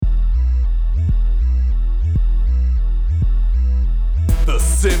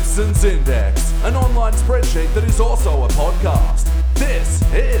Simpsons Index, an online spreadsheet that is also a podcast. This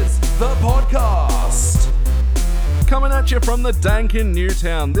is the podcast. Coming at you from the dank in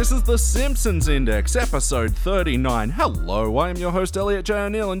Newtown, this is the Simpsons Index, episode 39. Hello, I am your host, Elliot J.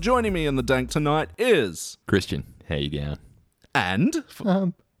 O'Neill, and joining me in the dank tonight is... Christian, how you going? And...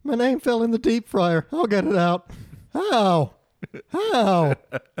 My name fell in the deep fryer. I'll get it out. How?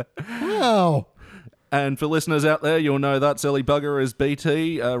 And for listeners out there, you'll know that silly bugger is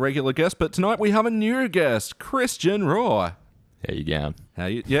BT, a regular guest, but tonight we have a new guest, Christian Roy. How you going? How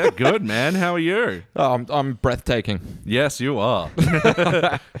you? Yeah, good, man. How are you? Oh, I'm breathtaking. Yes, you are.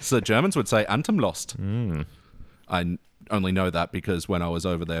 So Germans would say Atemlost. I only know that because when I was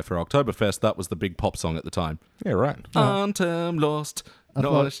over there for Oktoberfest, that was the big pop song at the time. Yeah, right. Atemlost. I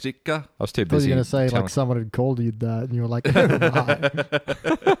was I was too I thought you busy. were going to say telling- like someone had called you that and you were like, oh,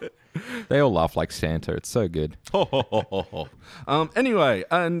 my. They all laugh like Santa. It's so good. Anyway,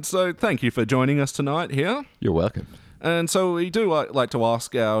 and so thank you for joining us tonight here. You're welcome. And so we do like to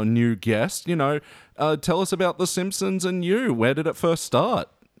ask our new guest, tell us about The Simpsons and you. Where did it first start?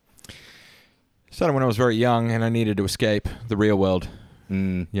 Started when I was very young and I needed to escape the real world.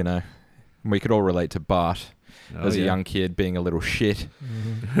 You know, we could all relate to Bart as a young kid being a little shit.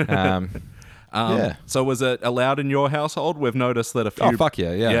 Yeah. So was it allowed in your household? We've noticed that a few... Oh, fuck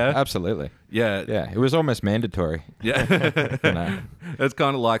yeah, absolutely. Yeah. Yeah, it was almost mandatory. Yeah. You know? It's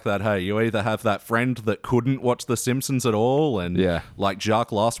kind of like that, hey, you either have that friend that couldn't watch The Simpsons at all, and like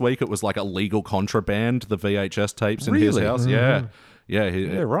Jacques last week, it was like a legal contraband, the VHS tapes in his Really? house. Mm-hmm.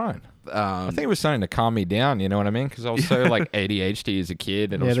 Yeah, right. I think it was something to calm me down, you know what I mean? Because I was so like ADHD as a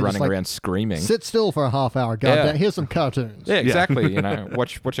kid and I was they're just running like, around screaming. Sit still for a half hour. Goddamn, here's some cartoons. Yeah, exactly. You know,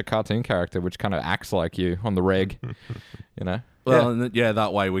 watch a cartoon character which kind of acts like you on the reg. You know. Well,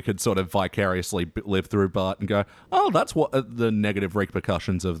 that way we could sort of vicariously live through Bart and go, oh, that's what the negative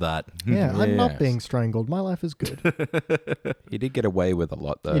repercussions of that. Yeah, I'm not Yes. being strangled. My life is good. He did get away with a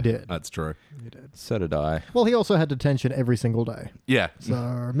lot, though. He did. That's true. He did. So did I. Well, he also had detention every single day. Yeah.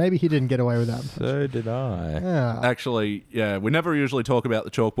 So maybe he didn't get away with that much. So did I. Yeah. Actually, yeah, we never usually talk about the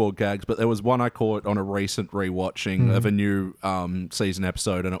chalkboard gags, but there was one I caught on a recent rewatching of a new season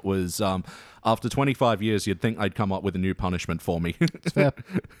episode, and it was after 25 years, you'd think I'd come up with a new punishment for me. It's fair.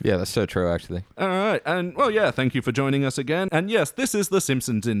 Yeah, that's so true, actually. All right, and well, yeah, thank you for joining us again. And yes, this is the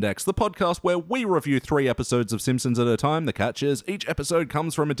Simpsons Index, the podcast where we review 3 episodes of Simpsons at a time. The catch is each episode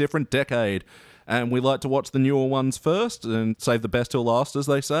comes from a different decade, and we like to watch the newer ones first and save the best till last, as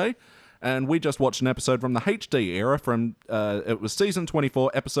they say. And we just watched an episode from the HD era from, it was season 24,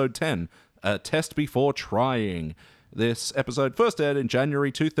 episode 10, A Test Before Trying. This episode first aired in January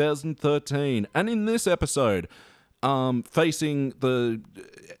 2013. And in this episode, facing the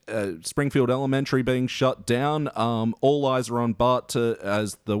Springfield Elementary being shut down, all eyes are on Bart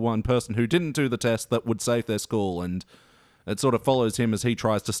as the one person who didn't do the test that would save their school, and it sort of follows him as he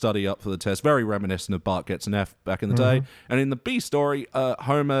tries to study up for the test. Very reminiscent of Bart Gets an F back in the day. And in the B story,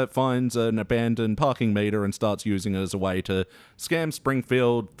 Homer finds an abandoned parking meter and starts using it as a way to scam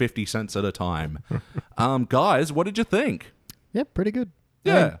Springfield 50 cents at a time. Guys, what did you think? Yeah, pretty good.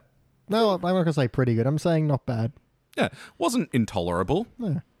 Yeah. No, I'm not going to say pretty good. I'm saying not bad. Yeah, wasn't intolerable.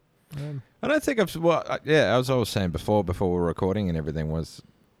 Yeah. I don't think as I was saying before we were recording and everything was,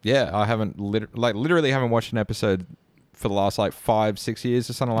 I haven't literally haven't watched an episode for the last 5-6 years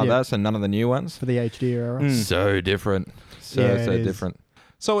or something like that, so none of the new ones. For the HD era. So different. So different.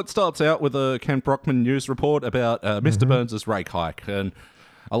 So it starts out with a Kent Brockman news report about Mr. Burns' rake hike, and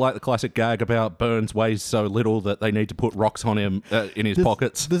I like the classic gag about Burns weighs so little that they need to put rocks on him in his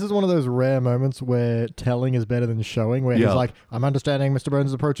pockets. This is one of those rare moments where telling is better than showing, where he's like, I'm understanding Mr.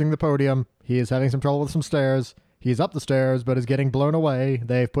 Burns is approaching the podium. He is having some trouble with some stairs. He's up the stairs, but is getting blown away.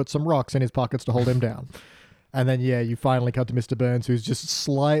 They've put some rocks in his pockets to hold him down. And then, you finally cut to Mr. Burns, who's just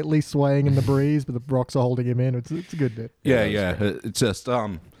slightly swaying in the breeze, but the rocks are holding him in. It's a good bit. Yeah. It's just,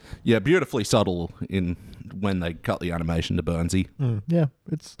 beautifully subtle in when they cut the animation to Burnsy. Yeah,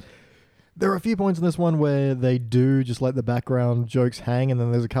 there are a few points in this one where they do just let the background jokes hang, and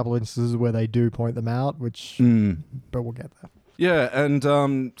then there's a couple of instances where they do point them out, but we'll get there. Yeah,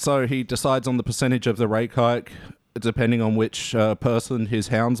 and so he decides on the percentage of the rake hike, depending on which person his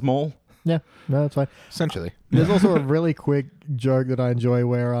hounds maul. Yeah, no, that's fine. Essentially. There's also a really quick joke that I enjoy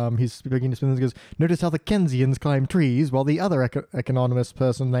where he's speaking to Spindles and goes, notice how the Keynesians climb trees while the other economist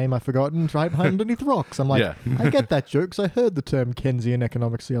person's name I've forgotten right underneath rocks. I'm like, I get that joke because I heard the term Keynesian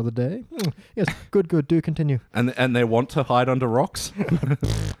economics the other day. Yes, good, do continue. And they want to hide under rocks?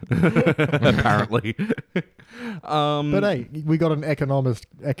 Apparently. But hey, we got an economist.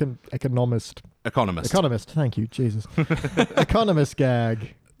 Economist. Thank you, Jesus. Economist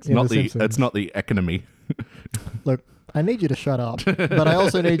gag. It's not the economy. Look, I need you to shut up, but I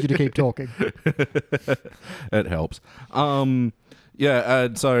also need you to keep talking. It helps. So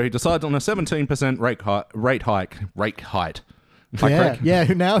he decides on a 17% rate hike. Yeah,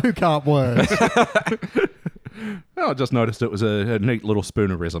 now who can't words? I just noticed it was a neat little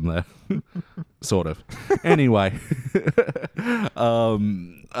spoonerism there. Sort of. Anyway.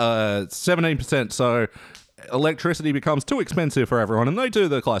 17%, so electricity becomes too expensive for everyone, and they do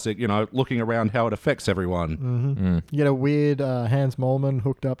the classic, looking around how it affects everyone. Mm-hmm. You get a weird Hans Moleman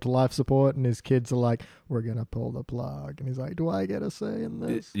hooked up to life support, and his kids are like, we're going to pull the plug. And he's like, do I get a say in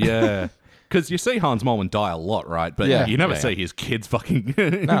this? Yeah. Because you see Hans Moleman die a lot, right? But you never see his kids fucking...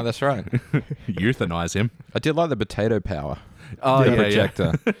 No, that's right. euthanize him. I did like the potato power. Oh, the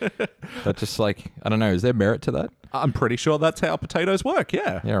projector. That just I don't know, is there merit to that? I'm pretty sure that's how potatoes work,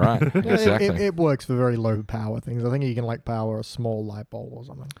 yeah. Yeah, right. Exactly. It works for very low power things. I think you can power a small light bulb or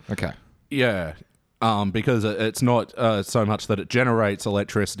something. Okay. Yeah. Because it's not so much that it generates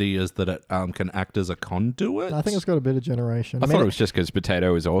electricity as that it can act as a conduit. I think it's got a bit of generation. I thought it was just because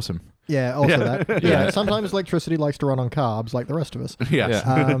potato is awesome. Yeah, also that. Yeah, sometimes electricity likes to run on carbs like the rest of us. Yes.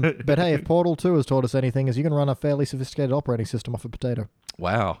 But hey, if Portal 2 has taught us anything, is you can run a fairly sophisticated operating system off a potato.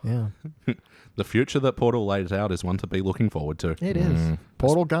 Wow. Yeah. The future that Portal lays out is one to be looking forward to. It is.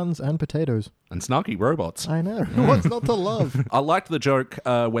 Portal guns and potatoes. And snarky robots. I know. What's not to love? I liked the joke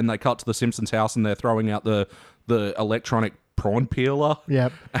when they cut to the Simpsons house and they're throwing out the electronic prawn peeler.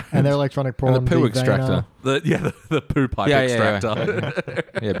 Yep. And their electronic prawn and the poo extractor. The poo pipe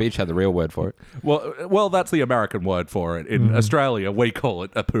extractor. Yeah, Beach had the real word for it. Well, that's the American word for it. In Australia, we call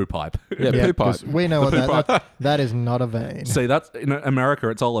it a poo pipe. Yeah, poo pipe. We know what that is not a vein. See, that's in America,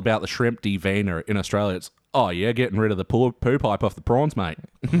 it's all about the shrimp deveiner. In Australia, it's getting rid of the poo pipe off the prawns, mate.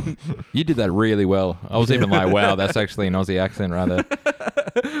 You did that really well. I was even like, wow, that's actually an Aussie accent right there.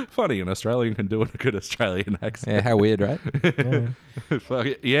 Funny, an Australian can do a good Australian accent. Yeah, how weird, right?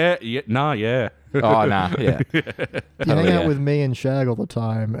 Yeah. Yeah. Oh, nah, yeah. You hang out with me and Shag all the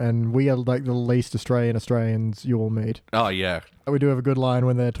time, and we are like the least Australians you will meet. Oh, yeah. We do have a good line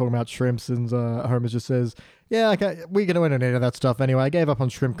when they're talking about shrimps, and Homer just says, we can do any of that stuff anyway. I gave up on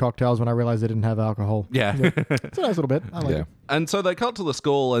shrimp cocktails when I realized they didn't have alcohol. Yeah. It's a nice little bit. I like it. And so they cut to the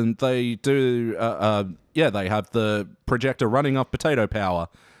school, and they do, they have the projector running off potato power.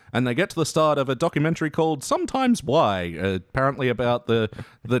 And they get to the start of a documentary called Sometimes Why, apparently about the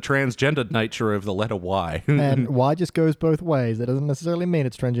transgendered nature of the letter Y. And Y just goes both ways. That doesn't necessarily mean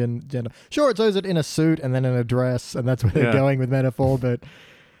it's transgender. Sure, it says it in a suit and then in a dress, and that's where they're going with metaphor, but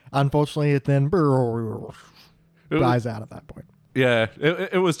unfortunately it then dies out at that point. Yeah,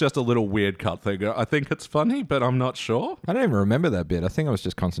 it was just a little weird cut thing. I think it's funny, but I'm not sure. I don't even remember that bit. I think I was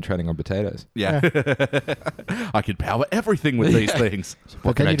just concentrating on potatoes. Yeah. I could power everything with these things.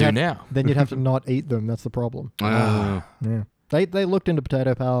 What can I do now? Then you'd have to not eat them. That's the problem. Yeah. They looked into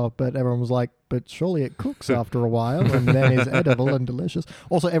potato power, but everyone was like, but surely it cooks after a while and then is edible and delicious.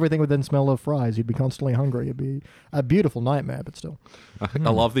 Also, everything would then smell of fries. You'd be constantly hungry. It'd be a beautiful nightmare, but still. I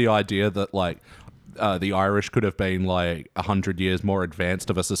love the idea that, the Irish could have been 100 years more advanced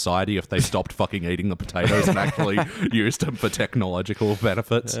of a society if they stopped fucking eating the potatoes and actually used them for technological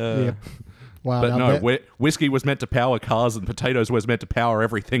benefits. Wow, but no, whiskey was meant to power cars and potatoes was meant to power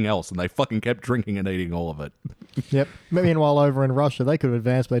everything else, and they fucking kept drinking and eating all of it. Yep. Meanwhile, over in Russia, they could have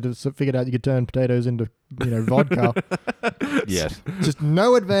advanced, but they just figured out you could turn potatoes into, vodka. Yes. Just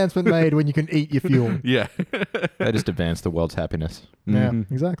no advancement made when you can eat your fuel. Yeah. They just advanced the world's happiness. Yeah,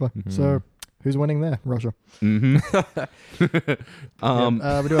 exactly. Mm-hmm. So... who's winning there? Russia. Mm-hmm.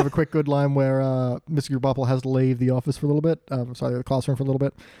 We do have a quick good line where Mr. Bopple has to leave the office for a little bit. The classroom for a little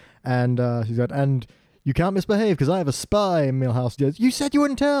bit. And she's like, and you can't misbehave because I have a spy in Millhouse. You said you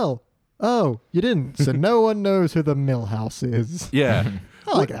wouldn't tell. Oh, you didn't. So no one knows who the Millhouse is. Yeah.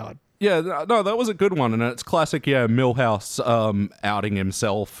 I like that one. Yeah, no, that was a good one. And it's classic, Millhouse outing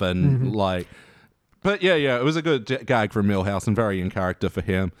himself and But yeah, it was a good gag from Millhouse and very in character for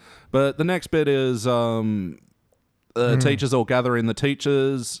him. But the next bit is the teachers all gather in the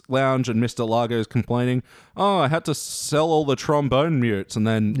teachers' lounge, and Mr. Largo's complaining, "Oh, I had to sell all the trombone mutes." And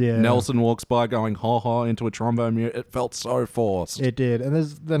then Nelson walks by going, "Ha ha," into a trombone mute. It felt so forced. It did. And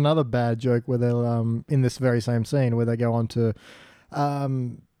there's another bad joke where they'll, in this very same scene, where they go on to,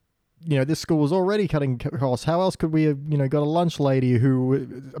 this school was already cutting costs. How else could we have, got a lunch lady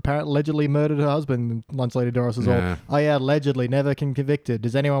who apparently allegedly murdered her husband? Lunch lady Doris is all, "Oh yeah, allegedly, never convicted.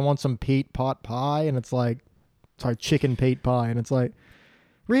 Does anyone want some Pete pot pie?" And it's like, sorry, chicken Pete pie. And it's like,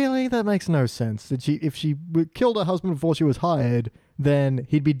 really? That makes no sense. If she killed her husband before she was hired, then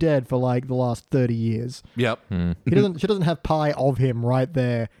he'd be dead for like the last 30 years. Yep. She doesn't have pie of him right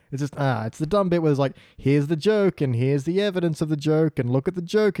there. It's just, it's the dumb bit where it's like, here's the joke and here's the evidence of the joke and look at the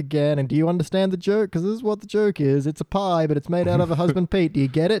joke again. And do you understand the joke? Because this is what the joke is. It's a pie, but it's made out of a husband Pete. Do you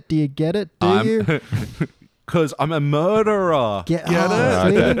get it? Do you get it? Do you? Because I'm a murderer. Get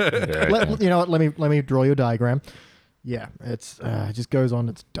it? You know what? Let me draw you a diagram. Yeah, it just goes on.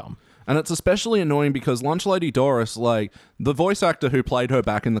 It's dumb. And it's especially annoying because Lunch Lady Doris, like, the voice actor who played her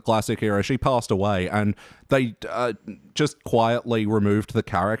back in the classic era, she passed away, and they just quietly removed the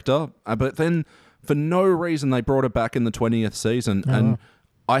character. But then, for no reason, they brought her back in the 20th season, and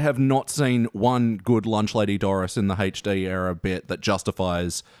I have not seen one good Lunch Lady Doris in the HD era bit that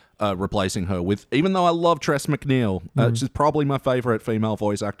justifies replacing her with, even though I love Tress MacNeille. She's probably my favorite female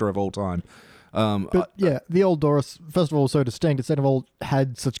voice actor of all time. But yeah, the old Doris, first of all, so distinct. It second of all,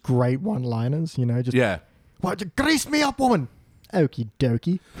 had such great one-liners, why'd you grease me up, woman? Okie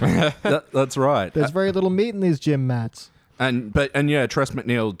dokie. That's right. There's very little meat in these gym mats. And Tress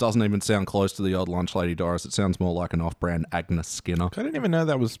MacNeille doesn't even sound close to the old Lunch Lady Doris. It sounds more like an off-brand Agnes Skinner. I didn't even know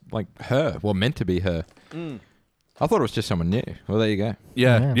that was like her. Well, meant to be her. I thought it was just someone new. Well, there you go.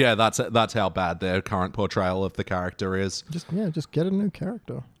 Yeah, that's how bad their current portrayal of the character is. Just get a new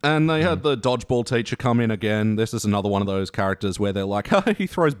character. And they had the dodgeball teacher come in again. This is another one of those characters where they're like, "Oh, he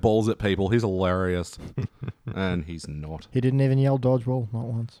throws balls at people. He's hilarious." And he's not. He didn't even yell dodgeball, not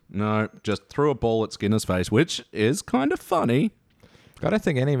once. No, just threw a ball at Skinner's face, which is kind of funny. I don't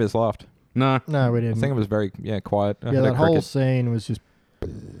think any of us laughed. No, I we didn't. think it was very quiet. That whole scene was just...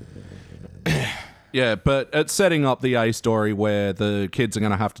 Yeah, but it's setting up the A story where the kids are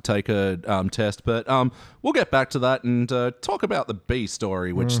going to have to take a test. But we'll get back to that and talk about the B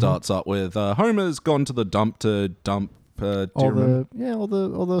story, which starts up with Homer's gone to the dump to dump. All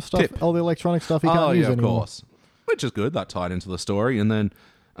the stuff, all the electronic stuff he can't use anymore. Of course, which is good. That tied into the story, and then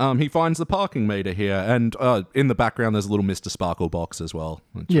he finds the parking meter here, and in the background there's a little Mr. Sparkle box as well.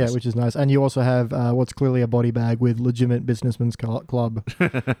 Which is nice. And you also have what's clearly a body bag with Legitimate Businessman's Club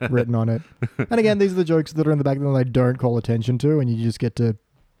written on it. And again, these are the jokes that are in the background that they don't call attention to, and you just get to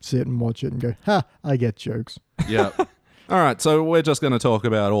sit and watch it and go, "Ha, I get jokes." Yeah. All right, so we're just going to talk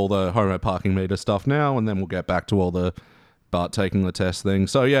about all the Homer parking meter stuff now, and then we'll get back to all the Bart taking the test thing.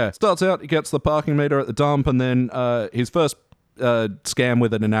 So yeah, starts out, he gets the parking meter at the dump, and then his first scam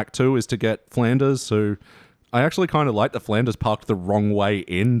with it in Act 2 is to get Flanders, who I actually kind of like that Flanders parked the wrong way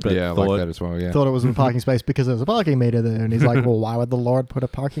in, but I like that as well, thought it was a parking space because there's a parking meter there, and he's like, well, why would the Lord put a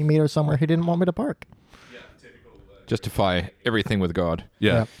parking meter somewhere he didn't want me to park? Yeah, typical. Justify everything with God.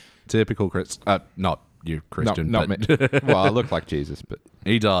 Yeah. Typical not you, Christian. Not me. Well, I look like Jesus, but...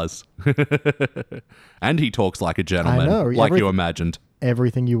 He does. And he talks like a gentleman, I know, like you imagined.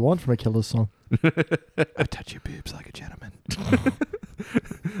 Everything you want from a Killer's song. I touch your boobs like a gentleman.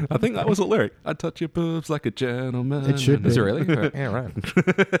 I think that was a lyric. I touch your boobs like a gentleman. It should be. Is it really? Yeah, right.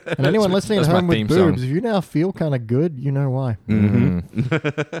 And anyone listening at home with boobs, if you now feel kind of good, you know why.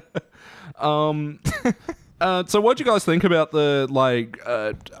 So what do you guys think about the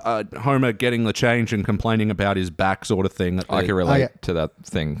Homer getting the change and complaining about his back sort of thing? I can relate to that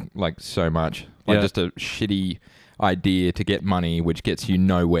thing so much. Just a shitty idea to get money which gets you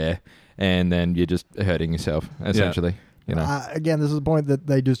nowhere, and then you're just hurting yourself essentially. Again, this is the point that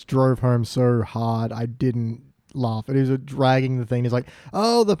they just drove home so hard I didn't laugh. And he was dragging the thing. He's like,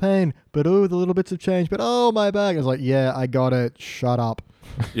 "Oh, the pain, but oh, the little bits of change, but oh, my back." I was like, "Yeah, I got it. Shut up."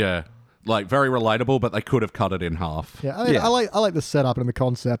 Yeah. Like, very relatable, but they could have cut it in half. Yeah, I like the setup and the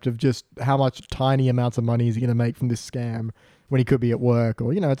concept of just how much tiny amounts of money is he going to make from this scam when he could be at work,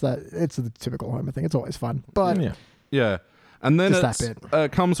 or it's the typical Homer thing. It's always fun, but yeah. And then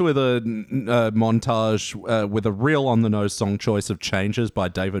it comes with a montage with a real on the nose song choice of "Changes" by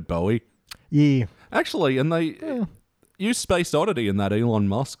David Bowie. Yeah, actually, and they used Space Oddity in that Elon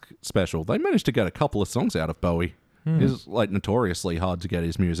Musk special. They managed to get a couple of songs out of Bowie. It's notoriously hard to get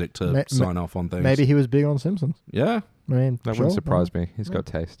his music to sign off on things. Maybe he was big on Simpsons. Yeah. I mean, that wouldn't surprise me. He's got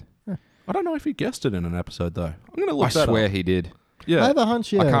taste. Yeah. I don't know if he guessed it in an episode, though. I'm going to look that up. I swear he did. Yeah. I have a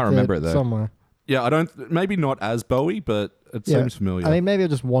hunch, I can't remember it, though. Somewhere. Yeah, I don't. Maybe not as Bowie, but it seems familiar. I mean, maybe I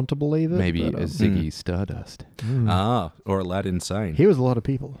just want to believe it. Maybe but, as Ziggy Stardust. Or Aladdin Sane. He was a lot of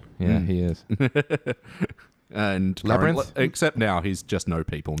people. Yeah, he is. And Labyrinth? except now he's just no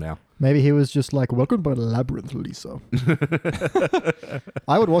people now. Maybe he was just like, welcome by Labyrinth, Lisa.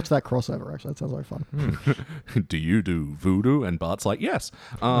 I would watch that crossover, actually. That sounds like fun. Do you do voodoo? And Bart's like, yes.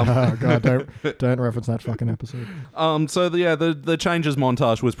 Oh, God, don't reference that fucking episode. So the changes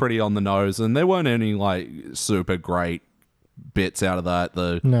montage was pretty on the nose, and there weren't any like super great bits out of that.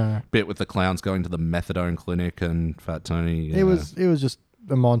 The bit with the clowns going to the methadone clinic and Fat Tony. It was just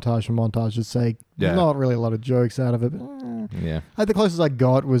a montage for montage's sake. Yeah. Not really a lot of jokes out of it. Yeah. The closest I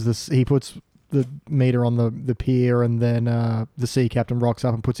got was this. He puts the meter on the pier, and then the sea captain rocks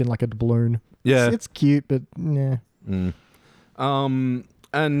up and puts in like a doubloon. Yeah. It's cute, but yeah. The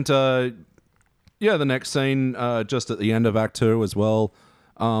next scene, just at the end of Act 2 as well,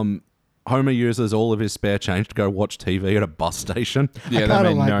 Homer uses all of his spare change to go watch TV at a bus station. Yeah, that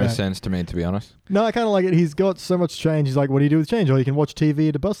made like no that. sense to me, to be honest. No, I kind of like it. He's got so much change. He's like, what do you do with change? Oh, you can watch TV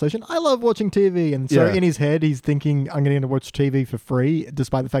at a bus station. I love watching TV. And so in his head, he's thinking, I'm going to watch TV for free,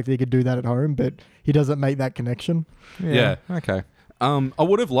 despite the fact that he could do that at home, but he doesn't make that connection. Yeah. Okay. I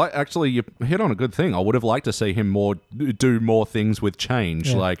would have liked, actually, you hit on a good thing. I would have liked to see him do more things with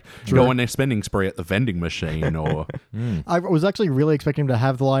change, like go on a spending spree at the vending machine or... I was actually really expecting him to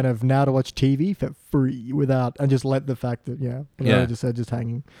have the line of now to watch TV for free and just let the fact that, I just said just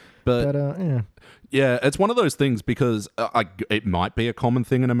hanging. But yeah, it's one of those things because it might be a common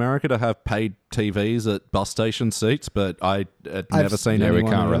thing in America to have paid TVs at bus station seats, but I've never seen anyone. We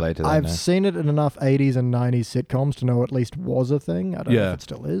can't relate to that. I've seen it in enough 80s and 90s sitcoms to know at least was a thing. I don't know if it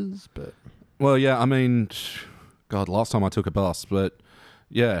still is, but... Well, yeah, I mean, God, last time I took a bus, but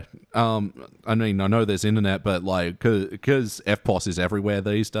yeah, I mean, I know there's internet, but like, because FPOS is everywhere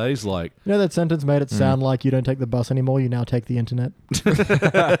these days, like... You know that sentence made it sound like you don't take the bus anymore, you now take the internet?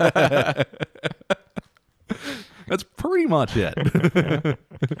 That's pretty much it.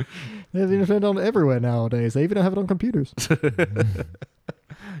 There's internet on everywhere nowadays. They even have it on computers.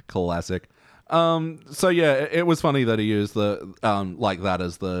 Classic. So yeah, it was funny that he used the like that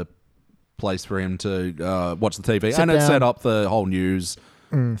as the place for him to watch the TV, and it set up the whole news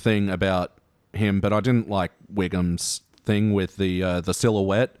thing about him. But I didn't like Wiggum's thing with the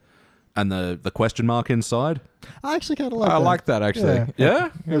silhouette and the question mark inside. I actually kind of like that. I like that, actually. Yeah?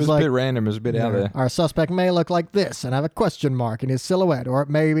 It was like, a bit random. It was a bit out there. Our suspect may look like this and have a question mark in his silhouette, or it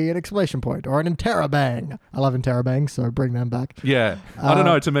may be an exclamation point, or an interrobang. I love interrobang, so bring them back. Yeah. I don't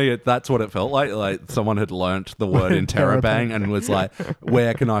know. To me, that's what it felt like. Like someone had learnt the word interrobang and was like,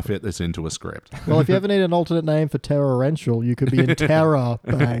 where can I fit this into a script? Well, if you ever need an alternate name for terrorential, you could be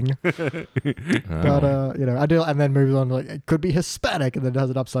interrobang. But, I do, and then moves on to like, it could be Hispanic, and then does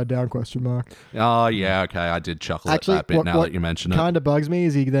an upside down question mark. Oh, yeah, okay. I did chuckle Actually, at that bit now that you mention it. What kind of bugs me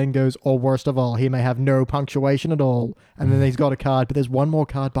is he then goes, or worst of all, he may have no punctuation at all. And then he's got a card, but there's one more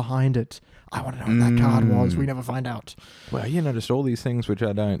card behind it. I want to know what that card was. We never find out. Well, you noticed all these things, which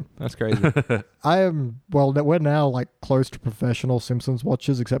I don't. That's crazy. We're now like close to professional Simpsons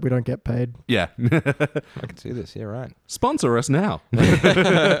watchers, except we don't get paid. Yeah. I can see this. Yeah, right. Sponsor us now.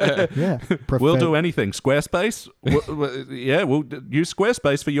 Yeah. We'll do anything. Squarespace? We'll use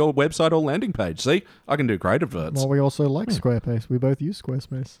Squarespace for your website or landing page. See? I can do great adverts. Well, we also like Squarespace. We both use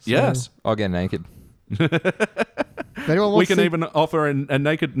Squarespace. So. Yes. I'll get naked. We can even offer a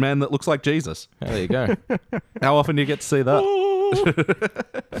naked man that looks like Jesus. Oh, there you go. How often do you get to see that?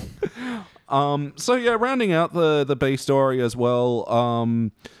 So yeah, rounding out the B story as well.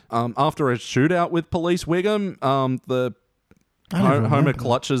 After a shootout with police, Wiggum, Homer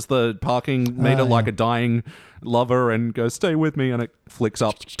clutches the parking meter like a dying lover and goes, "Stay with me," and it flicks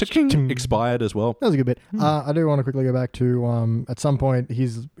up. Expired as well. That was a good bit. I do want to quickly go back to at some point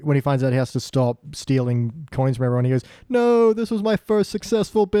when he finds out he has to stop stealing coins from everyone, he goes, "No, this was my first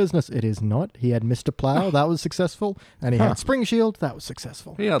successful business." It is not. He had Mr. Plow, that was successful, and he had Spring Shield, that was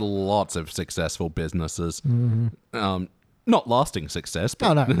successful. He had lots of successful businesses. Not lasting success.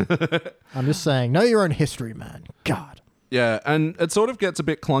 But Oh no, I'm just saying, know your own history, man. God. Yeah, and it sort of gets a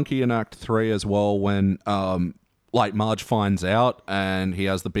bit clunky in Act 3 as well when, Marge finds out and he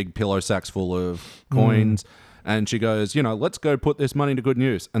has the big pillow sacks full of coins and she goes, let's go put this money to good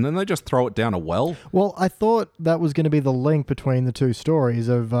use. And then they just throw it down a well. Well, I thought that was going to be the link between the two stories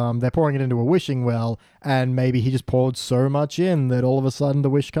of they're pouring it into a wishing well and maybe he just poured so much in that all of a sudden the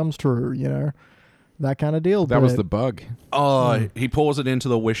wish comes true, that kind of deal. That was the bug. Oh, he pours it into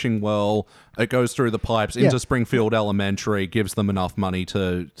the wishing well. It goes through the pipes into Springfield Elementary, gives them enough money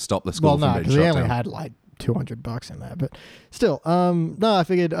to stop the school from being because shut he only down. had like $200 in there, but still, no, I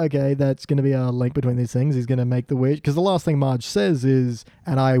figured, okay, that's going to be a link between these things. He's going to make the wish, because the last thing Marge says is,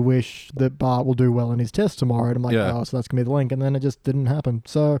 and I wish that Bart will do well in his test tomorrow. And I'm like, oh, so that's going to be the link. And then it just didn't happen.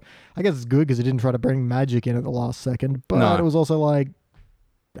 So I guess it's good because he didn't try to bring magic in at the last second, but it was also like,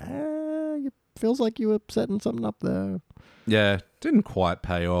 it feels like you were setting something up there. Yeah, didn't quite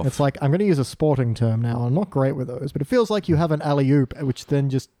pay off. It's like, I'm going to use a sporting term now. I'm not great with those, but it feels like you have an alley-oop, which then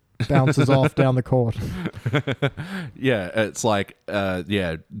just bounces off down the court. Yeah, it's like,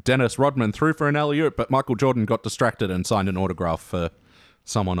 Dennis Rodman threw for an alley-oop, but Michael Jordan got distracted and signed an autograph for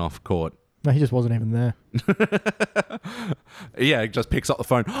someone off court. No, he just wasn't even there. Yeah, he just picks up the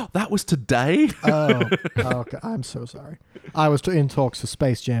phone. Oh, that was today? Oh, okay. I'm so sorry. I was in talks for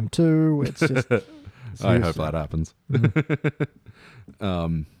Space Jam 2. It's just... I hope that happens.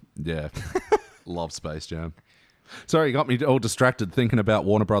 Yeah. Love Space Jam. Sorry, you got me all distracted thinking about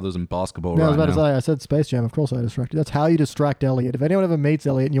Warner Brothers and basketball I was about now. to say, I said Space Jam. Of course I distracted. That's how you distract Elliot. If anyone ever meets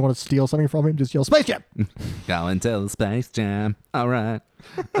Elliot and you want to steal something from him, just yell, Space Jam! Go and tell Space Jam. All right.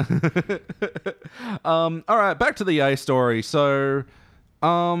 All right, back to the A story. So...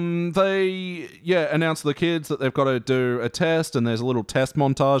 they announced to the kids that they've got to do a test, and there's a little test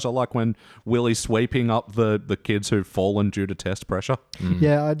montage. I like when Willie's sweeping up the kids who've fallen due to test pressure.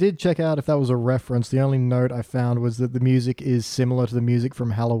 Yeah, I did check out if that was a reference. The only note I found was that the music is similar to the music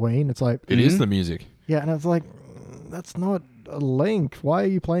from Halloween. It's like... It is the music. Yeah, and it's like, that's not a link. Why are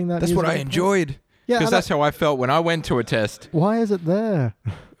you playing that That's music? what I enjoyed. Yeah, Because that's how I felt when I went to a test. Why is it there?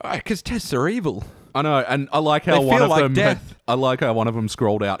 Because tests are evil. I know, and I like how They one feel of like them. death. I like how one of them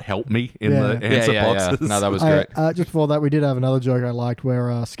scrolled out "Help me" in the answer boxes. No, that was great. Just before that, we did have another joke I liked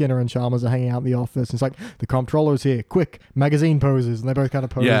where Skinner and Chalmers are hanging out in the office. And it's like, the comptroller's here, quick, magazine poses. And they both kind of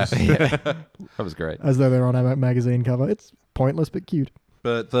pose That was great. as though they're on a magazine cover. It's pointless but cute.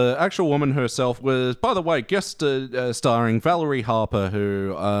 But the actual woman herself was, by the way, guest starring Valerie Harper,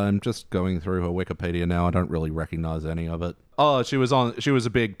 who I'm just going through her Wikipedia now. I don't really recognize any of it. Oh, she was a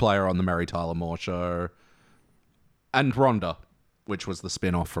big player on the Mary Tyler Moore Show, and Rhonda, which was the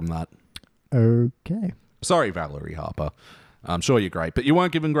spin-off from that. Okay. Sorry, Valerie Harper. I'm sure you're great, but you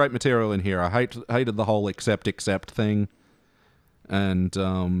weren't given great material in here. I hated the whole accept thing. And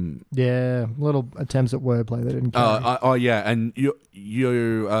little attempts at wordplay that didn't carry. And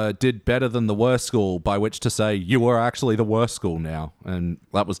you did better than the worst school, by which to say you were actually the worst school now, and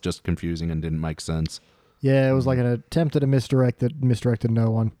that was just confusing and didn't make sense. Yeah, it was like an attempt at a misdirect that misdirected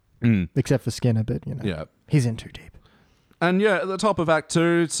no one, except for Skinner, but he's in too deep. And at the top of Act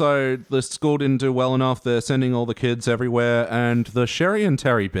 2, so the school didn't do well enough. They're sending all the kids everywhere, and the Sherry and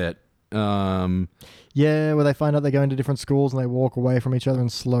Terry bit. Yeah, where they find out they go into different schools and they walk away from each other and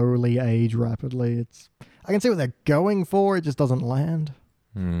slowly age rapidly. I can see what they're going for. It just doesn't land.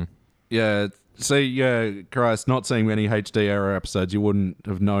 Yeah. See, Christ, not seeing many HD era episodes, you wouldn't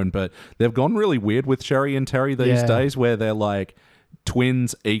have known, but they've gone really weird with Sherry and Terry these days, where they're like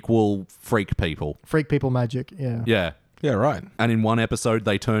twins equal freak people. Freak people magic, yeah. Yeah. Yeah, right. And in one episode,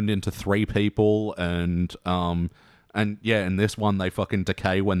 they turned into 3 people, and in this one, they fucking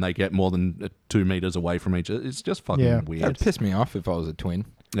decay when they get more than 2 meters away from each other. It's just fucking weird. That'd piss me off if I was a twin.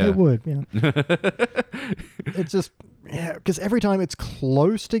 Yeah. It would, yeah. It's just, because every time it's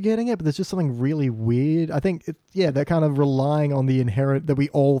close to getting it, but there's just something really weird. I think, they're kind of relying on the that we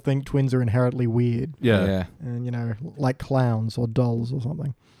all think twins are inherently weird. Yeah. And, like clowns or dolls or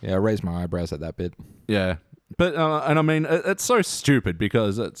something. Yeah, I raised my eyebrows at that bit. Yeah. But, and I mean, it's so stupid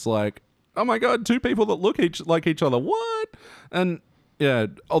because it's like, oh my God, 2 people that look like each other. What? And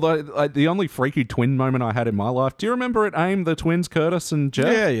although the only freaky twin moment I had in my life, do you remember at AIM, the twins, Curtis and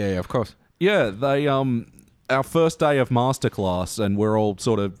Jeff? Yeah, of course. Yeah, they, our first day of masterclass, and we're all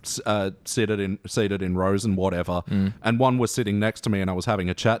sort of seated in rows and whatever. And one was sitting next to me, and I was having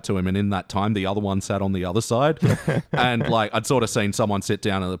a chat to him. And in that time, the other one sat on the other side. And like I'd sort of seen someone sit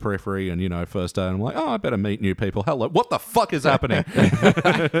down in the periphery, and first day, and I'm like, oh, I better meet new people. Hello, what the fuck is happening?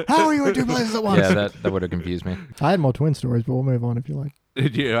 How are you in 2 places at once? Yeah, that would have confused me. I had more twin stories, but we'll move on if you like.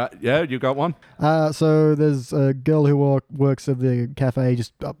 Yeah, you got one? So there's a girl who works at the cafe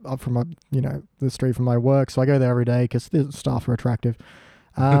just up from the street from my work. So I go there every day because the staff are attractive,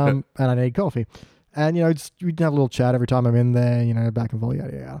 and I need coffee. And we have a little chat every time I'm in there, back and forth,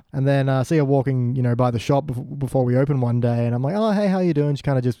 yada yada. And then I see her walking, by the shop before we open one day, and I'm like, oh hey, how you doing? She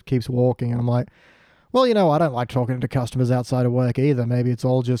kind of just keeps walking, and I'm like, well, I don't like talking to customers outside of work either. Maybe it's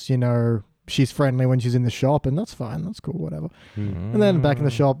all just she's friendly when she's in the shop, and that's fine. That's cool, whatever. Mm-hmm. And then back in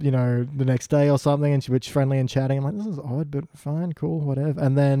the shop, the next day or something, and she's friendly and chatting. I'm like, this is odd, but fine, cool, whatever.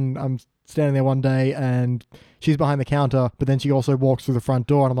 And then I'm standing there one day, and she's behind the counter, but then she also walks through the front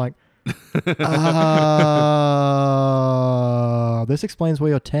door, and I'm like, This explains why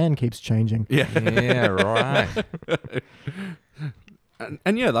your tan keeps changing. Yeah, right.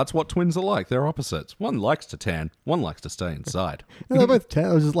 And yeah, that's what twins are like. They're opposites. One likes to tan, one likes to stay inside. And they're both tan.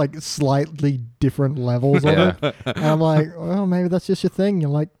 It was just like slightly different levels of it. And I'm like, well, maybe that's just your thing.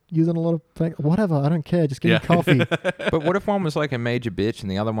 You're like using a lot of things. Whatever, I don't care. Just give me coffee. But what if one was like a major bitch and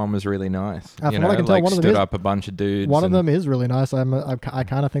the other one was really nice? From what I can tell, like one of them stood is, up a bunch of dudes. One of them is really nice. I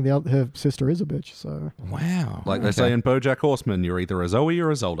kind of think her sister is a bitch. So Wow. Like they say in BoJack Horseman, you're either a Zoe or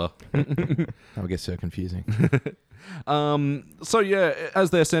a Zelda. That would get so confusing. So yeah, as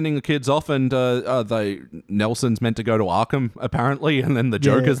they're sending the kids off, and Nelson's meant to go to Arkham apparently, and then the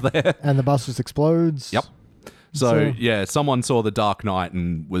Joker's there, and the bus just explodes. Yep. So yeah, someone saw The Dark Knight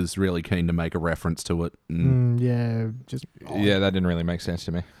and was really keen to make a reference to it. Yeah, that didn't really make sense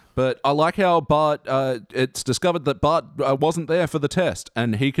to me. But I like how Bart, it's discovered that Bart wasn't there for the test,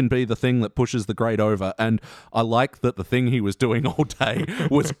 and he can be the thing that pushes the grade over. And I like that the thing he was doing all day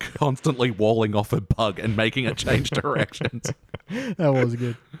was constantly walling off a bug and making it change directions. That was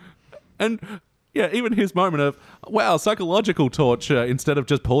good. And yeah, even his moment of, wow, psychological torture instead of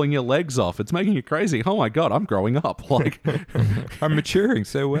just pulling your legs off. It's making you crazy. Oh my God, I'm growing up. Like, I'm maturing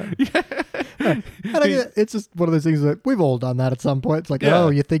so well. Yeah. And it's just one of those things that we've all done that at some point. It's like, oh,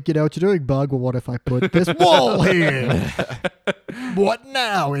 you think you know what you're doing, bug? Well, what if I put this wall here? What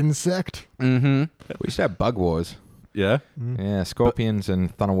now, insect? Mm-hmm. We used to have bug wars. Yeah? Yeah, scorpions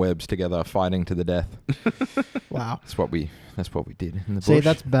and funnel webs together fighting to the death. Wow. That's what we did in the bush. See,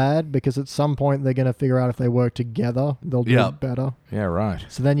 that's bad because at some point they're going to figure out if they work together, they'll do it better. Yeah, right.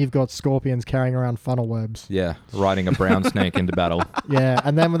 So then you've got scorpions carrying around funnel webs. Yeah, riding a brown snake into battle. Yeah,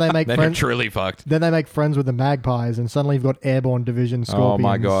 and then when they make then friends, you're truly fucked. Then they make friends with the magpies, and suddenly you've got airborne division scorpions. Oh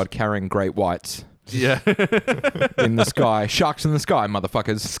my God, carrying great whites. Yeah. In the sky. Sharks in the sky,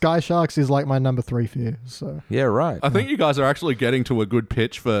 motherfuckers. Sky sharks is like my number 3 fear. So yeah, right. I think you guys are actually getting to a good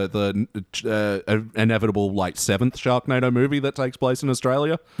pitch for the inevitable like 7th Sharknado movie that takes place in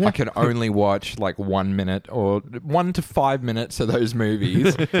Australia. Yeah. I can only watch like 1 minute or 1 to 5 minutes of those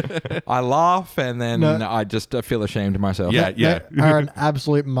movies. I laugh and then I just feel ashamed of myself. Yeah. They are an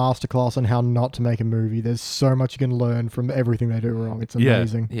absolute masterclass on how not to make a movie. There's so much you can learn from everything they do wrong. It's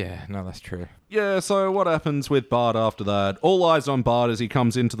amazing. Yeah, no, that's true. Yeah, so what happens with Bart after that? All eyes on Bart as he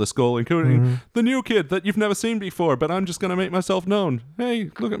comes into the school, including the new kid that you've never seen before, but I'm just going to make myself known. Hey,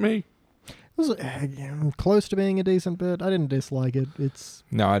 look at me. It was close to being a decent bit. I didn't dislike it.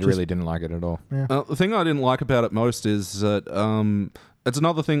 No, I really didn't like it at all. Yeah. The thing I didn't like about it most is that it's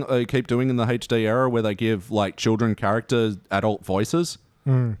another thing they keep doing in the HD era where they give like children characters adult voices.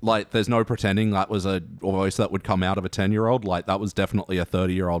 Like, there's no pretending that was a voice that would come out of a 10-year-old. Like, that was definitely a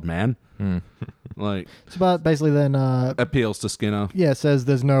 30-year-old man. Like, it's about basically then appeals to Skinner. Yeah, says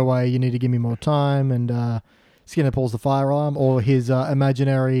there's no way, you need to give me more time, and Skinner pulls the fire alarm, or his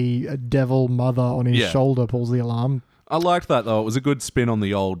imaginary devil mother on his shoulder pulls the alarm. I liked that, though. It was a good spin on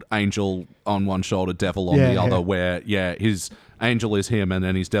the old angel on one shoulder, devil on the other, where, his angel is him, and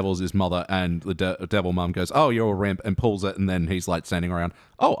then his devil's his mother, and the devil mum goes, oh, you're a wimp, and pulls it, and then he's, like, standing around,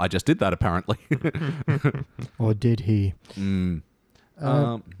 oh, I just did that, apparently. Or did he?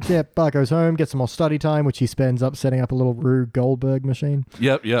 Bart goes home, gets some more study time, which he spends up setting up a little Rube Goldberg machine.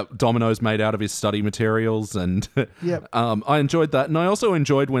 Yep. Dominoes made out of his study materials, and I enjoyed that. And I also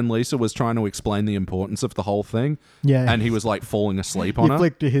enjoyed when Lisa was trying to explain the importance of the whole thing. Yeah. And he was like falling asleep on her. You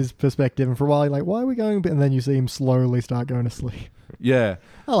flick to his perspective, and for a while you're like, why are we going? And then you see him slowly start going to sleep. Yeah.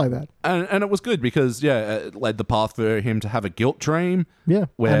 I like that. And it was good because, it led the path for him to have a guilt dream. Yeah.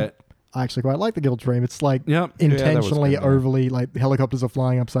 Where... I actually quite like the guilt dream. It's like intentionally overly, like helicopters are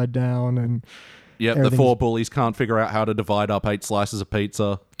flying upside down and... Yeah, the 4 bullies can't figure out how to divide up 8 slices of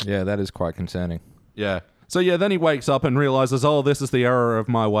pizza. Yeah, that is quite concerning. Yeah. So then he wakes up and realizes, oh, this is the error of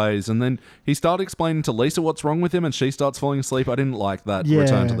my ways. And then he started explaining to Lisa what's wrong with him, and she starts falling asleep. I didn't like that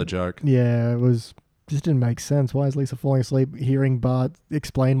return to the joke. Yeah, it was... just didn't make sense. Why is Lisa falling asleep hearing Bart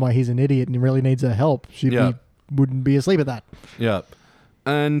explain why he's an idiot and he really needs her help? She wouldn't be asleep at that. Yeah.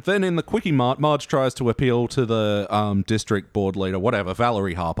 And then in the Quickie Mart, Marge tries to appeal to the district board leader, whatever,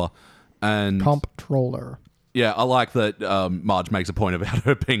 Valerie Harper. And Comptroller. Yeah, I like that Marge makes a point about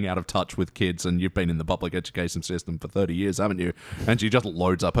her being out of touch with kids, and you've been in the public education system for 30 years, haven't you? And she just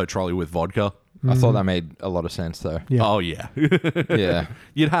loads up her trolley with vodka. I thought that made a lot of sense, though. Yeah. Oh, yeah. Yeah.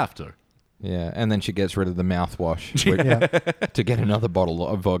 You'd have to. Yeah, and then she gets rid of the mouthwash to get another bottle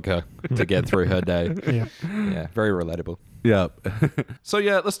of vodka to get through her day. Yeah, very relatable. Yeah. So,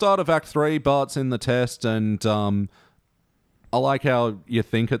 at the start of Act 3, Bart's in the test, and I like how you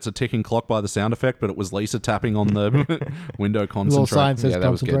think it's a ticking clock by the sound effect, but it was Lisa tapping on the window The little sign concentrate. says Yeah,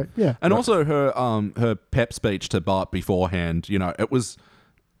 that was concentrate. good. Yeah. And also her pep speech to Bart beforehand, it was...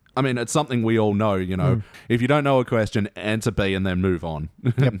 I mean, it's something we all know, If you don't know a question, answer B and then move on.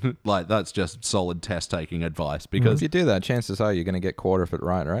 Yep. Like, that's just solid test-taking advice If because... you do that, chances are you're going to get quarter of it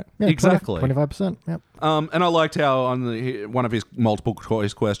right? Yeah, Exactly. 25%. Yep. And I liked how on one of his multiple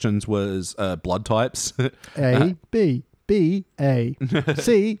choice questions was blood types. A, B, B, A,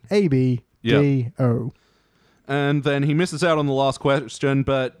 C, A, B, D, O. And then he misses out on the last question,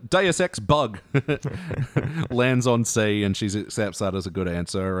 but Deus Ex bug lands on C, and she accepts that as a good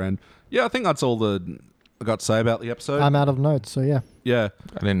answer. And yeah, I think that's all I got to say about the episode. I'm out of notes, so yeah. Yeah.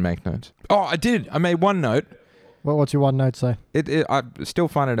 I didn't make notes. Oh, I did. I made one note. What's your one note say? I still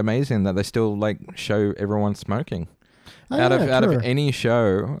find it amazing that they still show everyone smoking. Oh, out yeah, of true. any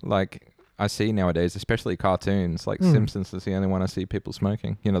show I see nowadays, especially cartoons, Simpsons is the only one I see people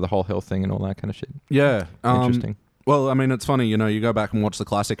smoking. The whole health thing and all that kind of shit. Yeah. Interesting. Well, I mean, it's funny, you go back and watch the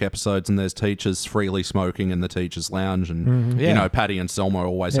classic episodes and there's teachers freely smoking in the teachers' lounge and, Patty and Selma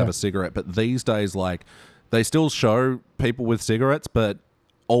always have a cigarette. But these days, they still show people with cigarettes, but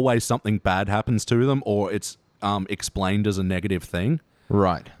always something bad happens to them or it's explained as a negative thing.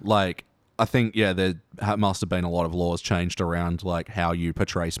 Right. I think, there must have been a lot of laws changed around, how you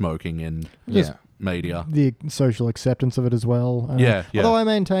portray smoking in media. The social acceptance of it as well. Yeah. Although I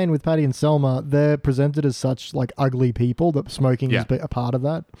maintain with Patty and Selma, they're presented as such ugly people that smoking is a part of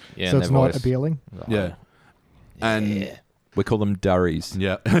that. Yeah, so and it's their not voice. appealing. Yeah. And we call them durries.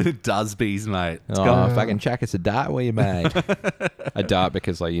 yeah, Dusbies, mate. Fucking chuck us a dart where you made. A dart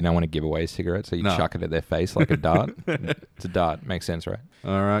because you don't want to give away cigarettes, so you chuck it at their face like a dart. It's a dart. Makes sense, right?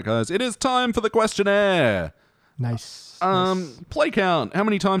 All right, guys. It is time for the questionnaire. Nice. Play count. How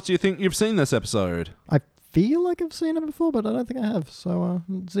many times do you think you've seen this episode? I feel like I've seen it before, but I don't think I have. So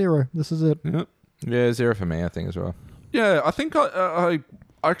 0. This is it. Yep. Yeah, 0 for me, I think, as well. Yeah, I think I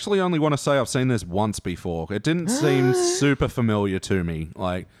actually only want to say I've seen this once before. It didn't seem super familiar to me.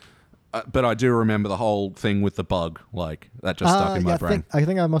 But I do remember the whole thing with the bug. That just stuck in my brain. I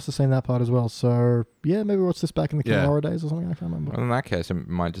think I must have seen that part as well. So, yeah, maybe watch this back in the Calloway days or something. I can't remember. Well, in that case, it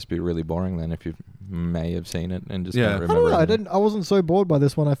might just be really boring then if you may have seen it and just Yeah. don't I remember don't know. I wasn't so bored by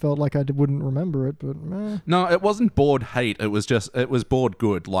this one. I felt like I wouldn't remember it, but No, it wasn't bored hate. It was bored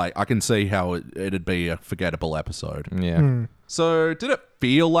good. I can see how it'd be a forgettable episode. Yeah. So, did it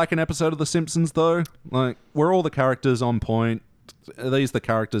feel like an episode of The Simpsons, though? Were all the characters on point? Are these the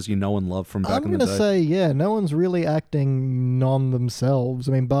characters you know and love from back in the day? I'm going to say, yeah, no one's really acting non-themselves.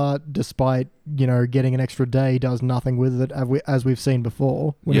 I mean, Bart, despite, getting an extra day, does nothing with it, as we've seen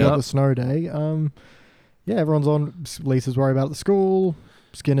before when he got the snow day. Everyone's on. Lisa's worried about the school.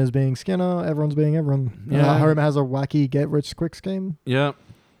 Skinner's being Skinner. Everyone's being everyone. Yeah. Homer has a wacky get-rich-quick scheme. Yeah.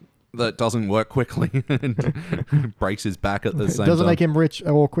 That doesn't work quickly and breaks his back at the same time. It doesn't make him rich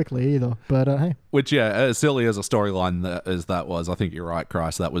or quickly either, but hey. Which, as silly as a storyline as that was, I think you're right,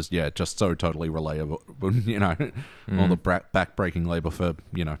 Christ. That was, just so totally relatable. All the back-breaking labor for,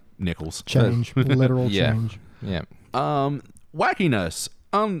 nickels. Change. Literal change. Yeah. Wackiness.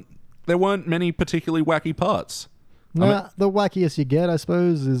 There weren't many particularly wacky parts. No, the wackiest you get, I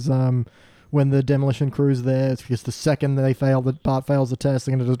suppose, is when the demolition crew's there. It's just the second that Bart fails the test,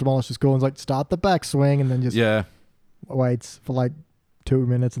 they're going to just demolish the school and start the backswing and then just waits for 2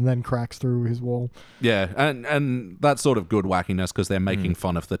 minutes and then cracks through his wall. Yeah, and that's sort of good wackiness because they're making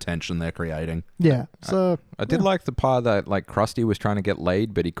fun of the tension they're creating. Yeah, so... I did like the part that Krusty was trying to get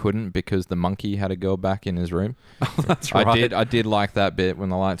laid, but he couldn't because the monkey had a girl back in his room. Oh, that's right. I did like that bit when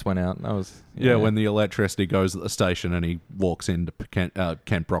the lights went out. That was... Yeah, when the electricity goes at the station and he walks into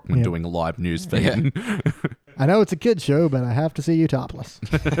Kent Brockman doing a live news feed. Yeah. I know it's a kid's show, but I have to see you topless.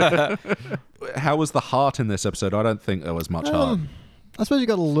 How was the heart in this episode? I don't think there was much heart. I suppose you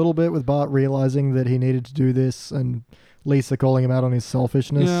got a little bit with Bart realizing that he needed to do this and Lisa calling him out on his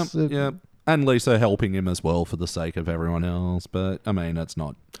selfishness. Yeah. And Lisa helping him as well for the sake of everyone else. But, I mean, it's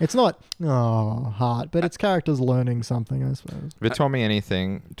not heart, but it's characters learning something, I suppose. If it taught me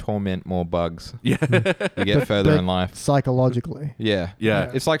anything, torment more bugs. Yeah. You get further But in life. Psychologically. Yeah.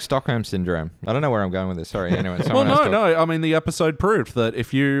 It's like Stockholm Syndrome. I don't know where I'm going with this. Sorry. Anyway. No. I mean, the episode proved that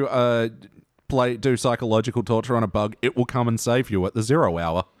if you do psychological torture on a bug, it will come and save you at the 0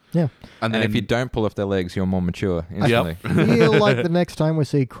 hour. Yeah. And if you don't pull off their legs, you're more mature instantly. I feel like the next time we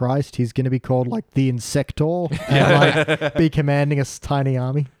see Christ, he's going to be called the Insector and be commanding a tiny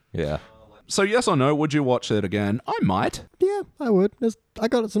army. Yeah. So yes or no, would you watch it again? I might. Yeah, I would. I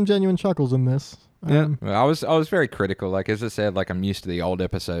got some genuine chuckles in this. Yeah. I was very critical. As I said, I'm used to the old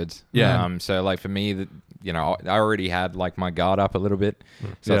episodes. Yeah. So for me, you know, I already had like my guard up a little bit.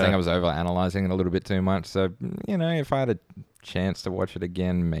 So I Yeah. think I was over-analyzing it a little bit too much. So, you know, if I had a chance to watch it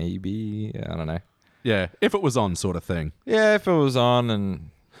again, maybe, I don't know. Yeah, if it was on sort of thing. Yeah, if it was on and...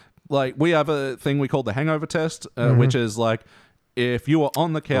 Like, we have a thing we call the hangover test, which is like, if you were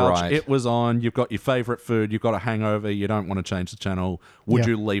on the couch, Right. it was on, you've got your favorite food, you've got a hangover, you don't want to change the channel, would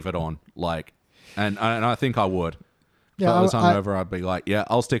you leave it on? Like, and I think I would. If I was hungover, I'd be like, yeah,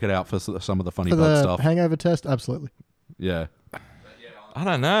 I'll stick it out for some of the funny bug stuff. Hangover test, absolutely. Yeah. I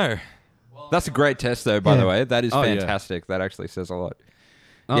don't know. That's a great test, though, by the way. That is Oh, yeah. fantastic. That actually says a lot.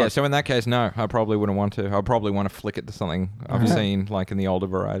 Oh. Yeah, so in that case, no, I probably wouldn't want to. I'd probably want to flick it to something I've seen, like in the older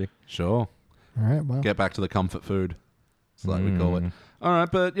variety. Sure. All right, well. Get back to the comfort food. It's like we call it. All right,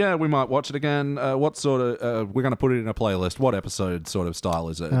 but yeah, we might watch it again. What sort of... we're going to put it in a playlist. What episode sort of style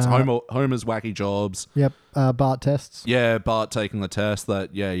is it? It's Homer's Wacky Jobs. Yep, Bart tests. Yeah, Bart taking the test.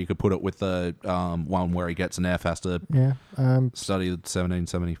 That you could put it with the one where he gets an F, has to Yeah. study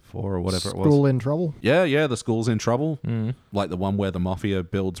 1774 or whatever it was. School in trouble. Yeah, the school's in trouble. Like the one where the mafia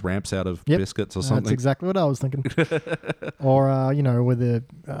builds ramps out of biscuits or something. That's exactly what I was thinking. Or, you know, where the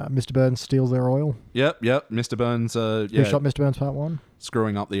Mr. Burns steals their oil. Yep. Mr. Burns, Who shot Mr. Burns Part 1?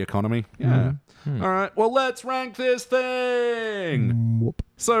 screwing up the economy. Yeah. All right, well, let's rank this thing. Whoop.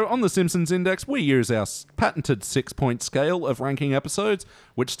 So on the Simpsons Index, we use our patented 6-point scale of ranking episodes,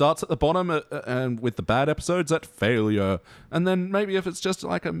 which starts at the bottom and with the bad episodes at failure. And then maybe if it's just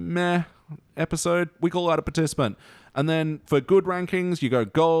like a meh episode, we call that a participant. And then for good rankings, you go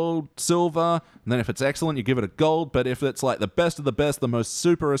gold, silver, and then if it's excellent, you give it a gold. But if it's like the best of the best, the most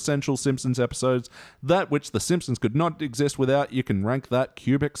super essential Simpsons episodes, that which the Simpsons could not exist without, you can rank that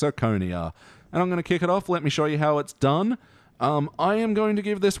cubic zirconia. And I'm going to kick it off. Let me show you how it's done. I am going to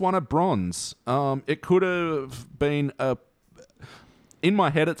give this one a bronze. It could have been a... In my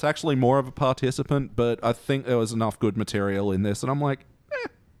head, it's actually more of a participant, but I think there was enough good material in this, and I'm like,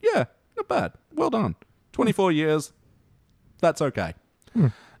 yeah, not bad. Well done. 24 years. That's okay.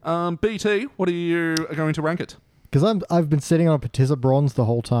 BT, what are you going to rank it? Because I've been sitting on a participant bronze the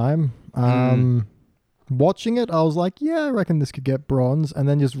whole time. Watching it, I was like, yeah, I reckon this could get bronze. And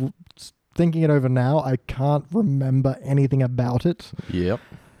then just thinking it over now, I can't remember anything about it. Yep.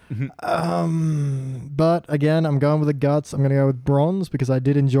 But again, I'm going with the guts. I'm going to go with bronze because I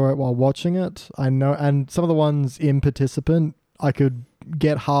did enjoy it while watching it. I know, and some of the ones in participant, I could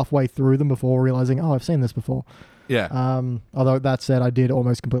get halfway through them before realizing, oh, I've seen this before. Yeah. Although that said, I did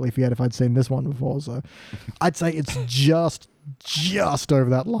almost completely forget if I'd seen this one before. So I'd say it's just over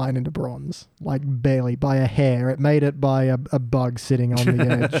that line into bronze, like barely by a hair. It made it by a bug sitting on the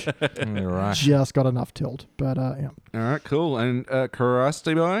edge. Right. Just got enough tilt, but yeah. All right, cool. And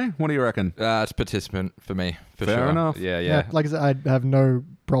Krusty Boy, what do you reckon? It's participant for me. For Fair sure. enough. Yeah. Like I said, I have no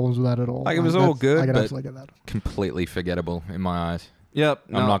problems with that at all. Like, it was all good, I can but absolutely get that. completely forgettable in my eyes. Yep.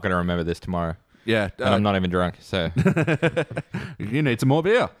 I'm not going to remember this tomorrow. Yeah. And I'm not even drunk, so... You need some more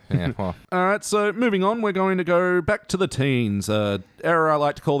beer. Yeah, well... All right, so moving on, we're going to go back to the teens. Era I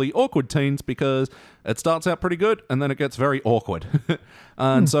like to call the awkward teens because it starts out pretty good and then it gets very awkward.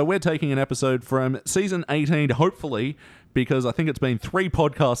 And so we're taking an episode from season 18, hopefully, because I think it's been 3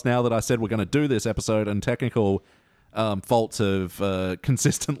 podcasts now that I said we're going to do this episode, and technical faults have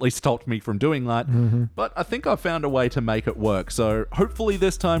consistently stopped me from doing that. But I think I've found a way to make it work. So hopefully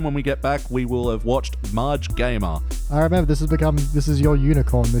this time when we get back, we will have watched Marge Gamer. I remember this is your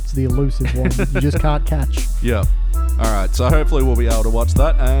unicorn. It's the elusive one that you just can't catch. Yep. All right, so hopefully we'll be able to watch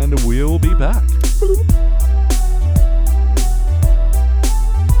that, and we'll be back.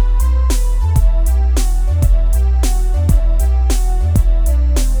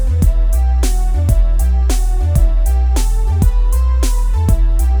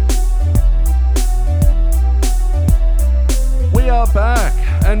 Back,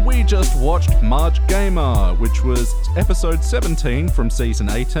 and we just watched Marge Gamer, which was episode 17 from season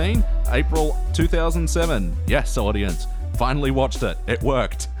 18, April 2007. Yes, audience, finally watched it. It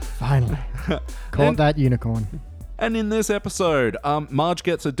worked. Finally. Caught that unicorn. And in this episode, Marge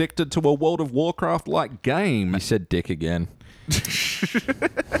gets addicted to a World of Warcraft-like game. You said dick again.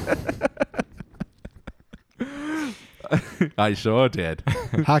 I sure did.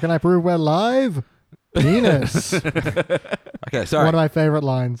 How can I prove we're live? Penis. Okay, sorry. One of my favorite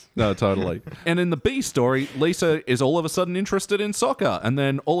lines. No, totally. And in the B story, Lisa is all of a sudden interested in soccer, and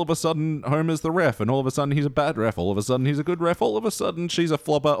then all of a sudden Homer's the ref, and all of a sudden he's a bad ref, all of a sudden he's a good ref, all of a sudden she's a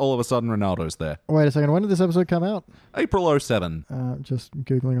flopper, all of a sudden Ronaldo's there. Wait a second, when did this episode come out? April 07. Just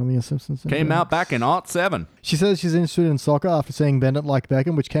Googling on the Simpsons. Came out back in '07. She says she's interested in soccer after seeing Bennett Like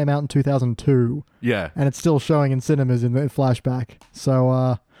Beckham, which came out in 2002. Yeah. And it's still showing in cinemas in the flashback.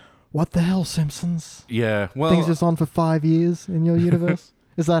 So, what the hell, Simpsons? Yeah, well, Things just on for 5 years in your universe?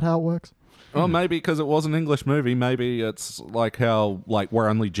 Is that how it works? well, maybe because it was an English movie, maybe it's like how we're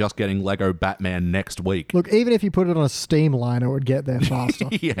only just getting Lego Batman next week. Look, even if you put it on a steam liner, it would get there faster.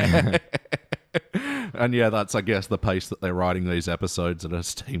 Yeah. And yeah, that's, I guess, the pace that they're writing these episodes at a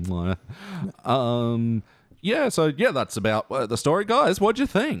steamliner. Yeah, so yeah, that's about the story. Guys, what'd you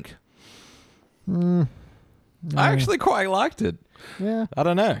think? I actually quite liked it. Yeah. I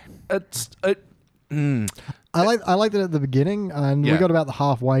don't know. I liked it at the beginning, and we got about the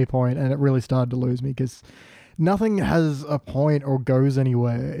halfway point, and it really started to lose me because nothing has a point or goes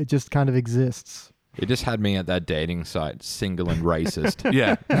anywhere. It just kind of exists. It just had me at that dating site, single and racist.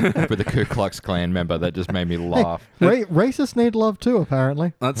 Yeah. With a Ku Klux Klan member that just made me laugh. Hey, racists need love too,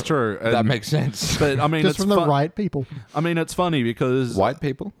 apparently. That's true. That makes sense. But I mean, Just it's from the right people. I mean, it's funny because White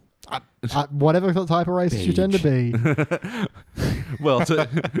people? Whatever type of racist you tend to be. well,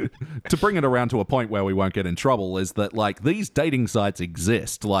 to bring it around to a point where we won't get in trouble is that these dating sites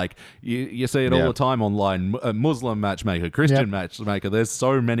exist. You see it all the time online. A Muslim matchmaker, Christian matchmaker. There's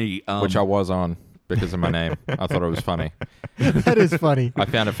so many. Which I was on because of my name. I thought it was funny. That is funny. I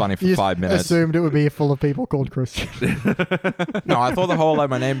found it funny for You 5 minutes. assumed it would be full of people called Christian. No, I thought the whole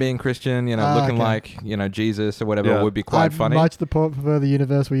my name being Christian, looking like Jesus or whatever would be quite funny. I'd much prefer the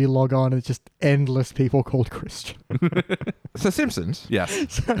universe where you log on and it's just endless people called Christian. It's The Simpsons. Yes.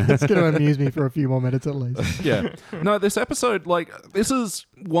 So it's going to amuse me for a few more minutes at least. Yeah. No, this episode, this is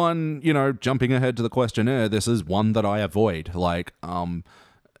one, jumping ahead to the questionnaire, this is one that I avoid.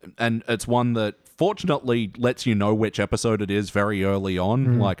 And it's one that fortunately lets you know which episode it is very early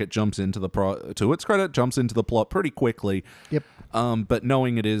on. It jumps into to its credit, jumps into the plot pretty quickly. Yep. But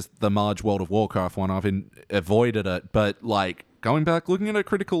knowing it is the Marge World of Warcraft one, I've avoided it. But going back, looking at a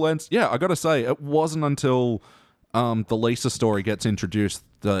critical lens, I gotta say, it wasn't until the Lisa story gets introduced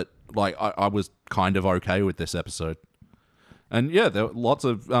that I was kind of okay with this episode. And yeah, there were lots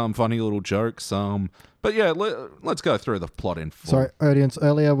of funny little jokes. But yeah, let's go through the plot in full. Sorry, audience,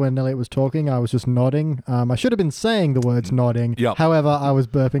 earlier when Elliot was talking, I was just nodding. I should have been saying the words nodding. Yep. However, I was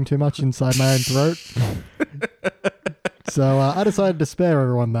burping too much inside my own throat. So I decided to spare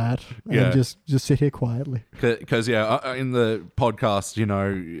everyone that and just sit here quietly. Because, in the podcast,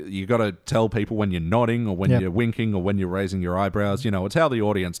 you got to tell people when you're nodding or when you're winking or when you're raising your eyebrows. It's how the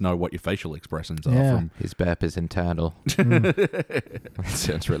audience know what your facial expressions are from. His burp is internal.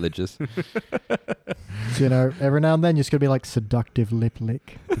 Sounds religious. So, every now and then you're just going to be like seductive lip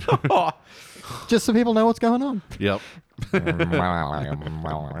lick. Just so people know what's going on. Yep.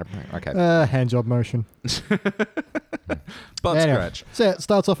 Okay. Hand job motion. Butt scratch. So it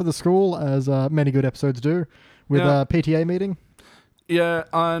starts off at the school, as many good episodes do, with a PTA meeting. Yeah,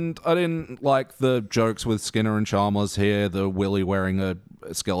 and I didn't like the jokes with Skinner and Chalmers here, the Willy wearing a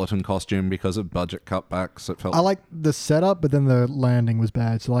skeleton costume because of budget cutbacks. It felt I like the setup, but then the landing was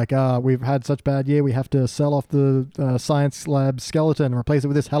bad. So we've had such bad year, we have to sell off the science lab skeleton and replace it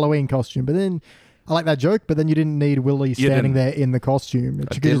with this Halloween costume. But then I like that joke, but then you didn't need Willy standing there in the costume.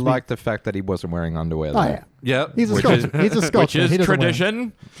 I did like the fact that he wasn't wearing underwear. Oh, yeah. Yeah, He's a Scotsman. He's a Scotsman. Which is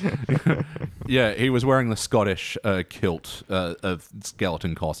tradition. Yeah, he was wearing the Scottish kilt of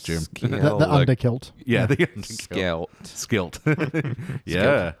skeleton costume. The underkilt. Yeah, the Skilt.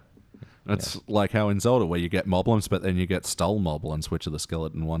 Yeah. That's like how in Zelda where you get moblins, but then you get Stull moblins, which are the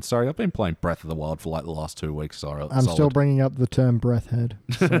skeleton ones. Sorry, I've been playing Breath of the Wild for the last 2 weeks. Sorry, I'm still bringing up the term breathhead.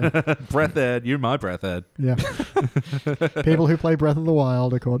 So. Breathhead, you're my breathhead. Yeah. People who play Breath of the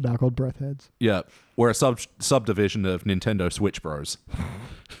Wild are now called breathheads. Yeah, we're a subdivision of Nintendo Switch Bros.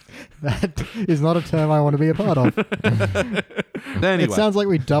 That is not a term I want to be a part of. Anyway. It sounds like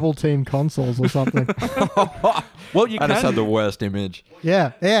we double team consoles or something. Well, you I just had can. the worst image.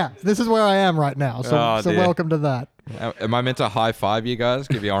 Yeah. This is where I am right now. So dear. welcome to that. Am I meant to high five you guys?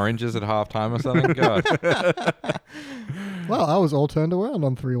 Give you oranges at halftime or something? God. Well, I was all turned around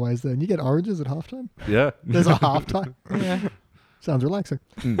on 3 ways then. You get oranges at halftime? Yeah. There's a halftime? Yeah. Sounds relaxing.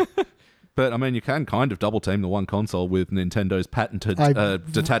 But, I mean, you can kind of double team the one console with Nintendo's patented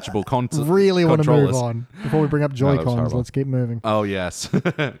detachable controllers. Really want to move on. Before we bring up Joy-Cons, horrible. let's keep moving. Oh, yes.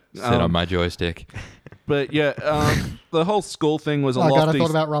 Sit on my joystick. But, yeah, the whole school thing was a Oh, God, lofty... I thought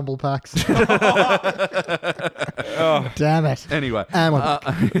about Rumble Packs. Damn it. Anyway. And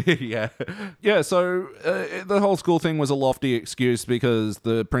Yeah, so the whole school thing was a lofty excuse because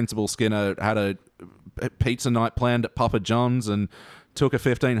the Principal Skinner had a pizza night planned at Papa John's and took a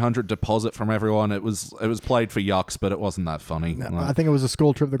 $1,500 deposit from everyone. It was played for yucks, but it wasn't that funny. No, I think it was a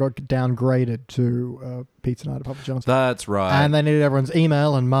school trip that got downgraded to pizza night at Papa John's. That's right. And they needed everyone's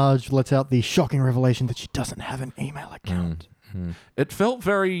email, and Marge lets out the shocking revelation that she doesn't have an email account. It felt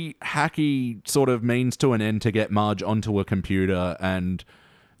very hacky, sort of means to an end to get Marge onto a computer and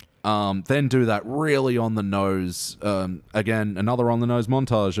then do that really on the nose. Again, another on the nose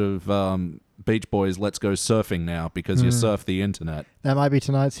montage of Beach Boys, Let's Go Surfing Now, because you surf the internet. That might be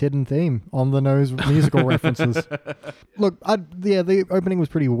tonight's hidden theme, on the nose musical references. Look, the opening was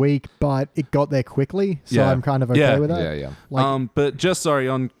pretty weak, but it got there quickly, so I'm kind of okay with that. Yeah. But just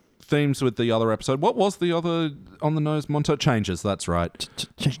on themes with the other episode. What was the other on the nose montage? Changes, that's right.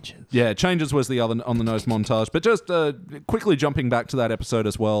 Changes. Yeah, Changes was the other on the nose montage. But just quickly jumping back to that episode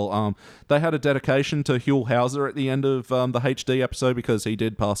as well, they had a dedication to Huell Hauser at the end of the HD episode because he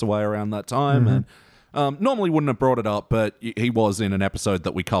did pass away around that time. And normally wouldn't have brought it up, but he was in an episode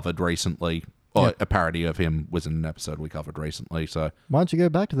that we covered recently. Or a parody of him was in an episode we covered recently. So why don't you go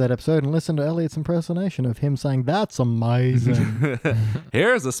back to that episode and listen to Elliot's impersonation of him saying, "That's amazing."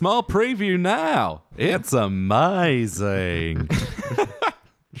 Here's a small preview now. It's amazing.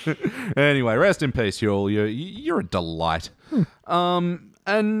 Anyway, rest in peace, Huell. You're a delight. So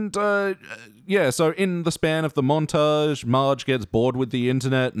in the span of the montage, Marge gets bored with the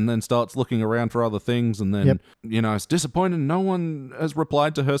internet and then starts looking around for other things, and then, it's disappointed no one has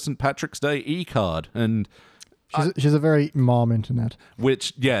replied to her St. Patrick's Day e-card. And she's a very mom internet.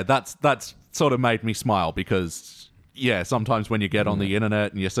 Which, that's sort of made me smile because... Yeah, sometimes when you get on the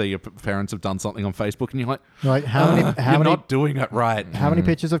internet and you see your parents have done something on Facebook and you're like, how many not doing it right. How many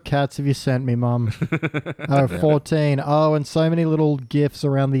pictures of cats have you sent me, Mum? 14. Oh, and so many little GIFs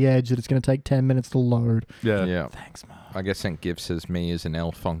around the edge that it's going to take 10 minutes to load. Yeah. Thanks, Mum. I guess sent gifts as me as an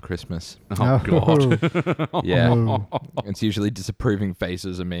elf on Christmas. Oh, God. Yeah. It's usually disapproving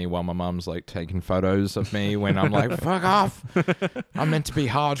faces of me while my mum's like taking photos of me when I'm like, fuck off. I'm meant to be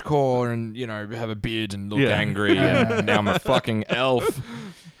hardcore and, have a beard and look angry. And now I'm a fucking elf.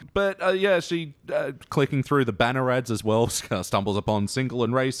 But she clicking through the banner ads as well stumbles upon Single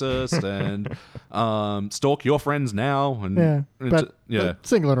and Racist and Stalk Your Friends Now. And but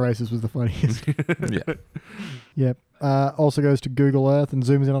Single and Racist was the funniest. Yep. Also goes to Google Earth and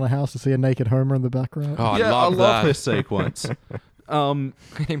zooms in on a house to see a naked Homer in the background. Oh, I love this sequence.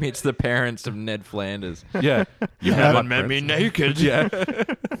 He meets the parents of Ned Flanders. Yeah. You haven't met me naked. Yeah.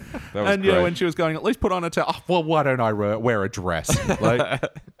 And great. When she was going, at least put on a towel. Oh, well, why don't I wear a dress?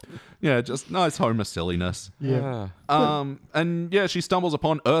 Just nice Homer silliness. Yeah. She stumbles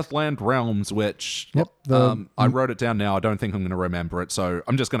upon Earthland Realms, which I wrote it down now. I don't think I'm going to remember it, so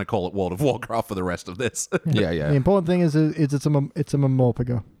I'm just going to call it World of Warcraft for the rest of this. Yeah. The important thing is it's a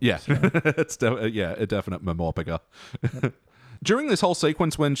Mamorpaga. Yeah. So. It's a definite Mamorpaga. During this whole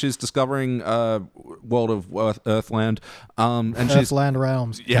sequence when she's discovering World of Earthland, and Earthland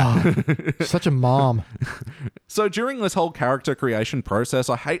Realms. Yeah. Such a mom. So during this whole character creation process,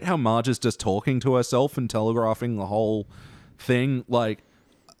 I hate how Marge is just talking to herself and telegraphing the whole thing. Like,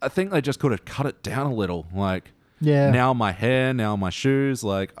 I think they just could have cut it down a little. Like, now my hair, now my shoes.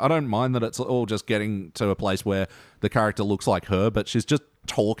 Like, I don't mind that it's all just getting to a place where the character looks like her, but she's just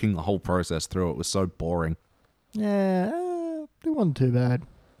talking the whole process through. It was so boring. Yeah. It wasn't too bad.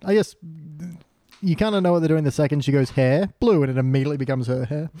 I guess you kind of know what they're doing the second she goes hair, blue, and it immediately becomes her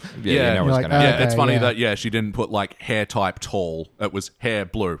hair. Yeah, like, it's funny that, she didn't put like hair type tall. It was hair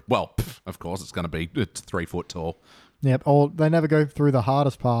blue. Well, of course, it's going to be 3 foot tall. Yep. Or they never go through the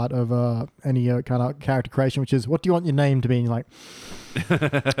hardest part of any kind of character creation, which is, what do you want your name to be? And you're like,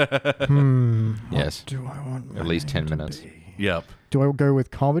 yes. What do I want at least 10 minutes. Yep. Do I go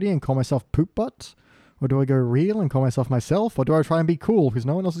with comedy and call myself Poop Butts? Or do I go real and call myself myself? Or do I try and be cool because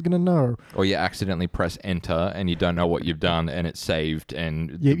no one else is going to know? Or you accidentally press enter and you don't know what you've done and it's saved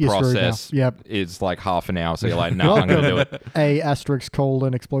and the you're process is like half an hour. So you're like, no, I'm going to do it. A*: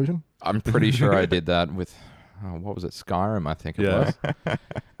 explosion. I'm pretty sure I did that with, what was it? Skyrim, I think it was.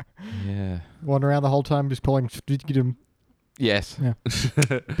 Yeah. Wandering around the whole time just calling. Yes. Yeah.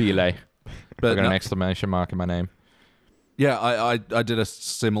 Belay. But I got an exclamation mark in my name. Yeah, I did a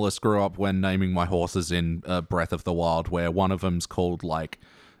similar screw up when naming my horses in Breath of the Wild, where one of them's called like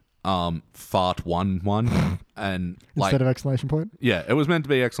Fart 1 and like instead of exclamation point. Yeah, it was meant to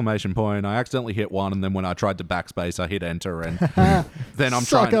be exclamation point. I accidentally hit 1, and then when I tried to backspace, I hit enter, and then I'm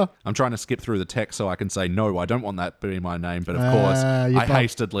trying to skip through the text so I can say no, I don't want that to be my name. But of course, I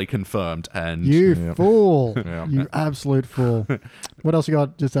hastily confirmed, and you fool, you absolute fool. What else you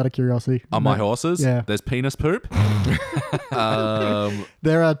got? Just out of curiosity, on my horses, there's penis poop.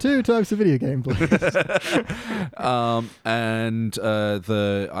 There are 2 types of video game players. And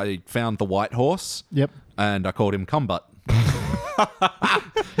I found the white horse. Yep. And I called him Cumbutt.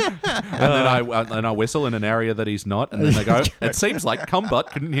 and I whistle in an area that he's not, and then they go, "It seems like Cumbut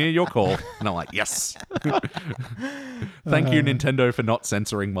couldn't hear your call," and I'm like, "Yes." Thank you, Nintendo, for not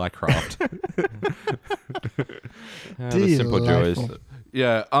censoring my craft. The simple joys.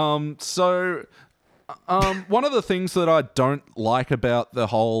 Yeah. So, one of the things that I don't like about the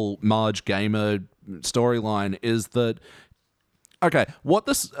whole Marge Gamer storyline is that, okay, what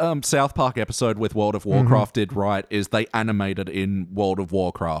this South Park episode with World of Warcraft did right is they animated in World of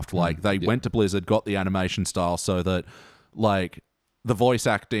Warcraft. Like, they went to Blizzard, got the animation style so that, like, the voice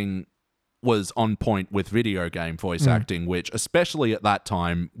acting was on point with video game voice acting, which, especially at that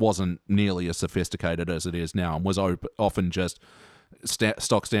time, wasn't nearly as sophisticated as it is now and was often just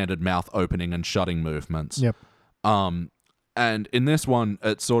stock standard mouth opening and shutting movements. Yep. And in this one,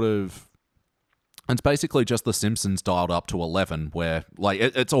 it's basically just The Simpsons dialed up to 11, where like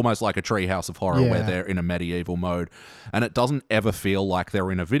it's almost like a Treehouse of Horror where they're in a medieval mode, and it doesn't ever feel like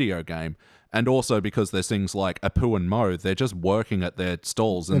they're in a video game. And also because there's things like Apu and Mo, they're just working at their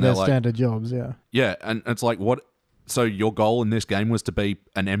stalls and they're like standard jobs, yeah. Yeah, and it's like, what? So your goal in this game was to be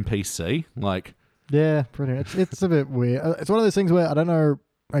an NPC? Like, yeah, pretty much. It's a bit weird. It's one of those things where I don't know.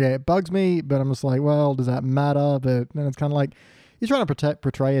 Okay, it bugs me, but I'm just like, well, does that matter? But then it's kind of like you're trying to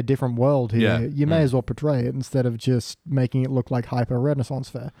portray a different world here. Yeah. You may as well portray it instead of just making it look like hyper Renaissance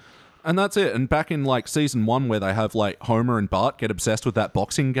fair. And that's it. And back in like season 1 where they have like Homer and Bart get obsessed with that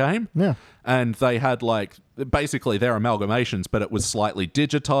boxing game. Yeah. And they had like basically their amalgamations, but it was slightly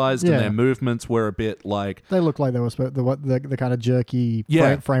digitized and their movements were a bit like... They look like they were the kind of jerky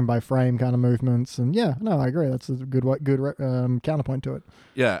frame by frame kind of movements. And yeah, no, I agree. That's a good counterpoint to it.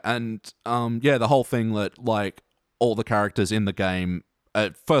 Yeah. And the whole thing that like all the characters in the game...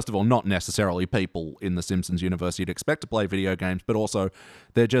 first of all, not necessarily people in the Simpsons universe you'd expect to play video games, but also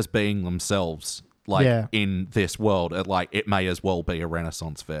they're just being themselves, like in this world. It may as well be a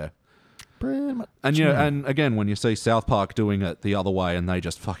Renaissance fair. Pretty much. And and again, when you see South Park doing it the other way, and they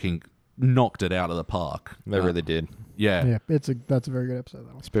just fucking knocked it out of the park. They really did. Yeah, yeah. That's a very good episode.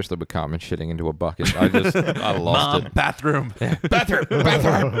 That one. Especially with Carmen shitting into a bucket. I lost it. Bathroom.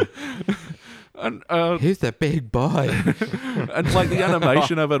 Bathroom. And he's the big boy. And like the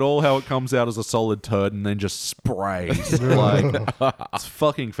animation of it all, how it comes out as a solid turd and then just sprays. Like, it's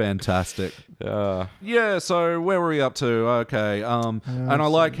fucking fantastic. Yeah, so where were we up to? Okay. And I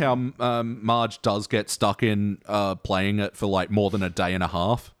like how Marge does get stuck in playing it for like more than a day and a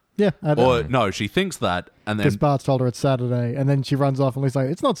half. Yeah. Or no, she thinks that, and then because Bart's told her it's Saturday, and then she runs off, and he's like,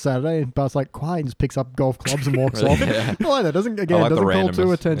 "It's not Saturday." And Bart's like, "Quiet," and just picks up golf clubs and walks off. I like that. Doesn't call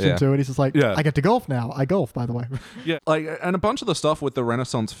too attention to it. He's just like, "I get to golf now. I golf, by the way." Yeah, like, and a bunch of the stuff with the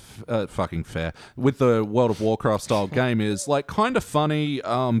Renaissance fucking fair with the World of Warcraft style game is like kind of funny.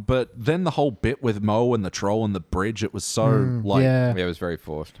 But then the whole bit with Mo and the troll and the bridge, it was so it was very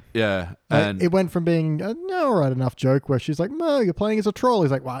forced. Yeah, and it went from being an alright enough joke where she's like, "Mo, you're playing as a troll."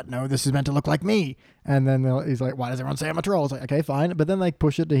 He's like, "What? No, this is meant to look like me." And then he's like, "Why does everyone say I'm a troll?" It's like, "Okay, fine." But then they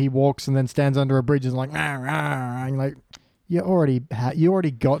push it to he walks and then stands under a bridge and is like, "Rah, rah," and like, you already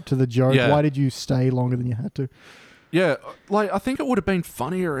got to the joke. Yeah. Why did you stay longer than you had to? Yeah, like I think it would have been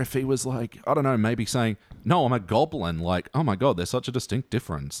funnier if he was like, I don't know, maybe saying, "No, I'm a goblin." Like, oh my god, there's such a distinct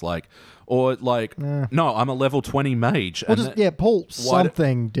difference. Like, or like, "No, I'm a level 20 mage." Well, just pull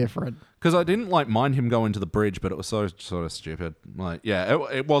something different. Because I didn't like mind him going to the bridge, but it was so sort of stupid. Like, yeah,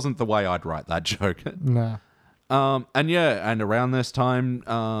 it wasn't the way I'd write that joke. No. And around this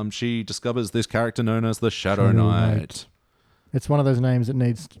time, she discovers this character known as the Shadow Knight. It's one of those names that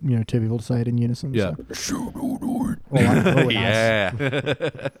needs, two people to say it in unison. Yeah. So. Yeah.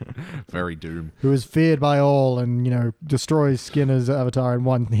 Very Doom. Who is feared by all and, destroys Skinner's avatar in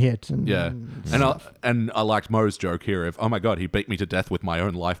one hit. And I liked Mo's joke here of, oh my god, he beat me to death with my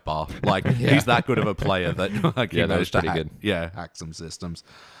own life bar. Like, he's that good of a player that he managed to hack some systems.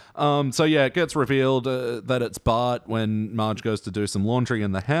 It gets revealed that it's Bart when Marge goes to do some laundry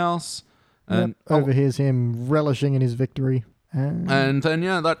in the house. And overhears him relishing in his victory. And then,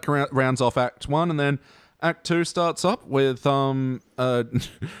 that rounds off Act 1, and then Act 2 starts up with back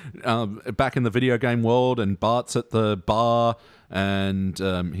in the video game world, and Bart's at the bar, and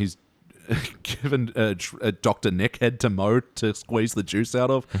he's given Dr. Nick head to Mo to squeeze the juice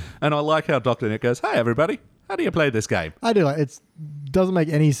out of. And I like how Dr. Nick goes, "Hey, everybody, how do you play this game?" I do like it. Doesn't make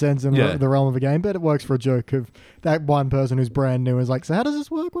any sense in the realm of a game, but it works for a joke of that one person who's brand new is like, "So how does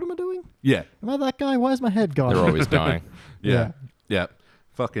this work? What am I doing? Yeah. Am I that guy? Why is my head gone?" They're always dying. Yeah.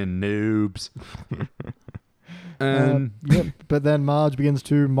 Fucking noobs. And but then Marge begins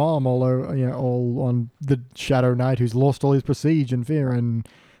to mom all on the Shadow Knight who's lost all his prestige and fear, and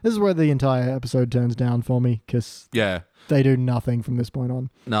this is where the entire episode turns down for me because They do nothing from this point on.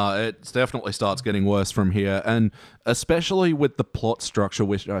 No, it definitely starts getting worse from here, and especially with the plot structure,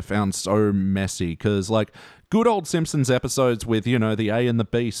 which I found so messy, because, like, good old Simpsons episodes with, the A and the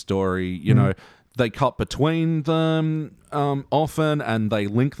B story, they cut between them often, and they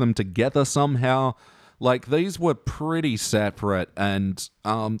link them together somehow. Like, these were pretty separate, and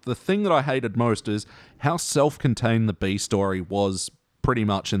the thing that I hated most is how self-contained the B story was pretty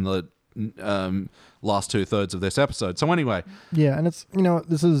much in the last 2/3 of this episode. So anyway. Yeah, and it's,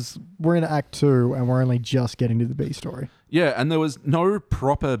 we're in Act 2, and we're only just getting to the B story. Yeah, and there was no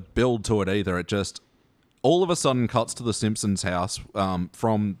proper build to it either. It just all of a sudden cuts to the Simpsons house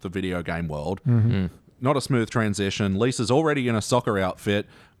from the video game world. Mm-hmm. Not a smooth transition. Lisa's already in a soccer outfit,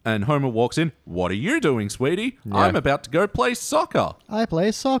 and Homer walks in. What are you doing, sweetie? Yeah. I'm about to go play soccer. I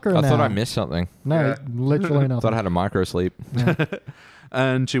play soccer now. I thought I missed something. No, literally I nothing. thought I had a micro sleep.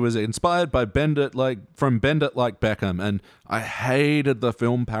 And she was inspired by Bend It Like Beckham. And I hated the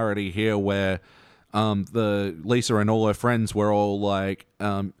film parody here where the Lisa and all her friends were all like,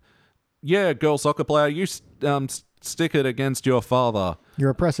 yeah, girl soccer player, you stick it against your father. Your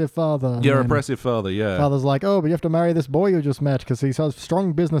oppressive father. Your oppressive father, yeah. Father's like, oh, but you have to marry this boy you just met because he has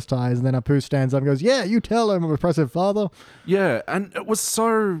strong business ties. And then Apu stands up and goes, yeah, you tell him, oppressive father. Yeah, and it was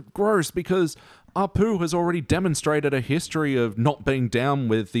so gross because Apu has already demonstrated a history of not being down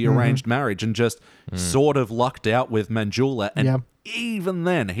with the arranged marriage and just sort of lucked out with Manjula. And even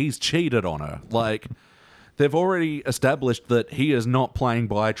then, he's cheated on her. Like, they've already established that he is not playing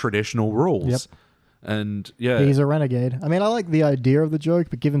by traditional rules. Yep. And, yeah. He's a renegade. I mean, I like the idea of the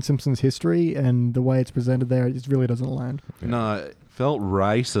joke, but given Simpsons history and the way it's presented there, it just really doesn't land. No, it felt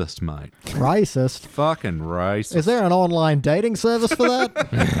racist, mate. Racist? Fucking racist. Is there an online dating service for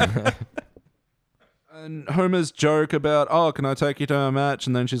that? And Homer's joke about, oh, can I take you to a match?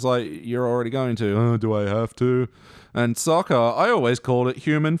 And then she's like, you're already going to. Oh, do I have to? And soccer, I always called it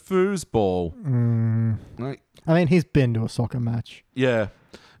human foosball. Like, I mean, he's been to a soccer match. yeah.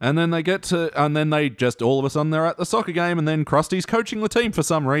 And then they just all of a sudden they're at the soccer game, and then Krusty's coaching the team for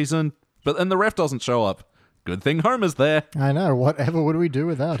some reason, but then the ref doesn't show up. Good thing Homer's there. I know. Whatever would we do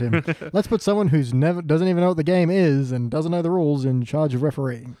without him? Let's put someone who's doesn't even know what the game is and doesn't know the rules in charge of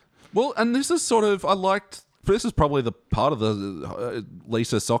refereeing. Well, and this is sort of, this is probably the part of the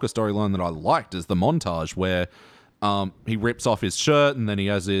Lisa soccer storyline that I liked, is the montage where he rips off his shirt and then he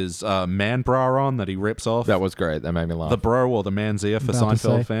has his man bra on that he rips off. That was great. That made me laugh. The bro or the man's ear for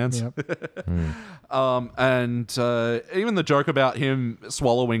Seinfeld fans. Yep. And even the joke about him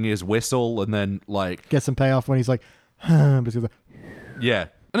swallowing his whistle and then like... Gets some payoff when he's like... but he's like yeah.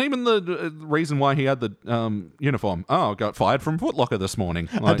 And even the reason why he had the uniform. Oh, got fired from Foot Locker this morning.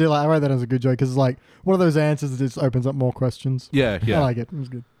 Like, I wrote that as a good joke because it's like one of those answers that just opens up more questions. Yeah. I like it. It was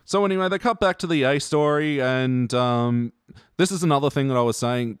good. So anyway, they cut back to the A story, and this is another thing that I was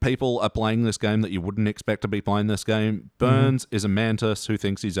saying. People are playing this game that you wouldn't expect to be playing this game. Burns is a mantis who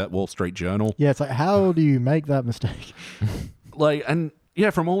thinks he's at Wall Street Journal. Yeah, it's like, how do you make that mistake?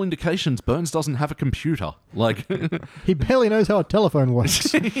 From all indications, Burns doesn't have a computer. Like, he barely knows how a telephone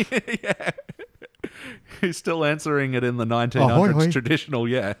works. yeah. He's still answering it in the 1900s traditional,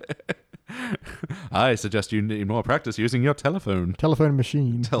 yeah. I suggest you need more practice using your telephone. Telephone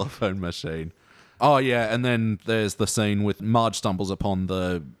machine. Oh, yeah, and then there's the scene with Marge stumbles upon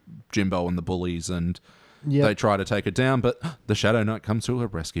the Jimbo and the bullies, and they try to take it down, but the Shadow Knight comes to her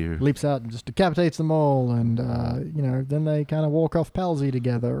rescue. Leaps out and just decapitates them all, and, then they kind of walk off palsy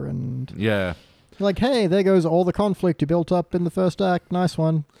together, and... Yeah. Like, hey, there goes all the conflict you built up in the first act. Nice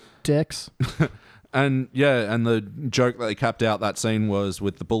one, dicks. And the joke that they capped out that scene was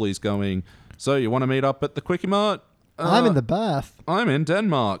with the bullies going, so you want to meet up at the Quickie Mart? I'm in the bath. I'm in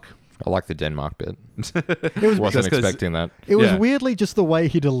Denmark. I like the Denmark bit. Wasn't expecting that. It was weirdly just the way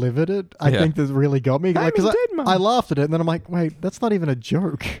he delivered it. I think that really got me. Like, I laughed at it, and then I'm like, wait, that's not even a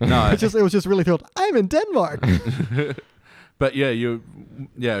joke. No, it was just really felt. I'm in Denmark. But you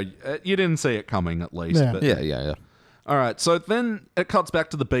didn't see it coming at least. Yeah. But, Yeah. All right, so then it cuts back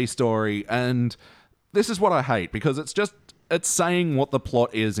to the B story, and this is what I hate, because it's saying what the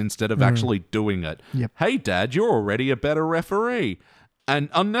plot is instead of actually doing it. Yep. Hey, Dad, you're already a better referee. And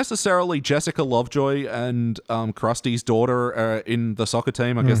unnecessarily, Jessica Lovejoy and Krusty's daughter are in the soccer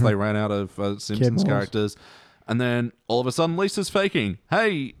team. I guess they ran out of Simpsons characters. And then all of a sudden, Lisa's faking.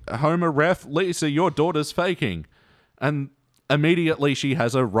 Hey, Homer ref, Lisa, your daughter's faking. And immediately she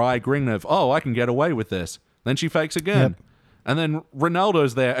has a wry grin of, oh, I can get away with this. Then she fakes again. Yep. And then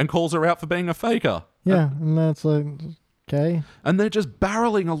Ronaldo's there and calls her out for being a faker. Yeah, and that's like, okay. And they're just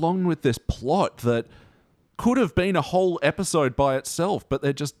barreling along with this plot that could have been a whole episode by itself, but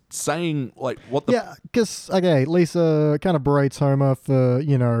they're just saying, like, what the... Yeah, because, okay, Lisa kind of berates Homer for,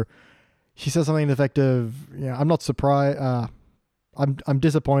 she says something effective, I'm not surprised, I'm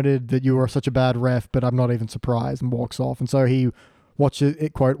disappointed that you were such a bad ref, but I'm not even surprised, and walks off. And so he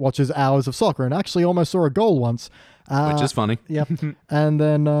watches hours of soccer and actually almost saw a goal once. Which is funny. Yep. And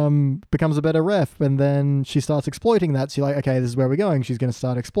then becomes a better ref. And then she starts exploiting that. So you're like, okay, this is where we're going. She's going to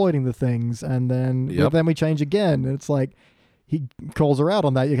start exploiting the things. And then we change again. And it's like, he calls her out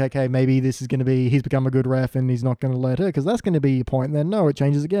on that. You're like, okay, maybe this is going to be, he's become a good ref and he's not going to let her, because that's going to be your point. And then no, it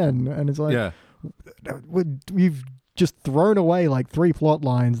changes again. And it's like, we've just thrown away like 3 plot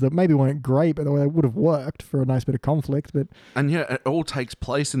lines that maybe weren't great, but they would have worked for a nice bit of conflict. And it all takes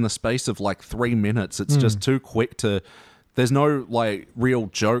place in the space of like 3 minutes. It's just too quick to... There's no like real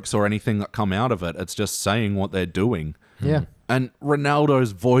jokes or anything that come out of it. It's just saying what they're doing. Yeah. And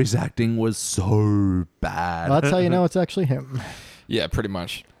Ronaldo's voice acting was so bad. That's how you know it's actually him. Yeah, pretty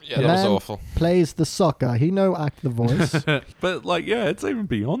much. Yeah, The that was man awful. Plays the soccer. He act the voice. But like, it's even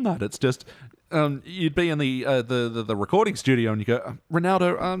beyond that. It's just... you'd be in the recording studio and you go,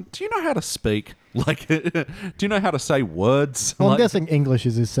 Ronaldo, do you know how to speak? Like, do you know how to say words? Well, like, I'm guessing English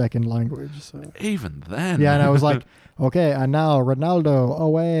is his second language. So. Even then. Yeah, and I was like, okay, and now Ronaldo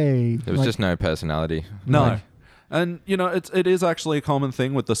away. There was just no personality. No. Like, And, it is actually a common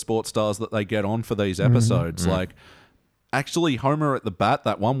thing with the sports stars that they get on for these episodes. Like, actually, Homer at the Bat,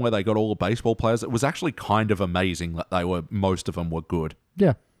 that one where they got all the baseball players, it was actually kind of amazing that most of them were good.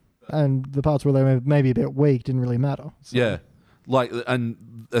 Yeah. And the parts where they were maybe a bit weak didn't really matter. So. Yeah. Like,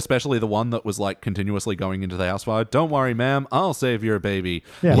 and especially the one that was like continuously going into the house fire. Don't worry, ma'am, I'll save your baby.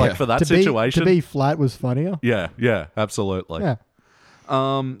 Yeah. Like, for that situation. To be flat was funnier. Yeah, absolutely. Yeah.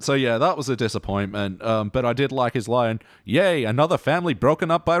 So yeah, that was a disappointment. But I did like his line, "Yay, another family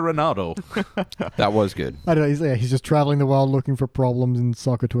broken up by Ronaldo." that was good. I don't know. He's just traveling the world looking for problems in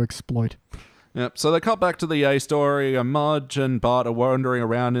soccer to exploit. Yep. So they cut back to the A story, and Marge and Bart are wandering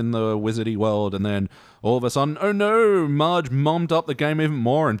around in the wizardy world, and then all of a sudden, oh no, Marge mommed up the game even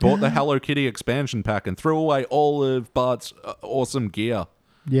more and bought the Hello Kitty expansion pack and threw away all of Bart's awesome gear.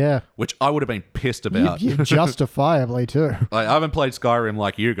 Yeah. Which I would have been pissed about. Justifiably too. Like, I haven't played Skyrim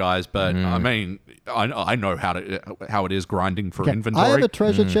like you guys, but I mean, I know how it is grinding for inventory. I have a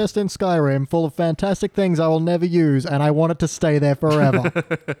treasure chest in Skyrim full of fantastic things I will never use, and I want it to stay there forever.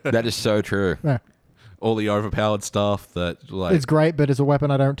 That is so true. Yeah. All the overpowered stuff that, like, it's great, but it's a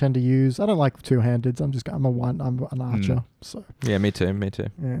weapon I don't tend to use. I don't like two-handeds. I'm an archer. So Yeah, me too.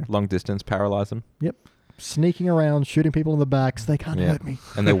 Yeah. Long distance, paralyze them. Yep. Sneaking around, shooting people in the backs. They can't hurt me.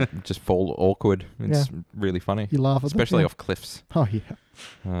 And they'll just fall awkward. It's really funny. You laugh at them. Especially off cliffs. Oh, yeah.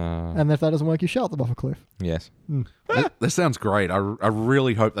 And if that doesn't work, you shout them off a cliff. Yes. This sounds great. I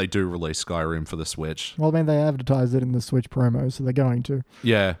really hope they do release Skyrim for the Switch. Well, I mean, they advertised it in the Switch promo, so they're going to.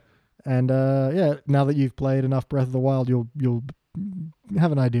 Yeah. And now that you've played enough Breath of the Wild, you'll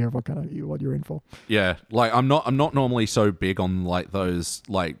have an idea of what you're in for. Yeah. Like, I'm not normally so big on like those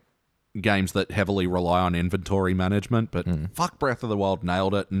like games that heavily rely on inventory management, but fuck, Breath of the Wild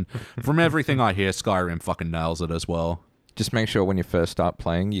nailed it, and from everything I hear, Skyrim fucking nails it as well. Just make sure when you first start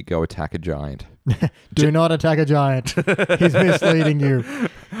playing, you go attack a giant. Do not attack a giant. He's misleading you.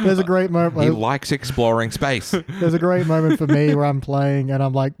 There's a great moment. He likes exploring space. There's a great moment for me where I'm playing and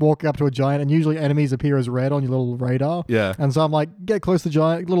I'm like walking up to a giant, and usually enemies appear as red on your little radar. Yeah. And so I'm like, get close to the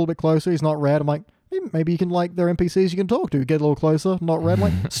giant, a little bit closer. He's not red. I'm like, maybe you can, like, they're NPCs you can talk to. Get a little closer, not red. I'm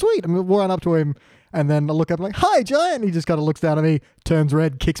like, sweet. I'm going to run up to him, and then I look up, I'm like, hi, giant. And he just kind of looks down at me, turns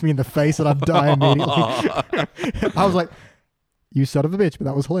red, kicks me in the face, and I die immediately. I was like, you son of a bitch, but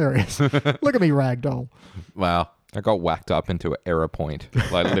that was hilarious. Look at me, ragdoll. Wow. I got whacked up into an error point.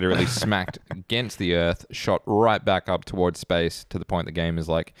 Like, literally smacked against the earth, shot right back up towards space to the point the game is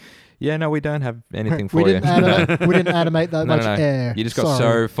like, yeah, no, we don't have anything for we you. Didn't animate that much air. You just got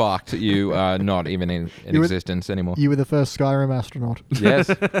so fucked, you are not even in existence anymore. You were the first Skyrim astronaut. Yes.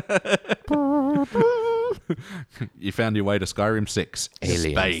 You found your way to Skyrim 6.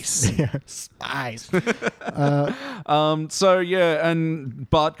 Aliens. Space. Yeah, space. So yeah, and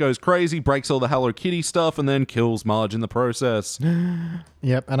Bart goes crazy, breaks all the Hello Kitty stuff, and then kills Marge in the process.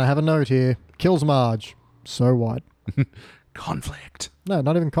 Yep, and I have a note here. Kills Marge. So what? Conflict. No,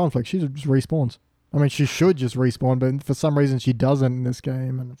 not even conflict. She just respawns. I mean, she should just respawn, but for some reason she doesn't in this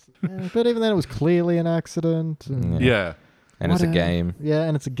game. And but even then, it was clearly an accident. And Yeah. And it's a game. Yeah,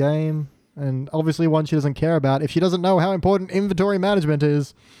 and it's a game. And obviously one she doesn't care about if she doesn't know how important inventory management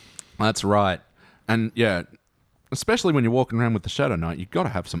is. That's right. And yeah, especially when you're walking around with the Shadow Knight, you've got to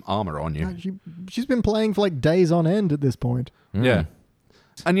have some armor on you. She's been playing for like days on end at this point. Yeah.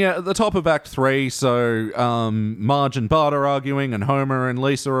 And yeah, at the top of Act 3, so Marge and Bart are arguing, and Homer and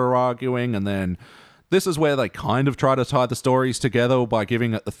Lisa are arguing, and then this is where they kind of try to tie the stories together by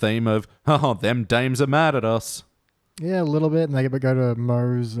giving it the theme of, oh, them dames are mad at us. Yeah, a little bit, and they go to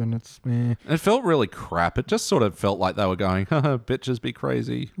Moe's, and it's meh. It felt really crap. It just sort of felt like they were going, haha, bitches be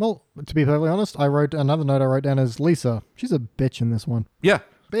crazy. Well, to be perfectly honest, another note I wrote down is Lisa. She's a bitch in this one. Yeah.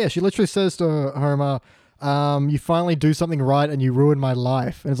 But yeah, she literally says to Homer, you finally do something right and you ruin my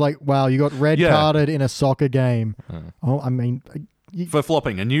life. And it's like, wow, you got red carded in a soccer game. Oh, I mean... For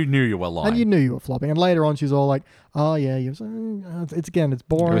flopping, and you knew you were lying. And you knew you were flopping. And later on, she's all like, oh, yeah, it's boring.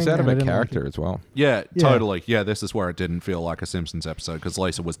 It was out of and I her didn't like character it. as well. Yeah, totally. Yeah, this is where it didn't feel like a Simpsons episode, because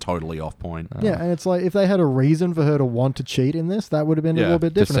Lisa was totally off point. Yeah, and it's like, if they had a reason for her to want to cheat in this, that would have been a little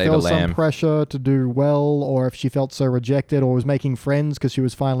bit different. If save there a was some lamb. pressure to do well, or if she felt so rejected, or was making friends because she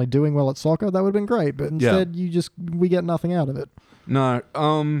was finally doing well at soccer, that would have been great. But instead, we get nothing out of it. No,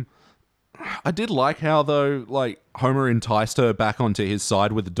 I did like how, though, like, Homer enticed her back onto his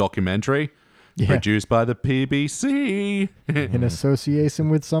side with the documentary. Yeah. Produced by the PBC. In association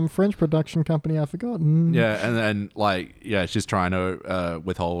with some French production company I've forgotten. Yeah, and then, like, she's trying to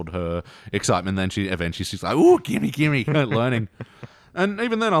withhold her excitement. Then she's like, ooh, gimme, learning. And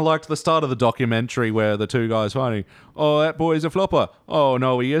even then, I liked the start of the documentary where the two guys fighting. Oh, that boy's a flopper. Oh,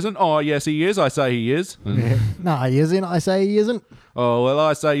 no, he isn't. Oh, yes, he is. I say he is. No, he isn't. I say he isn't. Oh, well,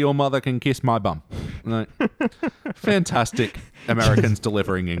 I say your mother can kiss my bum. Like, fantastic Americans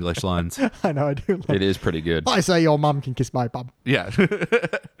delivering English lines. I know, I do. It is pretty good. I say your mum can kiss my bum. Yeah.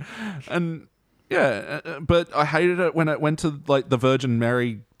 And... yeah, but I hated it when it went to, like, the Virgin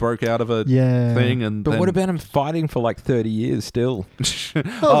Mary broke out of a thing. And But what about him fighting for like 30 years still?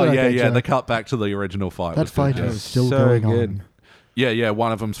 They cut back to the original fight. That fight good, is still So going good. on. Yeah,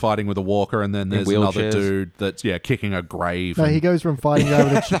 one of them's fighting with a walker, and then there's another wheelchairs. dude that's, kicking a grave. No, he goes from fighting a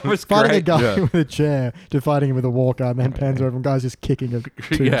guy with fighting a great. guy with a chair to fighting him with a walker, and then pans over and guys just kicking a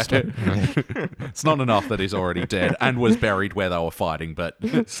tombstone. It's not enough that he's already dead and was buried where they were fighting, but...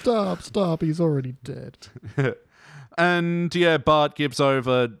 Stop, he's already dead. And, Bart gives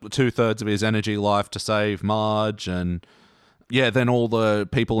over 2/3 of his energy life to save Marge, and... yeah, then all the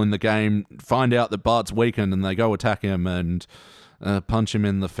people in the game find out that Bart's weakened, and they go attack him and punch him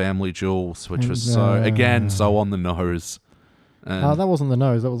in the family jewels, which was so on the nose. And That wasn't the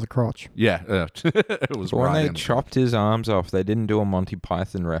nose, that was the crotch. yeah, it was When right. they chopped his arms off, they didn't do a Monty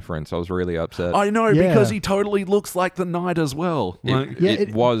Python reference. I was really upset. I know, Yeah. because he totally looks like the Knight as well. Like,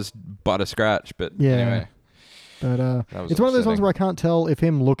 It was but a scratch, but anyway. But That was it's one of those ones upsetting. where I can't tell if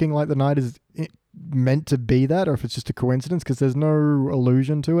him looking like the Knight is meant to be that, or if it's just a coincidence, because there's no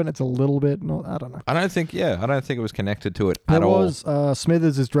allusion to it. It's a little bit, I don't know. I don't think it was connected to it There at all. was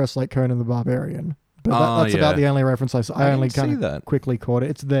Smithers is dressed like Conan the Barbarian, but that's yeah. about the only reference I only didn't see kind of that. quickly caught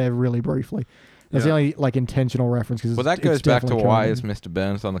it. It's there really briefly. That's the only like intentional reference. Well, that goes back to why is Mr.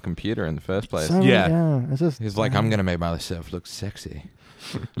 Burns on the computer in the first place. Yeah. It's just, He's like, I'm going to make myself look sexy.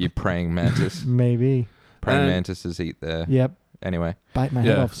 You praying mantis. maybe. Praying mantises eat there. Yep. Anyway. Bite my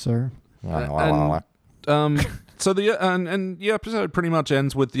head off, sir. So the episode pretty much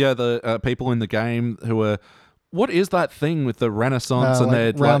ends with the people in the game who are, what is that thing with the Renaissance and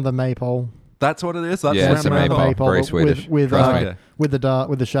they're round the maypole. That's what it is. That's Yeah, it's a round the maypole. Very Swedish. with Trust me. with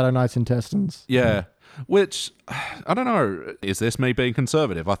the Shadow Knight's intestines. Yeah, which I don't know. Is this me being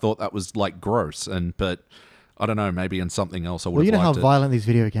conservative? I thought that was like gross, but I don't know. Maybe in something else I would. Well, you know how liked it. violent these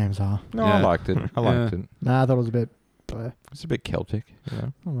video games are. No, Yeah. I liked it. I liked it. Nah, I thought it was a bit. It's a bit Celtic. You know?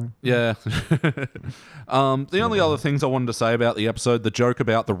 I don't know. Yeah. The only other things I wanted to say about the episode, the joke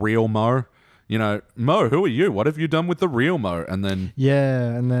about the real Mo. You know, Mo, who are you? What have you done with the real Mo? And then, Yeah,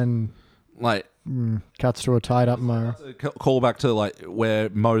 and then like, cuts to a tied up Mo. call back to like where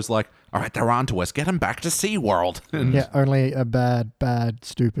Mo's like, all right, they're on to us. Get them back to SeaWorld. And Yeah, only a bad,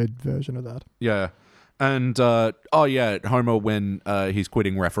 stupid version of that. yeah. And, Homer, when he's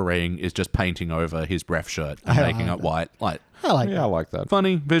quitting refereeing, is just painting over his ref shirt and I making like it that. white. Like, I like Yeah, I that. like that.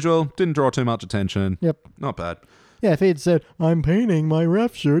 funny, visual, didn't draw too much attention. Yep. Not bad. Yeah, if he had said, I'm painting my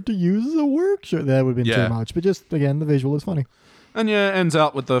ref shirt to use as a work shirt, that would have been Yeah. too much. But just, again, the visual is funny. And ends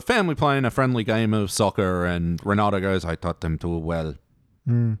out with the family playing a friendly game of soccer, and Renato goes, I taught them too well.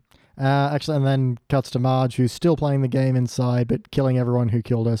 Actually, and then cuts to Marge, who's still playing the game inside, but killing everyone who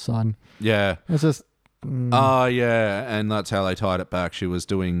killed her son. Yeah. It's just... Oh, yeah, and that's how they tied it back. She was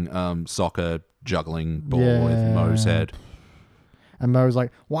doing soccer juggling ball with Mo's head. And Mo's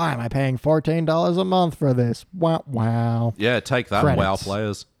like, why am I paying $14 a month for this? Wow. Yeah, take that, Credits. WoW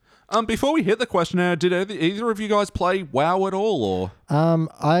players. Before we hit the questionnaire, did either of you guys play WoW at all, or?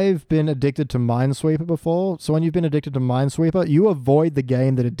 I've been addicted to Minesweeper before. So when you've been addicted to Minesweeper, you avoid the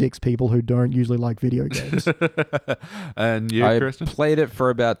game that addicts people who don't usually like video games. And you, I Kristen? played it for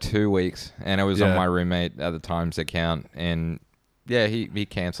about 2 weeks, and it was on my roommate at the time's account, and yeah, he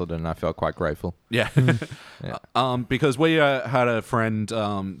cancelled it, and I felt quite grateful. Yeah. Because we had a friend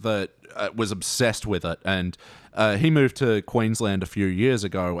that was obsessed with it, and he moved to Queensland a few years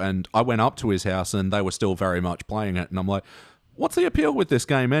ago, and I went up to his house, and they were still very much playing it, and I'm like, what's the appeal with this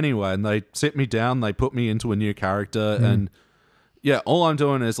game anyway? And they sit me down, they put me into a new character, and yeah, all I'm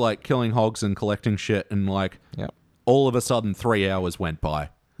doing is like killing hogs and collecting shit, and like all of a sudden 3 hours went by.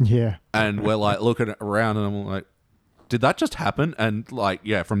 Yeah. And we're like looking around, and I'm like, did that just happen? And like,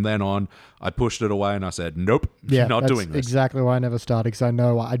 yeah, from then on, I pushed it away and I said, nope, not doing this. Exactly why I never started, because I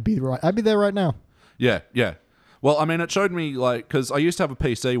know I'd be there right now. Yeah. Well, I mean, it showed me, like, because I used to have a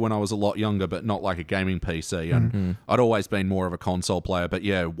PC when I was a lot younger, but not like a gaming PC, and I'd always been more of a console player. But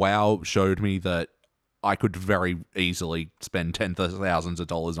yeah, WoW showed me that I could very easily spend tens of thousands of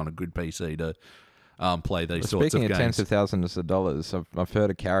dollars on a good PC to play these sorts of games. Speaking of tens of thousands of dollars, I've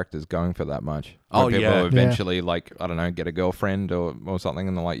heard of characters going for that much. Oh, people yeah. eventually, like, I don't know, get a girlfriend or something,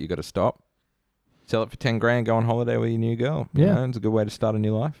 and they're like, you got to stop. Sell it for 10 grand, go on holiday with your new girl. Yeah. You know, it's a good way to start a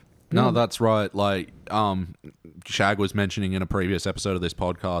new life. No, that's right. Like, Shag was mentioning in a previous episode of this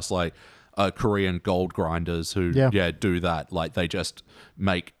podcast, like, Korean gold grinders who, do that. Like, they just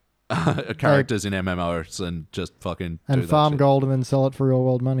make characters in MMOs and just fucking and do farm that shit. gold and then sell it for real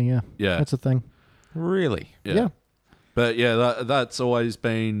world money. Yeah, that's a thing. Really? Yeah. But yeah, that's always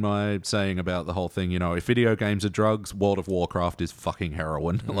been my saying about the whole thing. You know, if video games are drugs, World of Warcraft is fucking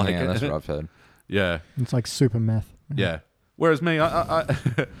heroin. Like, yeah, that's what I've heard. Yeah. It's like super meth. Yeah. Whereas me,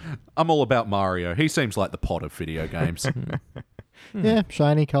 I'm all about Mario. He seems like the pot of video games. Yeah,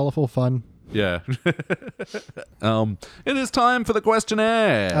 shiny, colourful, fun. Yeah. It is time for the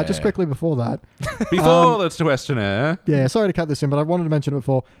questionnaire. Just quickly before that. Before the questionnaire. Yeah, sorry to cut this in, but I wanted to mention it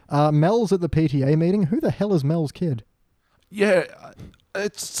before. Mel's at the PTA meeting. Who the hell is Mel's kid? Yeah,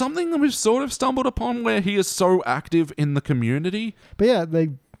 it's something that we've sort of stumbled upon where he is so active in the community. But yeah,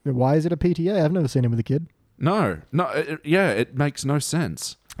 why is it a PTA? I've never seen him with a kid. No, it makes no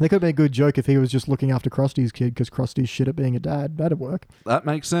sense. There could be a good joke if he was just looking after Krusty's kid because Krusty's shit at being a dad. That'd work. That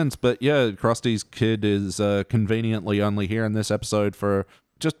makes sense. But yeah, Krusty's kid is conveniently only here in this episode for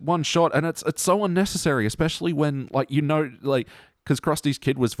just one shot. And it's so unnecessary, especially when, like, you know, like, because Krusty's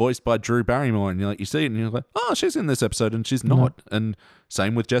kid was voiced by Drew Barrymore, and you see it and you're like, oh, she's in this episode, and she's not. And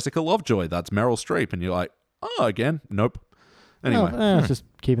same with Jessica Lovejoy. That's Meryl Streep. And you're like, oh, again, nope. Anyway. It's just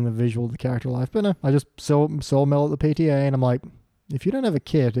keeping the visual of the character alive. But no, I just saw Mel at the PTA, and I'm like, if you don't have a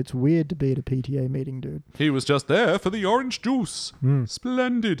kid, it's weird to be at a PTA meeting, dude. He was just there for the orange juice.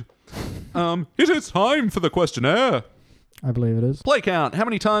 Splendid. It is time for the questionnaire. I believe it is. Play count. How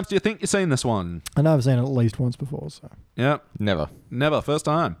many times do you think you've seen this one? I know I've seen it at least once before, so. Yeah. Never. First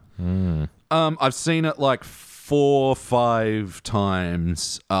time. I've seen it like 4 or 5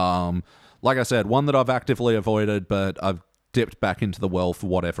 times. Like I said, one that I've actively avoided, but I've dipped back into the well for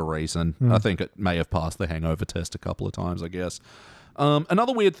whatever reason. I think it may have passed the hangover test a couple of times, I guess.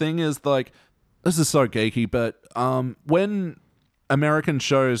 Another weird thing is, like, this is so geeky, but when American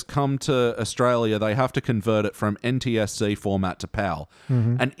shows come to Australia, they have to convert it from NTSC format to PAL.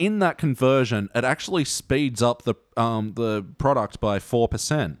 And in that conversion, it actually speeds up the product by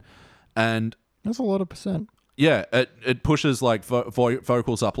 4%. And that's a lot of percent. Yeah, it pushes like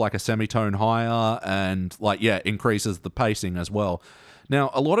vocals up like a semitone higher, and like, yeah, increases the pacing as well.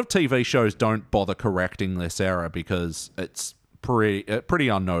 Now, a lot of TV shows don't bother correcting this error because it's pretty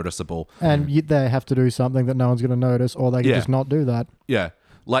unnoticeable. And they have to do something that no one's going to notice, or they can just not do that. Yeah.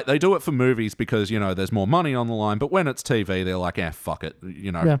 Like, they do it for movies because, you know, there's more money on the line, but when it's TV, they're like, fuck it.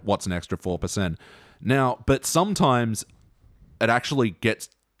 You know, what's an extra 4%? Now, but sometimes it actually gets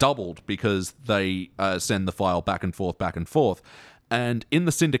doubled because they send the file back and forth. And in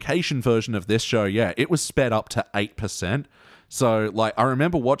the syndication version of this show, it was sped up to 8%. So, like, I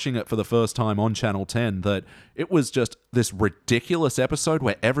remember watching it for the first time on Channel 10 that it was just this ridiculous episode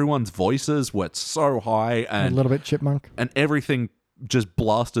where everyone's voices were so high and a little bit chipmunk, and everything just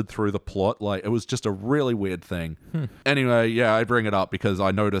blasted through the plot. Like, it was just a really weird thing. Anyway, I bring it up because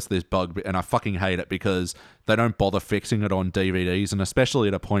I noticed this bug, and I fucking hate it because they don't bother fixing it on DVDs, and especially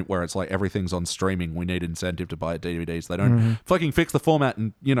at a point where it's like everything's on streaming, we need incentive to buy DVDs. They don't fucking fix the format,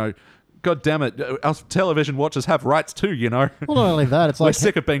 and, you know, God damn it, our television watchers have rights too, you know? Well, not only that, it's like, we're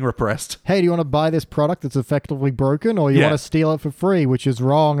sick of being repressed. Hey, do you want to buy this product that's effectively broken, or you want to steal it for free, which is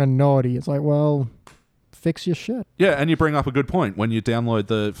wrong and naughty? It's like, well, fix your shit. Yeah, and you bring up a good point. When you download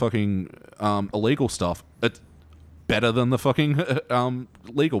the fucking illegal stuff, it's better than the fucking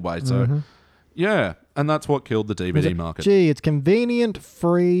legal way. So, yeah, and that's what killed the DVD market. Gee, it's convenient,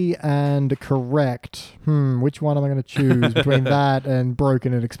 free, and correct. Which one am I going to choose between that and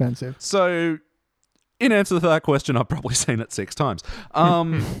broken and expensive? So, in answer to that question, I've probably seen it 6 times.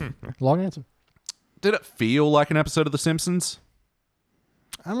 Long answer. Did it feel like an episode of The Simpsons?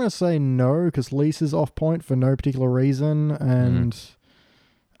 I'm going to say no, because Lisa's off point for no particular reason, and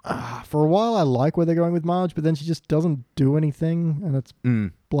for a while I like where they're going with Marge, but then she just doesn't do anything, and it's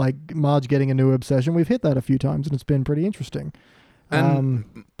like Marge getting a new obsession. We've hit that a few times, and it's been pretty interesting.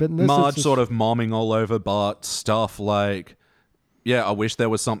 And but Marge sort of momming all over Bart stuff, like, yeah, I wish there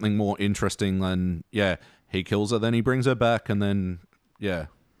was something more interesting than, yeah, he kills her, then he brings her back, and then, yeah.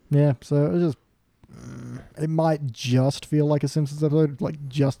 Yeah, so it was just... It might just feel like a Simpsons episode, like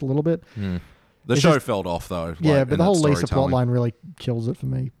just a little bit. The show fell off, though. Yeah, but the whole Lisa plotline really kills it for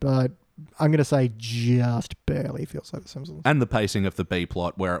me. But I'm going to say just barely feels like The Simpsons. And the pacing of the B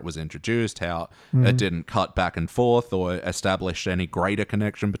plot, where it was introduced, how it didn't cut back and forth or establish any greater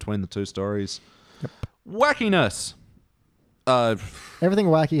connection between the two stories. Yep. Wackiness. Everything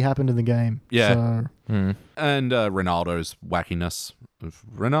wacky happened in the game. Yeah. So. And Ronaldo's wackiness.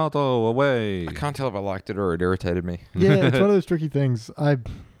 Ronaldo, away. I can't tell if I liked it or it irritated me. Yeah, it's one of those tricky things. I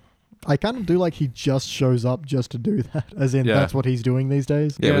kind of do like he just shows up just to do that, as in that's what he's doing these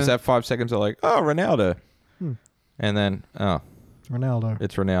days. Yeah, it was that 5 seconds of like, oh, Ronaldo. And then, oh. Ronaldo.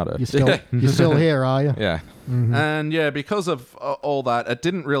 It's Ronaldo. You're still here, are you? Yeah. And yeah, because of all that, it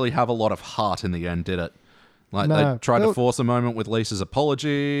didn't really have a lot of heart in the end, did it? Like, they tried to force a moment with Lisa's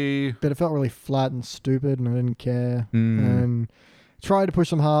apology. But it felt really flat and stupid, and I didn't care. And tried to push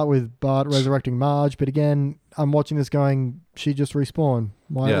some heart with Bart resurrecting Marge, but again, I'm watching this going, she just respawned.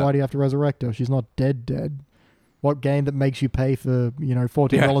 Why do you have to resurrect her? She's not dead. What game that makes you pay for,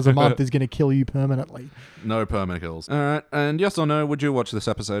 $14 a month is going to kill you permanently? No permanent kills. All right, and yes or no, would you watch this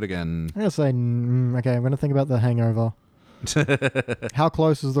episode again? I'm going to say, okay, I'm going to think about The Hangover. How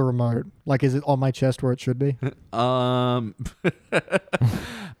close is the remote? Like, is it on my chest where it should be?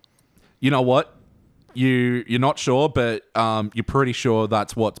 You know what? You're not sure, but you're pretty sure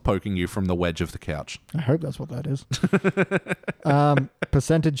that's what's poking you from the wedge of the couch. I hope that's what that is.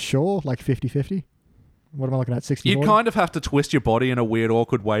 Percentage sure, like 50-50. What am I looking at, 60-40? You kind of have to twist your body in a weird,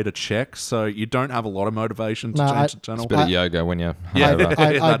 awkward way to check, so you don't have a lot of motivation to change the channel. It's a bit of yoga when you're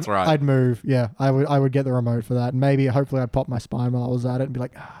that's right. I'd move, yeah. I would get the remote for that. Maybe, hopefully, I'd pop my spine while I was at it and be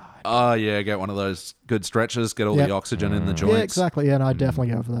like, oh, yeah, get one of those good stretches, get all the oxygen in the joints. Yeah, exactly. Yeah, and I'd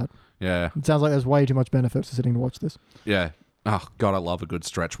definitely go for that. Yeah. It sounds like there's way too much benefit to sitting to watch this. Yeah. Oh, God, I love a good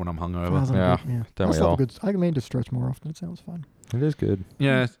stretch when I'm hungover. Don't we all? I mean to stretch more often. It sounds fun. It is good.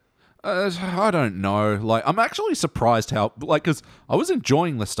 Yeah. I don't know. Like, I'm actually surprised how, like, because I was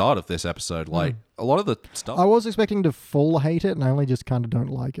enjoying the start of this episode. Like, a lot of the stuff. I was expecting to full hate it, and I only just kind of don't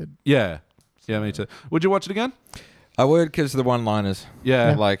like it. Yeah. Yeah, me too. Would you watch it again? I would, because the one-liners.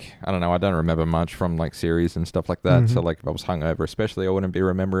 Yeah. Like, I don't know, I don't remember much from, like, series and stuff like that. So, like, if I was hungover especially, I wouldn't be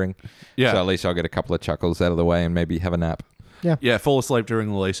remembering. Yeah. So at least I'll get a couple of chuckles out of the way and maybe have a nap. Yeah. Yeah, fall asleep during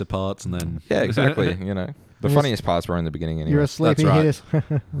the Lisa parts and then... Yeah, exactly. The funniest parts were in the beginning anyway. You're asleep and you hear this,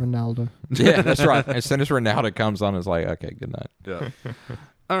 Ronaldo. Yeah, that's right. As soon as Ronaldo comes on, it's like, okay, good night. Yeah.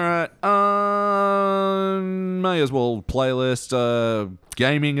 All right. May as well playlist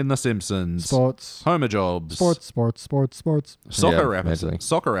gaming in The Simpsons. Sports. Homer jobs. Sports. Soccer Yeah, episodes.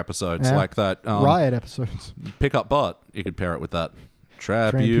 Soccer episodes like that. Riot episodes. Pick Up Bart. You could pair it with that.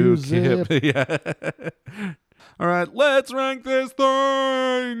 Trap Tramp you, you Kip. zip. Yeah. All right. Let's rank this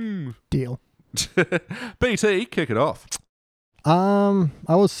thing. Deal. BT, kick it off. I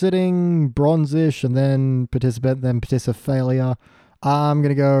was sitting bronze-ish and then participant, then failure. I'm going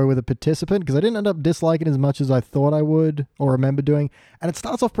to go with a participant because I didn't end up disliking as much as I thought I would or remember doing. And it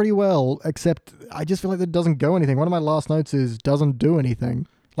starts off pretty well, except I just feel like it doesn't go anything. One of my last notes is doesn't do anything.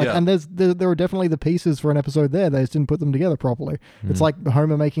 And there are definitely the pieces for an episode there. They just didn't put them together properly. It's like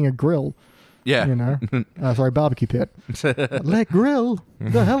Homer making a grill. Yeah. Barbecue pit. Let grill.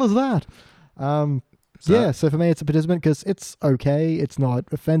 The hell is that? So for me it's a participant because it's okay. It's not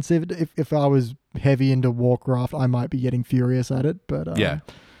offensive. If I was heavy into Warcraft, I might be getting furious at it, but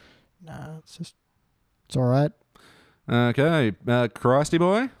it's all right. Okay, Christy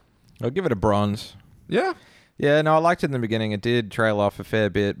boy? I'll give it a bronze. Yeah? Yeah, no, I liked it in the beginning. It did trail off a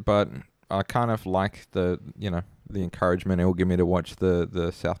fair bit, but I kind of like the encouragement it will give me to watch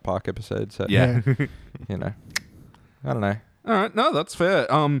the South Park episode. So, yeah. I don't know. All right, no, that's fair.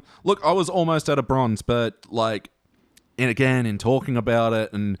 Look, I was almost at a bronze, but like in talking about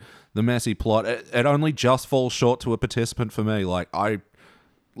it and the messy plot, it only just falls short to a participant for me. Like,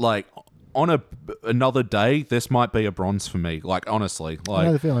 on another day, this might be a bronze for me. Like, honestly, like, I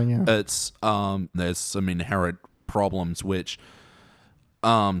know the feeling, yeah. It's there's some inherent problems which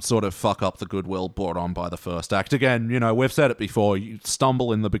sort of fuck up the goodwill brought on by the first act. Again, we've said it before. You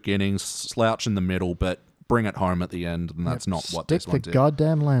stumble in the beginning, slouch in the middle, but bring it home at the end, and that's not what this one did. Stick the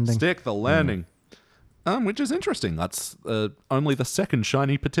goddamn landing. Stick the landing. Which is interesting. That's only the second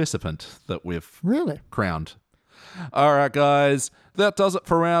shiny participant that we've crowned. All right, guys. That does it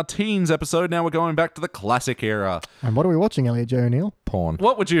for our teens episode. Now we're going back to the classic era. And what are we watching, Elliot J. O'Neill? Porn.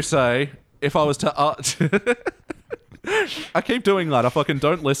 What would you say if I was to... I keep doing that. I fucking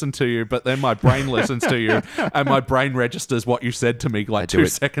don't listen to you, but then my brain listens to you, and my brain registers what you said to me like 2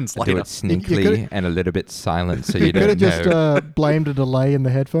 seconds later. I do it sneakily and a little bit silent, so you could have don't know. just blamed a delay in the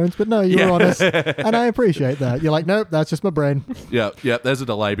headphones, but no, you were honest, and I appreciate that. You're like, nope, that's just my brain. Yeah, there's a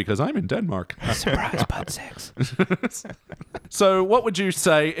delay because I'm in Denmark. Surprise butt sex. So what would you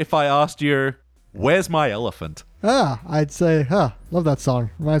say if I asked you, where's my elephant? I'd say, love that song.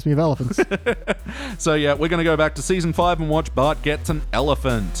 Reminds me of elephants. So yeah, we're going to go back to season 5 and watch Bart Gets an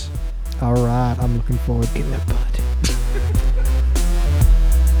Elephant. All right, I'm looking forward to In it. the butt.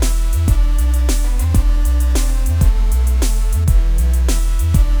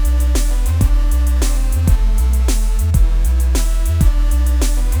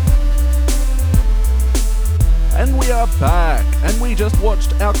 And we are back, and we just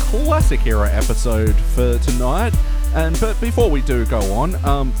watched our classic era episode for tonight. But before we do go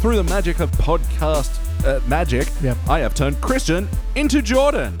on, through the magic of podcast magic, I have turned Christian into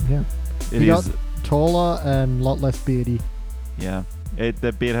Jordan. Yeah, he got taller and a lot less beardy. Yeah,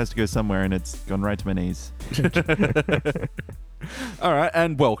 that beard has to go somewhere, and it's gone right to my knees. All right,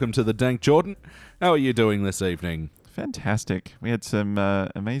 and welcome to the Dank Jordan. How are you doing this evening? Fantastic. We had some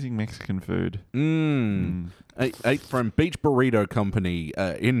amazing Mexican food. Ate from Beach Burrito Company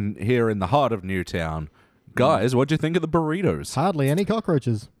here in the heart of Newtown. Guys, what'd you think of the burritos? Hardly any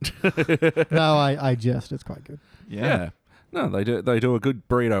cockroaches. No, I jest. It's quite good. Yeah. No, they do a good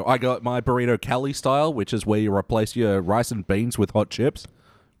burrito. I got my burrito Cali style, which is where you replace your rice and beans with hot chips.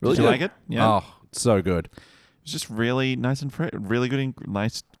 Really Did you like it? Yeah. Oh, so good. It's just really nice and fresh. Really good,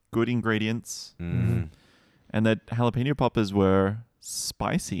 good ingredients. And the jalapeno poppers were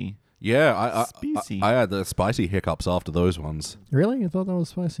spicy. Yeah, Spicy. I had the spicy hiccups after those ones. Really? I thought that was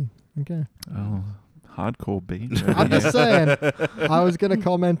spicy. Okay. Oh, hardcore beef. I'm just saying, I was going to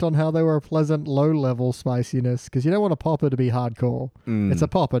comment on how they were a pleasant low-level spiciness, because you don't want a popper to be hardcore. It's a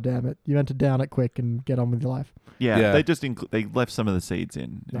popper, damn it. You meant to down it quick and get on with your life. Yeah. They just they left some of the seeds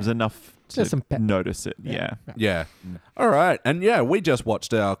in. It was enough to notice it. Yeah. All right. And yeah, we just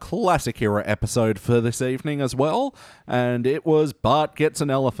watched our classic era episode for this evening as well. And it was Bart Gets an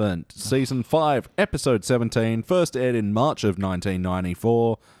Elephant, Season 5, Episode 17, first aired in March of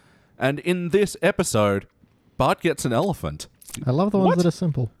 1994. And in this episode, Bart gets an elephant. I love the ones that are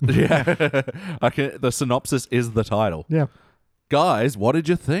simple. Yeah. The synopsis is the title. Yeah. Guys, what did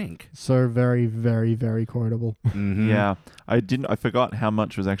you think? So very, very, very quotable. Yeah. I forgot how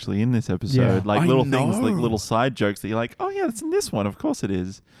much was actually in this episode. Yeah. Like I little know. things, like little side jokes that you're like, oh yeah, it's in this one. Of course it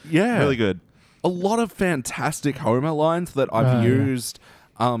is. Yeah. Really good. A lot of fantastic Homer lines that I've used,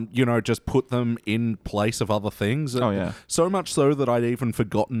 just put them in place of other things. Oh, yeah. So much so that I'd even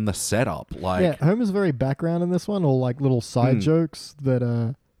forgotten the setup. Like, yeah, Homer's very background in this one, or like little side jokes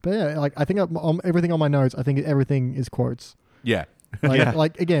that, but yeah, like I think everything on my notes, I think everything is quotes. yeah.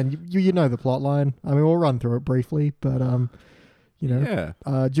 Like again, you know the plot line. I mean, we'll run through it briefly, but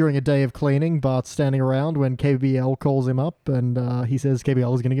during a day of cleaning, Bart's standing around when KBL calls him up, and he says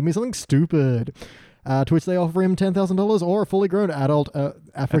KBL is going to give me something stupid. To which they offer him $10,000 or a fully grown adult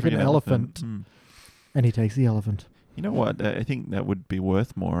African elephant. And he takes the elephant. You know what? I think that would be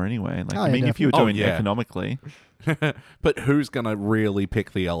worth more anyway. Like, if you were definitely. doing economically. But who's going to really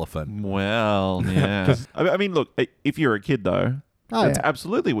pick the elephant? Well, yeah. I mean, look, if you're a kid though, that's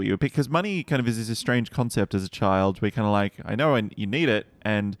absolutely what you would pick, because money kind of is this strange concept as a child. We're kind of like, I know you need it,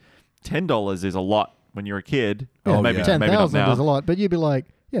 and $10 is a lot when you're a kid. Yeah, maybe not $10,000 is a now. lot, but you'd be like,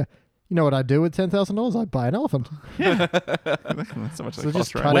 yeah, you know what I'd do with $10,000? I'd buy an elephant. That's so much So like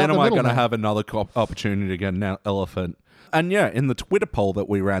just cost, right? cut When out am the I going to middleman. have another opportunity to get an elephant? And yeah, in the Twitter poll that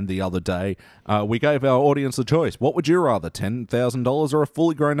we ran the other day, we gave our audience a choice. What would you rather, $10,000 or a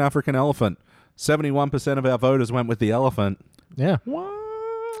fully grown African elephant? 71% of our voters went with the elephant. Yeah. What?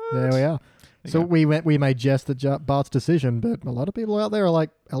 There we are. So we may jest at Bart's decision, but a lot of people out there are like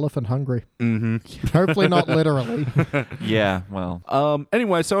elephant hungry. Mm-hmm. Hopefully not literally. Yeah, well.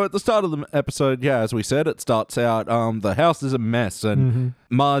 Anyway, so at the start of the episode, as we said, it starts out, the house is a mess, and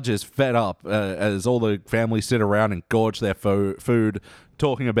Marge is fed up as all the family sit around and gorge their food,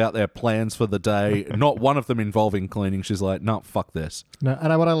 talking about their plans for the day. Not one of them involving cleaning. She's like, no, fuck this. No,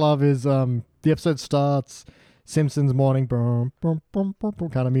 and what I love is the episode starts... Simpsons morning, boom, boom, boom, boom, boom,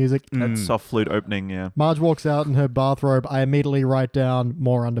 kind of music. That soft flute opening, yeah. Marge walks out in her bathrobe. I immediately write down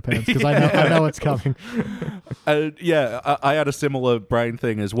more underpants because I know it's coming. I had a similar brain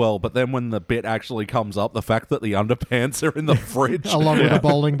thing as well, but then when the bit actually comes up, the fact that the underpants are in the fridge. Along with a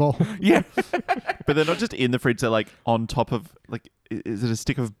bowling ball. Yeah. But they're not just in the fridge, they're like on top of, like, is it a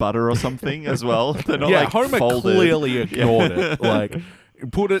stick of butter or something as well? They're not like Homer folded. clearly ignored it. Like,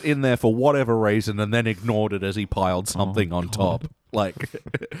 put it in there for whatever reason and then ignored it as he piled something on top. Like,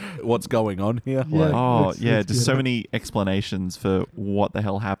 what's going on here? Yeah, just so many explanations for what the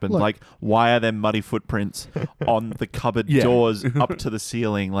hell happened. Like, why are there muddy footprints on the cupboard doors up to the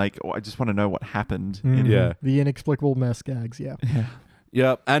ceiling? Like, I just want to know what happened. The inexplicable mess gags, yeah.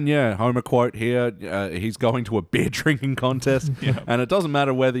 Yep, and Homer quote here, he's going to a beer drinking contest, and it doesn't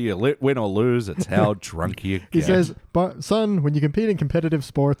matter whether you win or lose, it's how drunk you get. He says, son, when you compete in competitive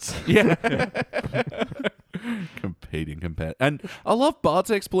sports... Yeah. And I love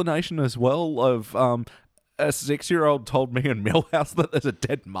Bart's explanation as well of... a 6-year-old told me in Millhouse that there's a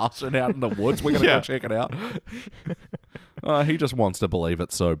dead Martian out in the woods. We're going to go check it out. He just wants to believe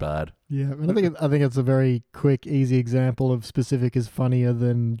it so bad. Yeah, and I think it's a very quick, easy example of specific is funnier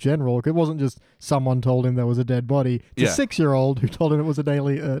than general. It wasn't just someone told him there was a dead body. It's a 6-year-old who told him it was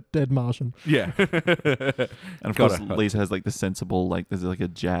a dead Martian. Yeah. And of course, Lisa has like the sensible, like there's like a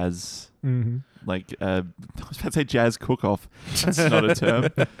jazz, like I was about to say jazz cook-off. That's not a term.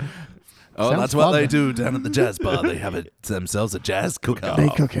 Oh, that's what they do down at the jazz bar. They have themselves a jazz cook-off. They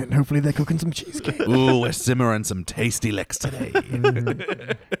cook it, and hopefully they're cooking some cheesecake. Ooh, we're simmering some tasty licks today.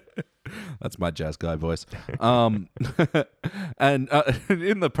 That's my jazz guy voice. And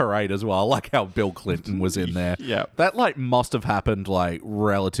in the parade as well, I like how Bill Clinton was in there. Yeah. That like must have happened like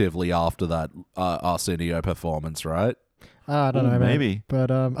relatively after that Arsenio performance, right? I don't know, man. Maybe.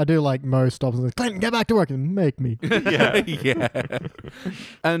 But I do like Mo stops and says, Clinton, get back to work and make me. Yeah.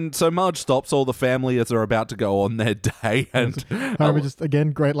 And so Marge stops all the family as they're about to go on their day. And Homer just,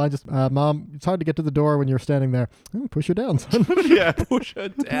 again, great line. Just, Mom, it's hard to get to the door when you're standing there. Push her down, son. Push her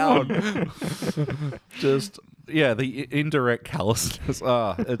down. Just, the indirect callousness.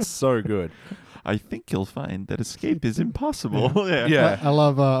 It's so good. I think you'll find that escape is impossible. Yeah. I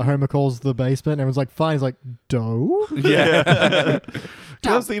love Homer calls the basement. Everyone's like, fine. He's like, dough? Yeah.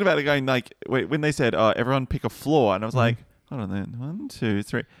 I was thinking about it going like, when they said, everyone pick a floor. And I was like, hold on then. 1, 2,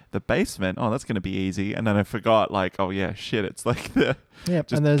 3. The basement. Oh, that's going to be easy. And then I forgot like, oh yeah, shit. It's like the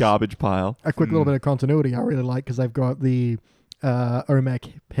just garbage pile. A quick little bit of continuity I really like because they've got the Olmec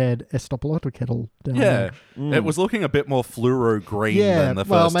head Estopoloto kettle down there. It was looking a bit more fluoro green than the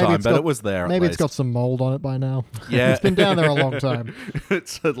first time, but it was there. Maybe it's got some mold on it by now. Yeah. It's been down there a long time.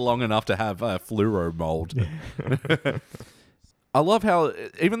 It's long enough to have fluoro mold. I love how,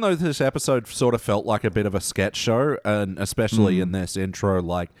 even though this episode sort of felt like a bit of a sketch show, and especially in this intro,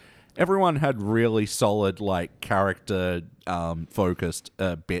 like, everyone had really solid, like, character focused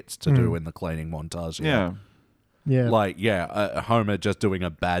bits to do in the cleaning montage. Yeah. Yeah. Like, Homer just doing a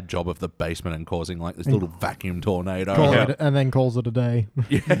bad job of the basement and causing, like, this little vacuum tornado. And then calls it a day.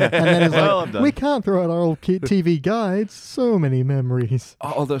 And then he's like, we can't throw out our old TV guides. So many memories.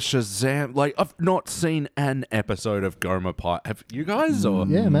 Oh, the Shazam. Like, I've not seen an episode of Gomer Pie. Have you guys? Or?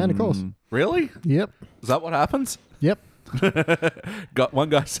 Yeah, man, of course. Really? Yep. Is that what happens? Yep. Got one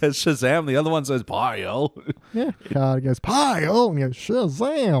guy says Shazam, the other one says Pile. Yeah. God goes, Pile, and he goes,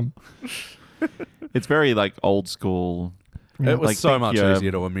 Shazam. It's very like old school. It was like, so much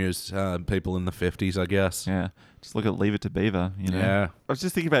easier to amuse people in the 50s, I guess. Yeah. Just look at Leave It to Beaver, you know? Yeah. I was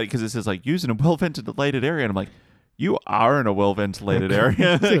just thinking about it because it says like use in a well-ventilated area. And I'm like, you are in a well-ventilated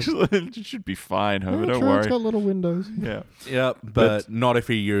area. Actually, it should be fine, Homer. Don't worry. It's got little windows. Yeah. Yeah, but not if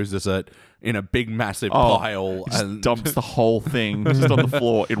he uses it in a big, massive pile. And dumps the whole thing just on the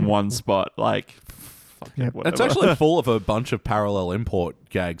floor in one spot. Like... It's actually full of a bunch of parallel import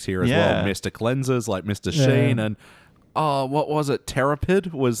gags here as well. Mr. Cleansers, like Mr. Sheen, and what was it?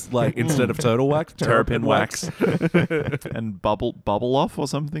 Terrapid was like instead of turtle wax, terrapin wax, and bubble off or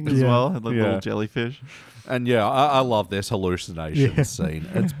something as well, and like little jellyfish. And I love this hallucination scene.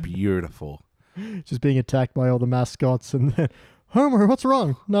 It's beautiful. Just being attacked by all the mascots, and then Homer, what's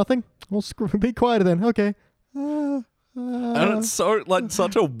wrong? Nothing. Well, be quieter then. Okay. And it's so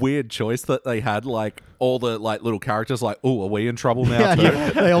such a weird choice that they had, like all the like little characters, like, oh, are we in trouble now? Too? Yeah.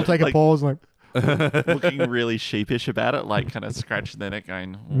 They all take a pause, like looking really sheepish about it, like kind of scratching their neck,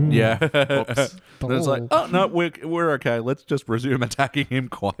 going, Yeah. Oops. And it's like, oh no, we're okay. Let's just resume attacking him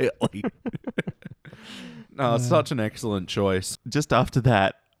quietly. No, it's such an excellent choice. Just after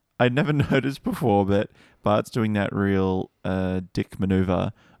that, I'd never noticed before, but Bart's doing that real dick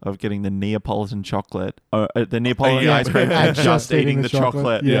maneuver of getting the Neapolitan chocolate, the Neapolitan ice cream, and just eating the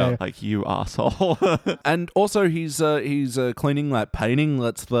chocolate. Yeah. Like, you asshole. And also, he's cleaning that painting.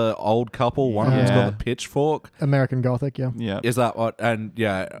 That's the old couple. One of them's got the pitchfork. American Gothic, yeah. Yeah. Is that what? And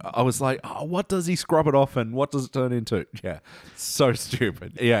yeah, I was like, oh, what does he scrub it off and what does it turn into? Yeah, so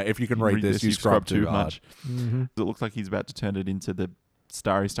stupid. Yeah, if you can read this, you scrub too much. Mm-hmm. It looks like he's about to turn it into the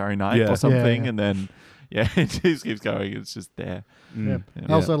Starry Night or something, and then it just keeps going. It's just there. Yeah.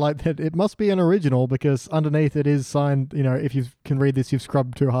 I also like that it must be an original because underneath it is signed, if you can read this, you've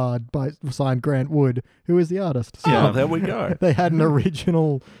scrubbed too hard, by signed Grant Wood, who is the artist. So Oh, there we go. they had an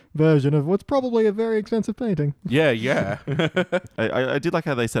original version of what's probably a very expensive painting. Yeah. I did like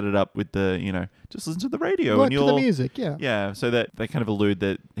how they set it up with the, just listen to the radio Right and to you'll... the music, yeah. Yeah, so that they kind of allude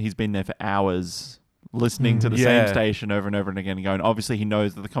that he's been there for hours listening to the same station over and over and again and going, obviously he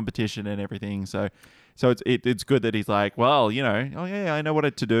knows the competition and everything, so it's good that he's like, well, I know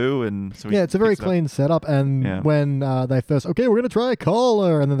what to do, and so it's a very clean setup. And when they first, we're going to try a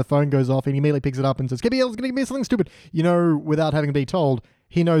caller, and then the phone goes off, and he immediately picks it up and says, "Give me something stupid," without having to be told.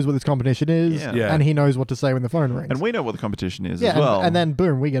 He knows what this competition is, and he knows what to say when the phone rings. And we know what the competition is as well. And then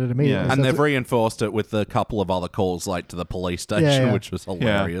boom, we get it immediately. Yeah. So and they've reinforced it with a couple of other calls, like to the police station, which was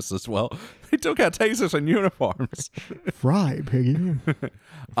hilarious as well. They took our tasers and uniforms. Fry, piggy.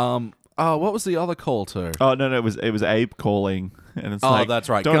 What was the other call to? Oh no, it was Abe calling, and it's that's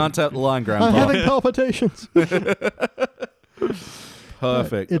right. Can't tap the line, Grandpa. I'm having palpitations.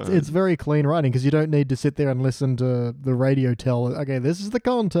 Perfect. It's very clean writing because you don't need to sit there and listen to the radio tell, okay, this is the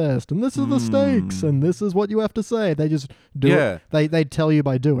contest and this is the stakes and this is what you have to say. They just do it. They tell you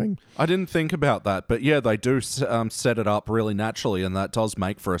by doing. I didn't think about that, but yeah, they do set it up really naturally, and that does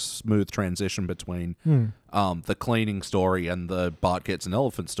make for a smooth transition between the cleaning story and the Bart gets an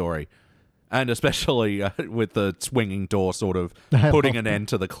elephant story. And especially with the swinging door sort of putting an end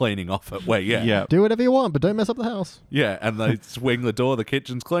to the cleaning off it, where, do whatever you want, but don't mess up the house. Yeah, and they swing the door, the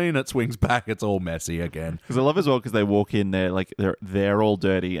kitchen's clean, it swings back, it's all messy again. Because I love as well, because they walk in, they're all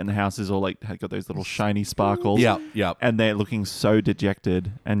dirty, and the house is all got those little shiny sparkles. Yeah. And they're looking so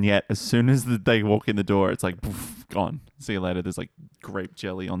dejected, and yet as soon as they walk in the door, it's like, poof, gone. See you later. There's like grape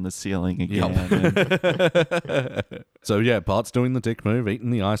jelly on the ceiling again. Yep. So yeah, Bart's doing the dick move, eating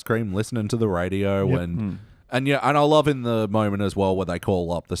the ice cream, listening to the radio, and I love in the moment as well where they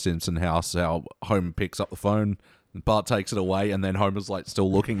call up the Simpson house, how Homer picks up the phone, and Bart takes it away, and then Homer's like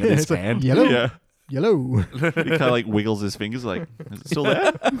still looking at his hand. Yellow. He kind of like wiggles his fingers, like, is it still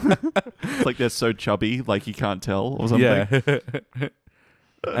there? It's like they're so chubby, like he can't tell or something. Yeah.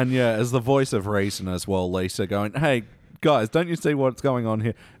 And as the voice of reason as well, Lisa going, hey, guys, don't you see what's going on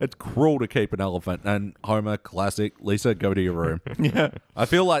here? It's cruel to keep an elephant. And Homer, classic, Lisa, go to your room. I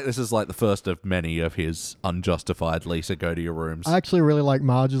feel like this is like the first of many of his unjustified Lisa, go to your rooms. I actually really like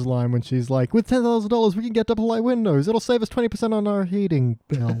Marge's line when she's like, with $10,000, we can get double light windows. It'll save us 20% on our heating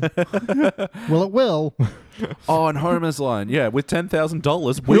bill. Well, it will. Oh, and Homer's line, with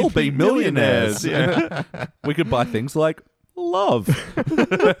 $10,000, we'll be millionaires. We could buy things like love.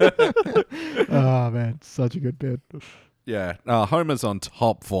 Oh, man, such a good bit. Yeah, Homer's on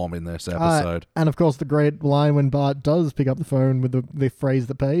top form in this episode. And of course, the great line when Bart does pick up the phone with the phrase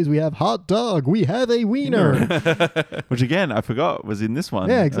that pays, we have hot dog, we have a wiener. Which again, I forgot was in this one.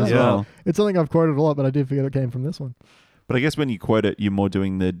 Yeah, exactly. As well. It's something I've quoted a lot, but I did forget it came from this one. But I guess when you quote it, you're more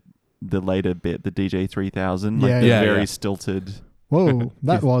doing the later bit, the DJ 3000, like very stilted. Whoa,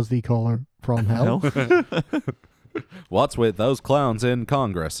 that was the caller from hell. What's with those clowns in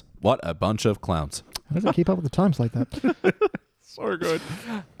Congress? What a bunch of clowns. How does it keep up with the times like that? So good.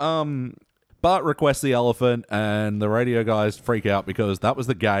 Bart requests the elephant, and the radio guys freak out because that was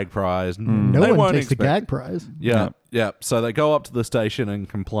the gag prize. No one takes the gag prize. Yeah. So they go up to the station and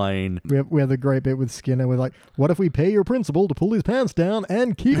complain. We have the great bit with Skinner. We're like, what if we pay your principal to pull his pants down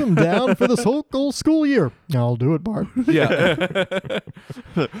and keep him down for the whole school year? I'll do it, Bart. Yeah.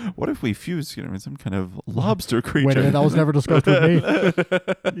 What if we fuse in some kind of lobster creature? Wait a minute, that was never discussed with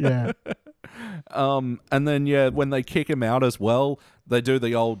me. Yeah. And then, when they kick him out as well, they do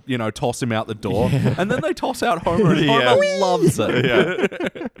the old, toss him out the door. And then they toss out Homer, and Homer loves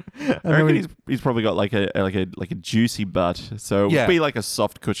it. I reckon he's probably got like a juicy butt, so it would be like a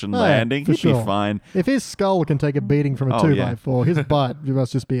soft cushion landing. He'd be fine. If his skull can take a beating from a 2x4, his butt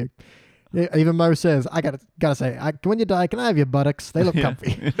must just be even Mo says, I gotta say, when you die, can I have your buttocks? They look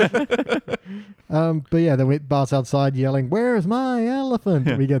comfy. But yeah, then Bart's outside yelling, "Where's my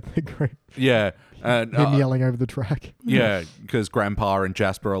elephant?" We get the great and him yelling over the track. Yeah, because Grandpa and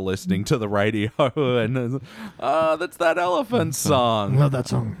Jasper are listening to the radio, and that's that elephant song. I love that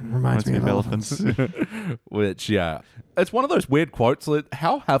song. Reminds me of elephants. Which, it's one of those weird quotes. Like,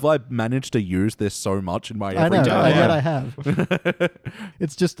 how have I managed to use this so much in my everyday life? I have.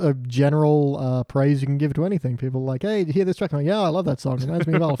 It's just a general praise you can give to anything. People are like, hey, did you hear this track? I'm like, yeah, I love that song. It reminds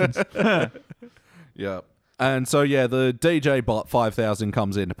me of elephants. Yeah. And so, the DJ Bot 5000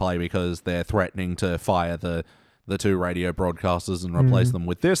 comes into play because they're threatening to fire the two radio broadcasters and replace them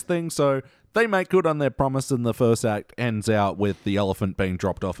with this thing. So they make good on their promise, and the first act ends out with the elephant being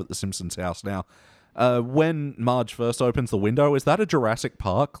dropped off at the Simpsons house. Now, when Marge first opens the window, is that a Jurassic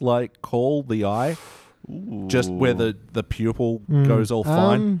Park, like, call the eye? Ooh. Just where the pupil goes all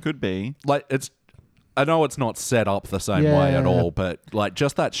fine? Could be. Like, I know it's not set up the same way at all, but like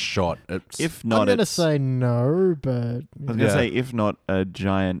just that shot. If not, I'm going to say no, but I was going to say if not a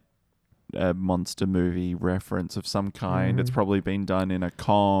giant monster movie reference of some kind, it's probably been done in a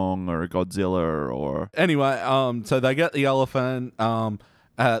Kong or a Godzilla or. Anyway, so they get the elephant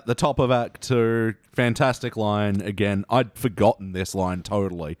at the top of Act 2. Fantastic line again. I'd forgotten this line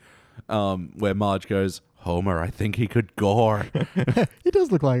totally, where Marge goes, "Homer, I think he could gore." He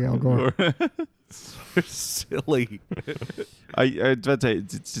does look like Al Gore. So silly. I was about to say,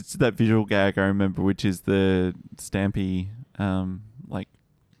 it's that visual gag I remember, which is the Stampy, like,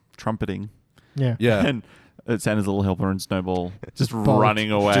 trumpeting. Yeah. And Santa's little helper and Snowball just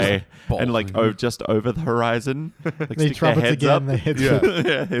running away. And, like, just over the horizon. Like, they trumpets heads again. up. They hit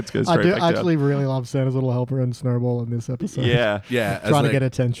Heads go straight back actually really love Santa's little helper and Snowball in this episode. Yeah. Trying to get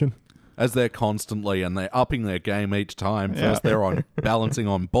attention. As they're constantly, and they're upping their game each time. First they're on balancing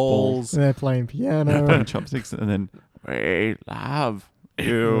on balls. And they're playing piano. They're playing chopsticks, and then, we love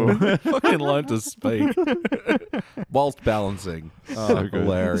you. Fucking learn to speak. Whilst balancing. Oh,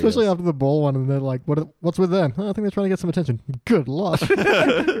 hilarious. Especially after the ball one, and they're like, what's with them? Oh, I think they're trying to get some attention. Good luck.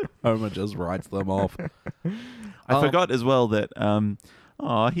 Homer just writes them off. I forgot as well that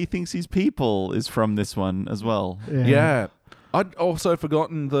he thinks his people is from this one as well. Yeah. I'd also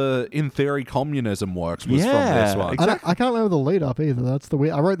forgotten the In Theory Communism Works was from this one. Exactly. I can't remember the lead up either. That's the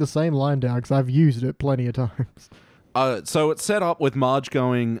weird. I wrote the same line down because I've used it plenty of times. So it's set up with Marge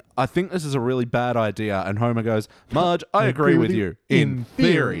going, I think this is a really bad idea. And Homer goes, Marge, I agree with you. In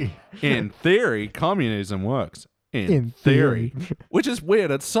theory. In theory, communism works. In theory. Which is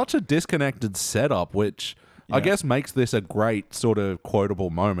weird. It's such a disconnected setup, which I guess makes this a great sort of quotable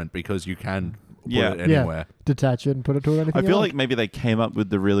moment because you can put it anywhere. Detach it and put it to anything I feel else. like maybe they came up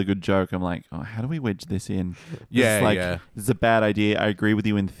with the really good joke. I'm like, how do we wedge this in? This is a bad idea. I agree with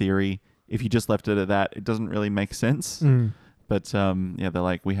you in theory. If you just left it at that, it doesn't really make sense. But they're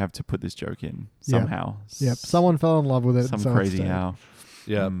like, we have to put this joke in somehow. Yep. Someone fell in love with it. Some crazy how.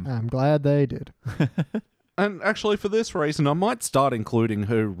 Yeah. I'm glad they did. And actually, for this reason, I might start including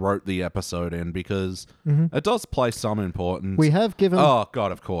who wrote the episode in because it does play some importance. We have given... Oh,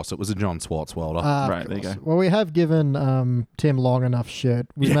 God, of course. It was a John Swartzwelder. Right, there you go. Well, we have given Tim long enough shit.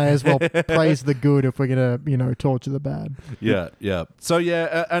 We may as well praise the good if we're going to, torture the bad. Yeah. So,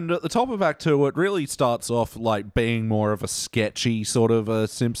 and at the top of Act 2, it really starts off like being more of a sketchy sort of a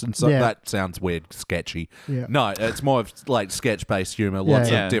Simpsons. So that sounds weird, sketchy. Yeah. No, it's more of like sketch-based humor,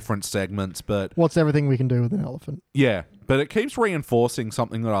 lots of different segments, but... What's everything we can do with an elephant? Yeah, but it keeps reinforcing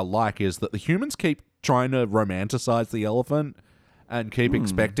something that I like is that the humans keep trying to romanticize the elephant and keep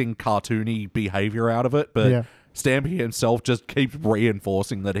expecting cartoony behavior out of it, but Stampy himself just keeps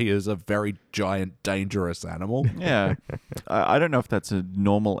reinforcing that he is a very giant, dangerous animal. Yeah. I don't know if that's a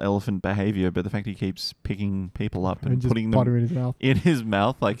normal elephant behavior, but the fact he keeps picking people up and putting them in his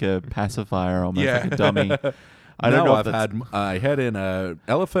mouth like a pacifier, almost like a dummy. I don't know if I've had a head in an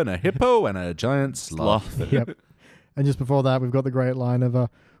elephant, a hippo, and a giant sloth. Yep. And just before that, we've got the great line of,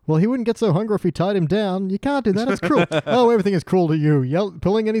 well, he wouldn't get so hungry if we tied him down. You can't do that. It's cruel. Oh, everything is cruel to you.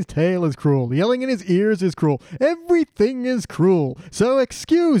 Pulling in his tail is cruel. Yelling in his ears is cruel. Everything is cruel. So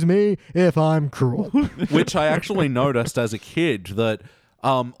excuse me if I'm cruel. Which I actually noticed as a kid that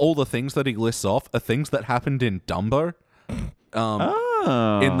all the things that he lists off are things that happened in Dumbo.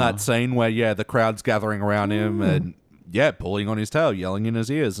 In that scene where, the crowd's gathering around him and, pulling on his tail, yelling in his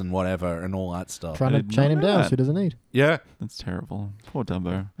ears and whatever and all that stuff. Trying to chain him down so he doesn't eat. Yeah. That's terrible. Poor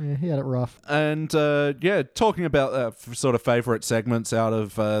Dumbo. Yeah, he had it rough. And talking about sort of favorite segments out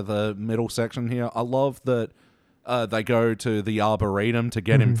of the middle section here, I love that they go to the Arboretum to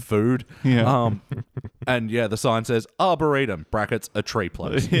get him food. Yeah. And the sign says Arboretum, brackets, a tree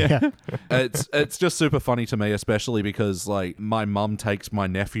place. Yeah. It's just super funny to me, especially because like my mum takes my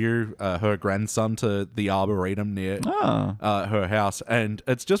nephew, her grandson, to the Arboretum near her house, and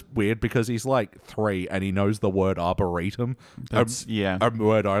it's just weird because he's like 3 and he knows the word Arboretum. That's, a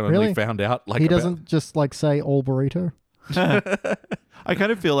word I only Really? found out like he doesn't just like say all burrito. I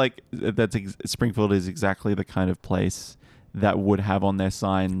kind of feel like Springfield is exactly the kind of place that would have on their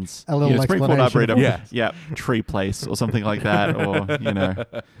signs A little Springfield explanation. Arboretum, tree place or something like that, or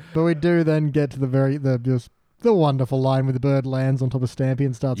But we do then get to the wonderful line where the bird lands on top of Stampy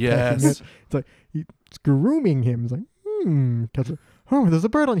and starts pecking it. It's like he's grooming him. It's like, oh, there's a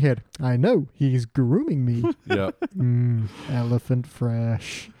bird on your head. I know, he's grooming me. Yep. Elephant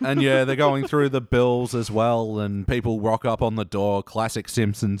fresh. And they're going through the bills as well, and people rock up on the door. Classic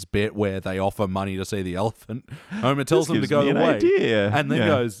Simpsons bit where they offer money to see the elephant. Homer tells them to go away. Idea. And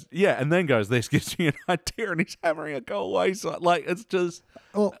then goes, this gives me an idea, and he's hammering a go away. So like it's just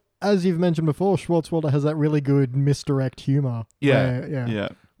Well, as you've mentioned before, Schwartzwalder has that really good misdirect humor. Yeah.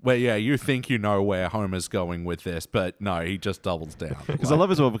 Where you think you know where Homer's going with this, but no, he just doubles down. Because I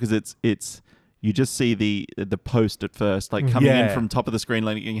love as well because it's you just see the post at first, like coming in from top of the screen,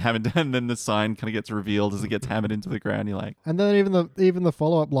 like getting hammered down, and then the sign kind of gets revealed as it gets hammered into the ground. You're like, and then even the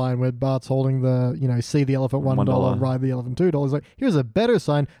follow up line where Bart's holding the see the elephant $1, ride the elephant $2. Like, here's a better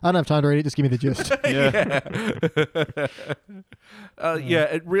sign. I don't have time to read it. Just give me the gist.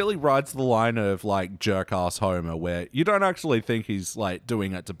 It really rides the line of like jerk ass Homer, where you don't actually think he's like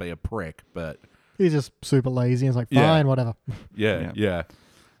doing it to be a prick, but he's just super lazy. And it's like, fine, whatever. Yeah.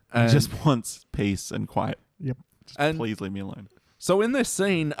 He just wants peace and quiet. Yep. Please leave me alone. So in this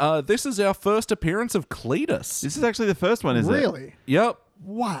scene, this is our first appearance of Cletus. This is actually the first one, isn't it? Really? Yep.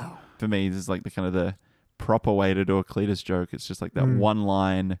 Wow. For me, this is like the proper way to do a Cletus joke. It's just like that one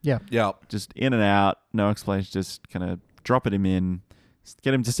line. Yeah. Yep. Just in and out, no explanation, just kind of dropping him in,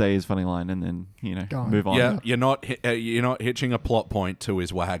 get him to say his funny line, and then move on. Yeah, you're not hitching a plot point to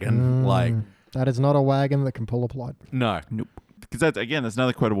his wagon. Like that is not a wagon that can pull a plot. No. Nope. Because that's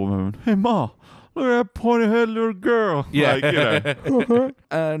another quotable moment. Hey, Ma, look at that pointy-headed little girl. Yeah.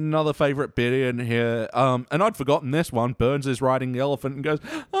 Another favorite bit in here. And I'd forgotten this one. Burns is riding the elephant and goes,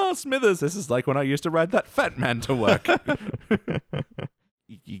 "Oh, Smithers, this is like when I used to ride that fat man to work."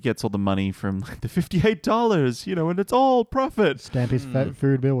 He gets all the money from the $58, and it's all profit. Stampy's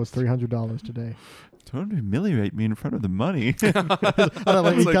food bill was $300 today. Don't humiliate me in front of the money. I don't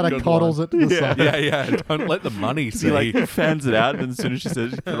know, he kind of coddles it to the side. Yeah. Don't let the money see. He like fans it out, and as soon as she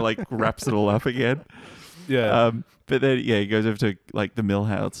says, she kind of like wraps it all up again. Yeah. But then he goes over to like the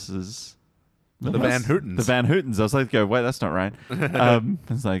Millhouses. The Van Hootens. The Van Hootens. I was like, wait, that's not right.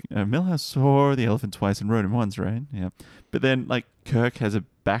 It's like, Millhouse saw the elephant twice and rode him once, right? Yeah. But then, like, Kirk has a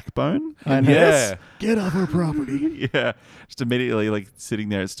backbone. And yes. Get off her property. Yeah. Just immediately, like, sitting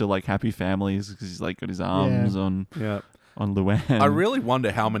there, it's still, like, happy families because he's, like, got his arms on Luann. I really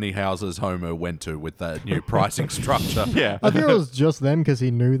wonder how many houses Homer went to with that new pricing structure. Yeah. I think it was just them because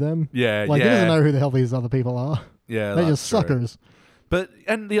he knew them. Yeah, Like, he doesn't know who the hell these other people are. Yeah, They're just suckers.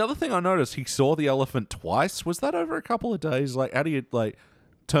 And the other thing I noticed, he saw the elephant twice. Was that over a couple of days? Like, how do you, like,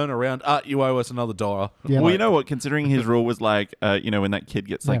 turn around? You owe us another $1. Yeah, well, you know what? Considering his rule was like, when that kid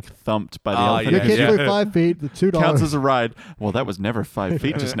gets, like, thumped by the elephant. Your kid flew 5 feet, the $2. Counts as a ride. Well, that was never 5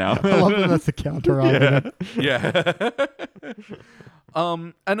 feet just now. I love that that's the counter argument. Yeah.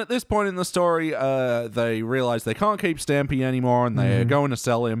 And at this point in the story, they realize they can't keep Stampy anymore, and they're going to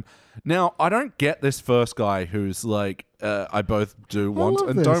sell him. Now, I don't get this first guy who's like, I both do want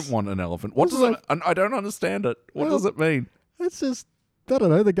and don't want an elephant. What does it? I don't understand it. What does it mean? It's just, I don't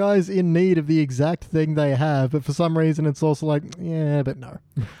know. The guy's in need of the exact thing they have, but for some reason, it's also like, yeah, but no.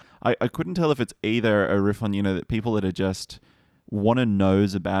 I couldn't tell if it's either a riff on, that people that are just want to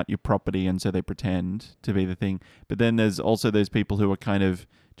knows about your property and so they pretend to be the thing. But then there's also those people who are kind of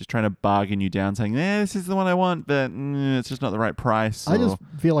just trying to bargain you down saying, this is the one I want, but it's just not the right price. I just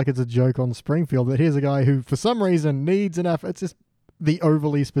feel like it's a joke on Springfield that here's a guy who for some reason needs enough. It's just the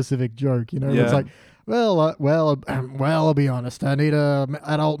overly specific joke, Yeah. It's like, I'll be honest. I need an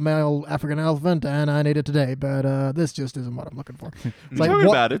adult male African elephant, and I need it today. But this just isn't what I'm looking for. It's like,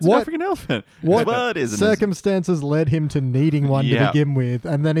 about it. It's an African elephant. What circumstances led him to needing one to begin with,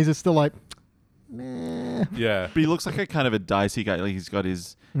 and then he's just still like, Yeah. But he looks like a kind of a dicey guy. Like he's got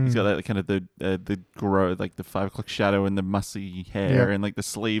that kind of the grow, like the 5 o'clock shadow and the mussy hair and like the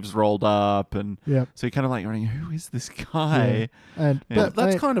sleeves rolled up, and so you're kind of like wondering, who is this guy? And But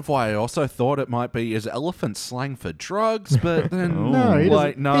that's kind of why I also thought it might be is elephant slang for drugs, but then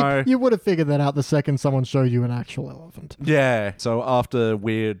no, you would have figured that out the second someone showed you an actual elephant. Yeah. So after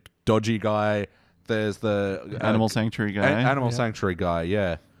weird dodgy guy, there's the animal sanctuary guy. Animal sanctuary guy.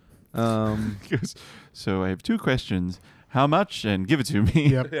 Yeah. So I have 2 questions. How much? And give it to me.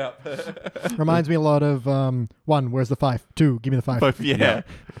 Yep. Reminds me a lot of 1, where's the 5? 2, give me the 5. Yeah.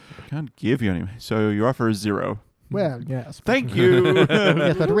 Can't give you any. So your offer is 0. Well, yes. Thank you.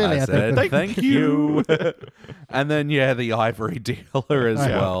 Yes, but really, I said, think thank you. And then, the ivory dealer as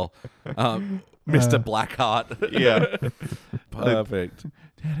well. Mr. Blackheart. Yeah. Perfect.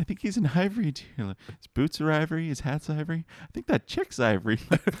 Dad, I think he's an ivory dealer. His boots are ivory. His hat's ivory. I think that check's ivory.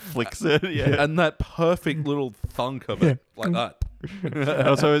 Flicks it. Yeah. And that perfect little thunk of it. Like that.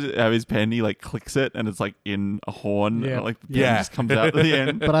 Also, have his pen, he like clicks it and it's like in a horn. Yeah. And, like the pen just comes out at the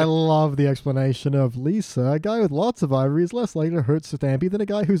end. But I love the explanation of Lisa. A guy with lots of ivory is less likely to hurt Stampy than a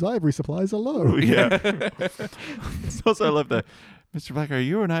guy whose ivory supplies are low. Yeah. Also, I love that. Mr. Black, are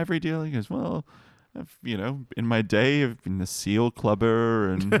you an ivory dealer? He goes, well, in my day, I've been a seal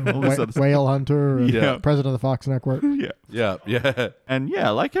clubber and all this other stuff. Whale hunter, and president of the Fox Network. Yeah. And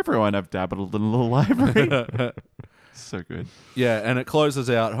like everyone, I've dabbled in a little ivory. So good. Yeah, and it closes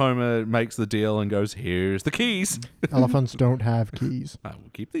out. Homer makes the deal and goes, here's the keys. Elephants don't have keys. I will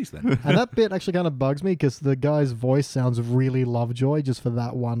keep these then. And that bit actually kind of bugs me because the guy's voice sounds really Lovejoy just for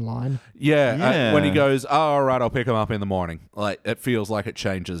that one line. Yeah. When he goes, all right, I'll pick him up in the morning. Like, it feels like it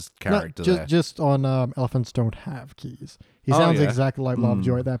changes character there. Just on Elephants Don't Have Keys. He sounds exactly like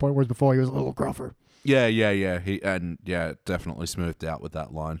Lovejoy at that point, whereas before he was a little gruffer. Yeah. He definitely smoothed out with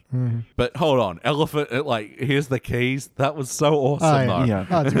that line. Mm-hmm. But hold on, elephant, here's the keys. That was so awesome, though. Yeah.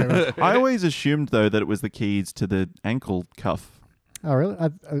 Oh, that's great. I always assumed though that it was the keys to the ankle cuff. Oh, really?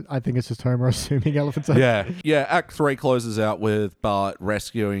 I think it's just Homer assuming elephants. Yeah. Act 3 closes out with Bart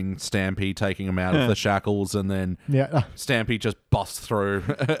rescuing Stampy, taking him out of the shackles, and then Stampy just busts through.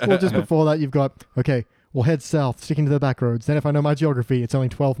 Well, just before that, you've got we'll head south, sticking to the back roads. Then if I know my geography, it's only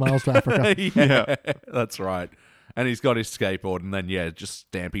 12 miles to Africa. Yeah, that's right. And he's got his skateboard, and then, just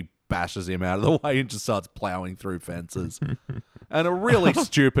Stampy bashes him out of the way and just starts plowing through fences. And a really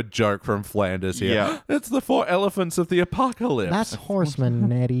stupid joke from Flanders here. Yeah. It's the 4 elephants of the apocalypse. That's horseman,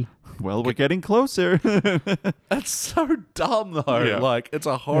 Nettie. Well, we're getting closer. That's so dumb, though. Yeah. Like, it's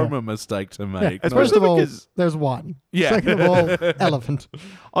a Homer mistake to make. First of all, there's one. Yeah. Second of all, elephant.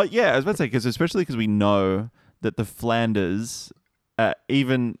 Oh, yeah, I was about to say, especially because we know that the Flanders,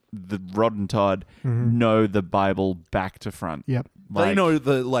 even the Rod and Todd, know the Bible back to front. Yep. They know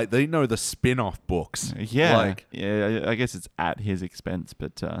the spin-off books. Yeah. I guess it's at his expense,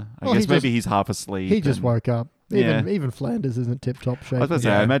 but I guess maybe he's half asleep. He just woke up. Even Flanders isn't tip-top shape. I was about to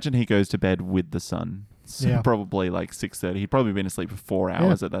say, I imagine he goes to bed with the sun. So probably like 6:30. He'd probably been asleep for 4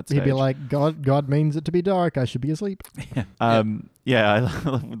 hours at that stage. He'd be like, God means it to be dark. I should be asleep. I love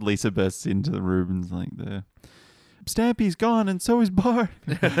when Lisa bursts into the room and's like, Stampy's gone and so is Bart.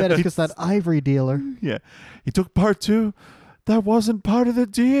 That is because that ivory dealer. Yeah. He took Bart too. That wasn't part of the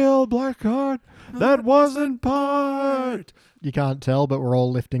deal, Blackheart. That wasn't part. You can't tell, but we're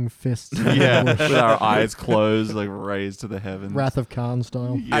all lifting fists. With our eyes closed, like raised to the heavens. Wrath of Khan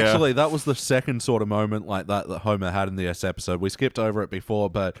style. Yeah. Actually, that was the second sort of moment like that Homer had in this episode. We skipped over it before,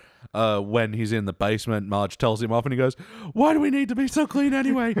 but when he's in the basement, Marge tells him off and he goes, why do we need to be so clean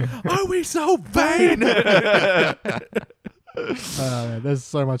anyway? Are we so vain? There's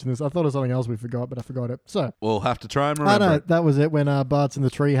so much in this. I thought of something else we forgot, but I forgot it. So we'll have to try and remember. That was it when Bart's in the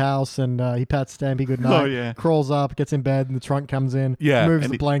treehouse and he pats Stampy goodnight. Oh, yeah. Crawls up, gets in bed, and the trunk comes in. Yeah. Moves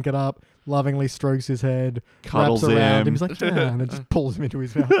the blanket up, lovingly strokes his head, cuddles wraps around him. He's like, and then just pulls him into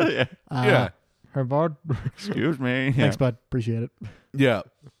his mouth. Hey, Bart. Excuse me. Thanks, bud. Appreciate it. Yeah.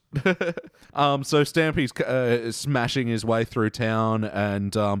 So Stampy's smashing his way through town,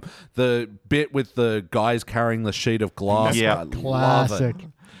 and the bit with the guys carrying the sheet of glass. Yeah, classic.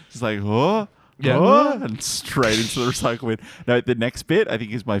 It's like, oh, yeah, and straight into the recycle bin. No, the next bit I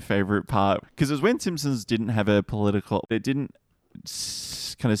think is my favorite part because it was when Simpsons didn't have a political. It didn't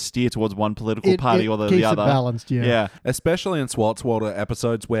kind of steer towards one political party or the other. It balanced, yeah. Especially in Swartzwelder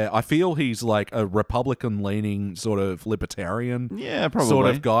episode where I feel he's like a Republican-leaning sort of libertarian, probably sort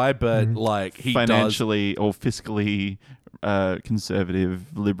of guy, but like he financially or fiscally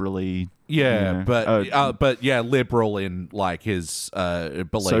conservative, liberally. Yeah, but liberal in like his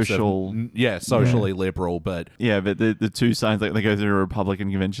beliefs. Socially liberal, but but the two signs, like they go through a Republican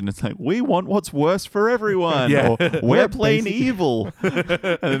convention, it's like, we want what's worse for everyone, or we're plain evil. And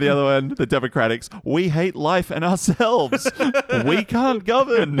then the other one, the Democrats, we hate life and ourselves. We can't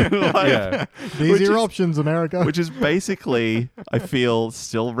govern. These are your options, America. Which is basically, I feel,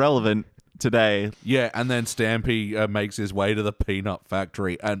 still relevant today. Yeah, and then Stampy makes his way to the peanut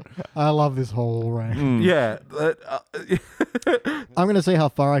factory, and I love this whole rant. Yeah. I'm going to see how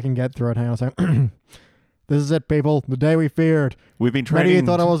far I can get through it. Hang on a second. This is it, people. The day we feared. We've been training. Many of you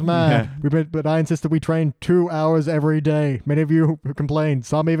thought I was mad, but I insisted we train 2 hours every day. Many of you complained.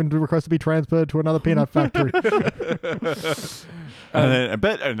 Some even requested to be transferred to another peanut factory. And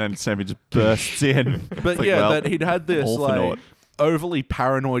then Sammy just bursts in. But that he'd had this overly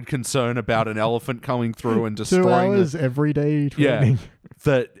paranoid concern about an elephant coming through and destroying 2 hours every day training. Yeah,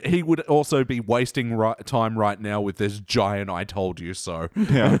 that he would also be wasting time right now with this giant "I told you so."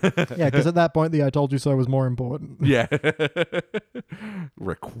 Yeah, because at that point the "I told you so" was more important. Yeah,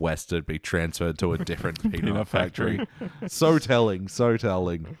 requested be transferred to a different peanut factory. So telling.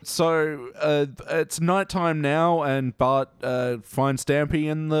 So it's nighttime now, and Bart finds Stampy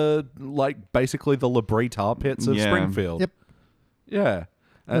in the basically the Labrie tar pits of Springfield. Yep. Yeah.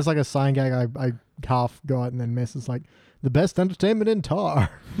 There's like a sign gag I half got and then missed. It's like, the best entertainment in tar.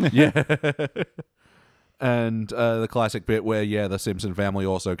 Yeah. And the classic bit where, the Simpson family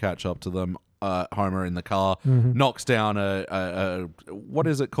also catch up to them. Homer in the car knocks down a what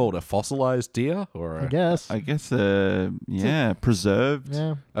is it called? A fossilized deer? I guess, preserved.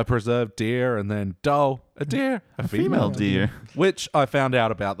 Yeah. A preserved deer, and then a deer. A female deer. Which I found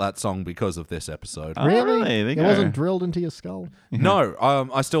out about that song because of this episode. Oh, really? It wasn't drilled into your skull? No,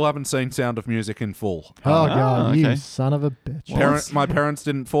 I still haven't seen Sound of Music in full. Oh, God, you son of a bitch. My parents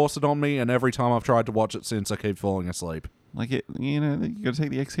didn't force it on me, and every time I've tried to watch it since, I keep falling asleep. You got to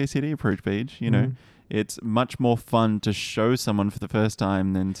take the XKCD approach, Paige. It's much more fun to show someone for the first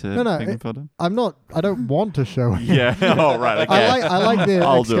time than to take them for them. I don't want to show it. Yeah. Oh, right. Okay. I like the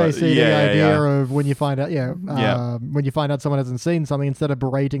XKCD idea of when you find out, when you find out someone hasn't seen something, instead of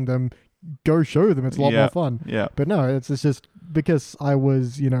berating them, go show them. It's a lot more fun. Yeah. But no, it's just because I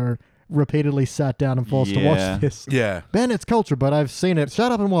was, repeatedly sat down and forced to watch this. Yeah. Ben, it's culture, but I've seen it.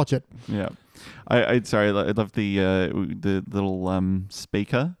 Shut up and watch it. Yeah. I love the little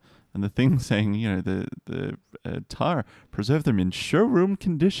speaker and the thing saying, the tar, preserve them in showroom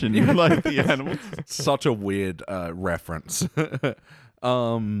condition, like the animals. Such a weird reference.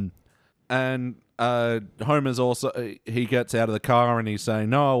 And Homer's also, he gets out of the car and he's saying,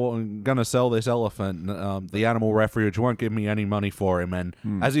 no, I'm going to sell this elephant. The animal refuge won't give me any money for him. And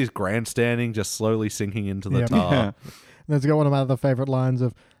as he's grandstanding, just slowly sinking into the tar. Yeah. Let's go one of my other favorite lines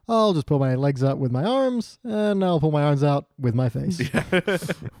of, I'll just pull my legs up with my arms, and I'll pull my arms out with my face.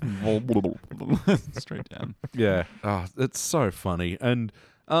 Straight down. Yeah. Oh, it's so funny. And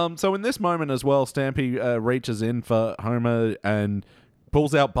so in this moment as well, Stampy reaches in for Homer and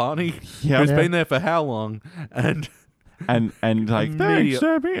pulls out Barney, who's been there for how long? And like, thanks,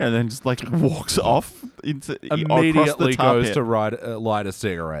 Stampy, and then just walks off immediately goes to light a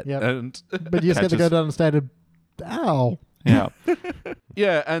cigarette. Yep. But you just get to go down and say, ow. Yeah.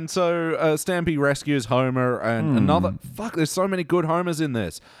 Yeah, and so Stampy rescues Homer, and another... Fuck, there's so many good Homers in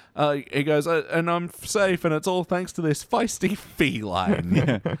this. He goes, and I'm safe, and it's all thanks to this feisty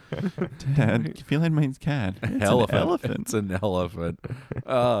feline. Dad, feline means cat. It's elephant. It's an elephant.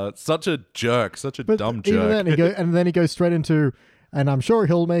 Such a jerk, such a dumb jerk. And then he goes straight into... And I'm sure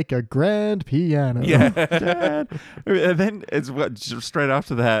he'll make a grand piano. Yeah. Dad. And then straight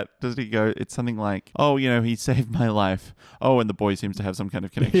after that, does he go, it's something like, oh, he saved my life. Oh, and the boy seems to have some kind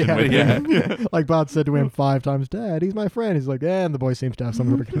of connection with him. Yeah. Like Bart said to him 5 times, Dad, he's my friend. He's like, and the boy seems to have some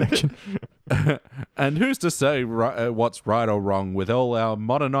sort of connection. And who's to say what's right or wrong with all our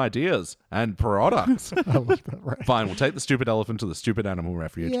modern ideas and products? I love that, right? Fine, we'll take the stupid elephant to the stupid animal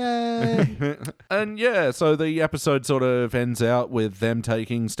refuge. Yay! And so the episode sort of ends out with them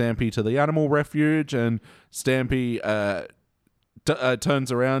taking Stampy to the animal refuge, and Stampy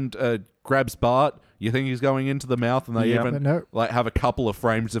turns around, grabs Bart. You think he's going into the mouth, and they have a couple of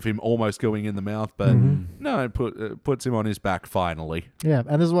frames of him almost going in the mouth, but no, puts him on his back finally. Yeah,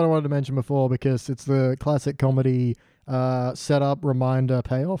 and this is what I wanted to mention before, because it's the classic comedy setup, reminder,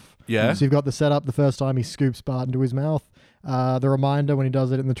 payoff. Yeah. So you've got the setup the first time he scoops Bart into his mouth, the reminder when he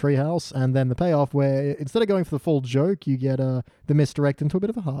does it in the treehouse, and then the payoff where instead of going for the full joke, you get the misdirect into a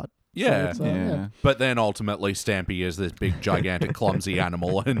bit of a heart. Yeah. So Yeah. But then ultimately Stampy is this big, gigantic, clumsy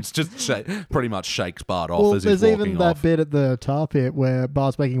animal and it's just pretty much shakes Bart off Well, as he's there's walking even off. that bit at the tar pit where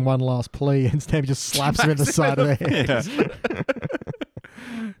Bart's making one last plea and Stampy just slaps him in the side of the head.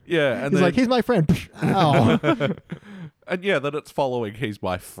 Yeah, and He's then, like, he's my friend. Ow. and yeah, that it's following he's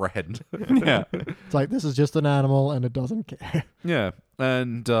my friend. Yeah. It's like, this is just an animal and it doesn't care. Yeah,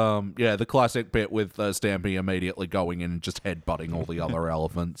 and the classic bit with Stampy immediately going in and just headbutting all the other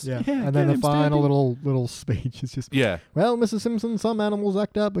elephants. Yeah. Yeah, And then get the him, final little speech is just, Yeah. well, Mrs. Simpson, some animals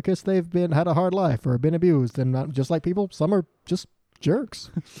act out because they've had a hard life or been abused. And just like people, some are just jerks.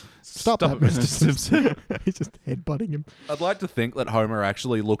 Stop that, it, Mr. Simpson. He's just headbutting him. I'd like to think that Homer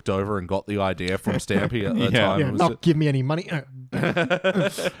actually looked over and got the idea from Stampy at the Yeah. time. Yeah, It was not give me any money. And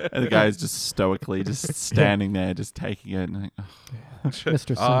the guy's just stoically just standing there, just taking it. And like, Mr.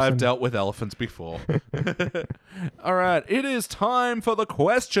 Simpson. I've dealt with elephants before. All right, it is time for the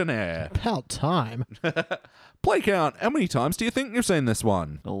questionnaire. About time. Play count. How many times do you think you've seen this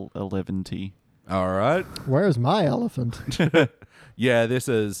one? 11T. All right. Where's my elephant? Yeah, this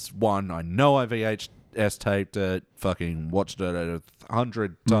is one I know I VHS taped it, fucking watched it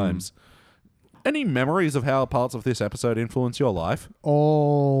 100 times. Any memories of how parts of this episode influence your life?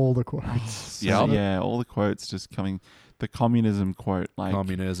 All the quotes. Yeah. Yeah, all the quotes just coming. The communism quote, like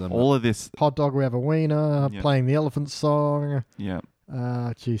Communism. all of this. Hot dog, we have a wiener. Yeah. Playing the elephant song. Yeah,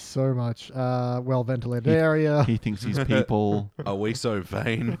 Geez, so much. Well ventilated area. he thinks he's people. Are we so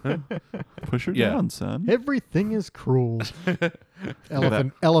vain? Push her Yeah. down, son. Everything is cruel.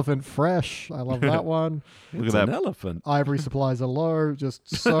 Elephant fresh. I love that one. Look It's at an that. elephant. Ivory supplies are low. Just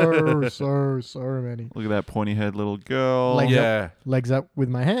so many. Look at that pointy-haired little girl. Legs Yeah. Legs up with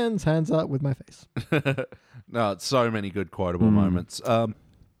my hands up with my face. No, it's so many good quotable moments.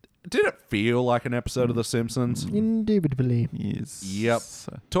 Did it feel like an episode of The Simpsons? Indubitably. Yes. Yep.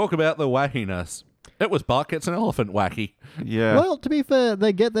 Talk about the wackiness. It was Bart Gets an Elephant wacky. Yeah. Well, to be fair,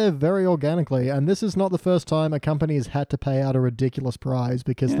 they get there very organically, and this is not the first time a company has had to pay out a ridiculous prize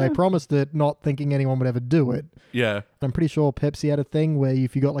because they promised it, not thinking anyone would ever do it. Yeah. I'm pretty sure Pepsi had a thing where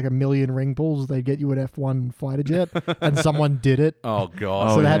if you got like 1 million ring pulls, they'd get you an F1 fighter jet, and someone did it. Oh,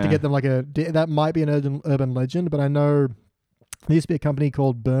 God. So they had to yeah. get them like that might be an urban legend, but I know there used to be a company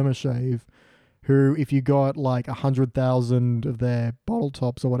called Burma Shave who, if you got like 100,000 of their bottle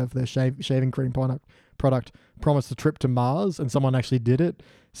tops or whatever, their shaving cream product promised a trip to Mars, and someone actually did it.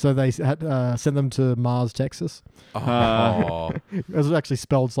 So they had sent them to Mars, Texas. Oh. It was actually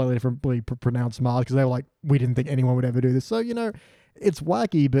spelled slightly differently pronounced Mars because they were like, we didn't think anyone would ever do this. So, it's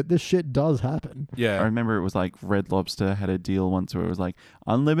wacky, but this shit does happen. I Yeah. remember it was like Red Lobster had a deal once where it was like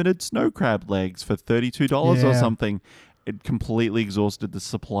unlimited snow crab legs for $32 or Yeah. something. It completely exhausted the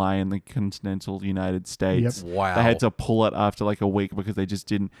supply in the continental United States. Yep. Wow. They had to pull it after like a week because they just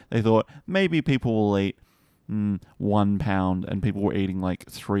didn't. They thought maybe people will eat 1 pound, and people were eating like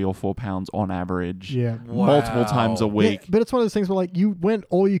 3 or 4 pounds on average. Yeah. Multiple times a week. Yeah, but it's one of those things where like you went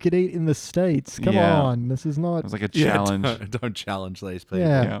all you could eat in the States. Come Yeah. on, this is not. It was like a Yeah, challenge. don't challenge these people.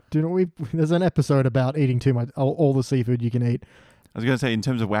 Yeah. Yeah. Do you know there's an episode about eating too much, all the seafood you can eat. I was going to say, in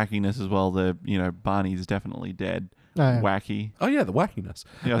terms of wackiness as well, Barney's definitely dead. Oh, yeah. Wacky. Oh, yeah, the wackiness.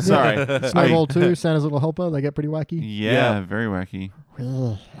 Yeah, sorry. Snowball 2, Santa's Little Helper, they get pretty wacky. Yeah, very wacky.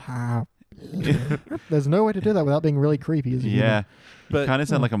 There's no way to do that without being really creepy, is it? Yeah. But- Kind of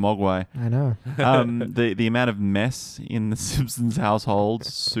sound like a mogwai. I know. The amount of mess in the Simpsons household,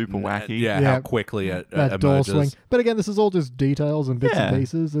 super wacky. Yeah, Yeah. how quickly it That door emerges. swing. But again, this is all just details and bits and Yeah.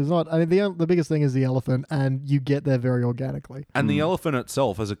 pieces. There's not. I mean, the biggest thing is the elephant, and you get there very organically. And the elephant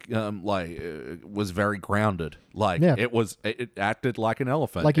itself, as was very grounded. Like Yeah. it acted like an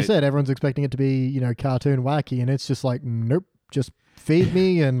elephant. Like you said, everyone's expecting it to be, cartoon wacky, and it's just like, nope, just feed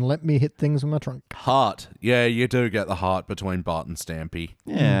me and let me hit things with my trunk. Heart. Yeah, you do get the heart between Bart and Stampy.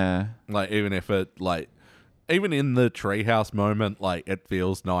 Yeah. Like even if it even in the treehouse moment, like it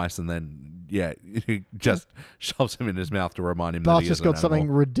feels nice, and then he just shoves him in his mouth to remind him that Bart's he just is an got something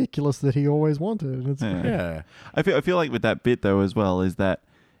animal. ridiculous that he always wanted. And it's Yeah. Yeah. I feel like with that bit though as well is that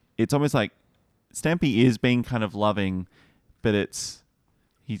it's almost like Stampy is being kind of loving, but it's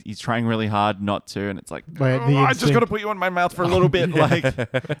he's trying really hard not to, and it's like, Wait, the I just instinct- got to put you in my mouth for a little bit, like.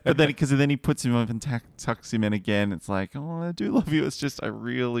 But then because then he puts him up and tucks him in again. It's like, oh, I do love you. It's just I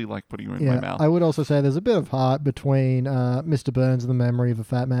really like putting you in my mouth. I would also say there's a bit of heart between Mr. Burns and the memory of a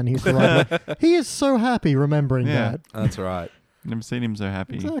fat man he used to ride with. He is so happy remembering Yeah. that. That's right. Never seen him so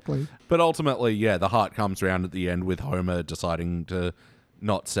happy. Exactly. But ultimately, the heart comes around at the end with Homer deciding to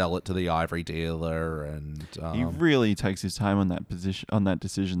not sell it to the ivory dealer, and he really takes his time on that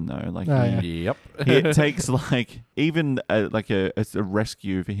decision though. Like, yep, it takes like even a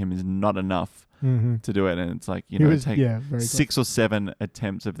rescue for him is not enough to do it, and it's like it takes 6 or 7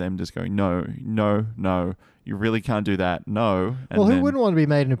 attempts of them just going no, you really can't do that, no. And well, who wouldn't want to be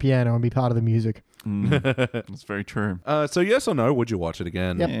made in a piano and be part of the music? That's very true. So yes or no, would you watch it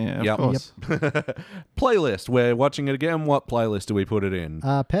again? Yep. Yeah, of course. Yep. Playlist. We're watching it again. What playlist do we put it in?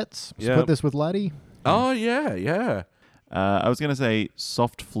 Pets. Just put this with Laddie. Oh yeah. I was gonna say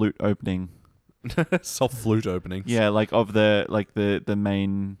soft flute opening. Soft flute openings. Yeah, like of the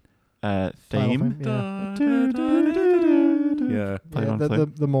main theme. Yeah.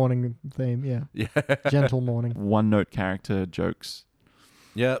 The morning theme. Yeah. Gentle morning. One note character jokes.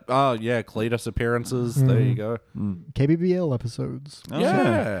 Yeah. Oh, yeah. Cletus appearances. There you go. KBBL episodes. Oh,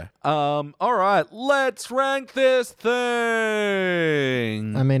 yeah. All right. Let's rank this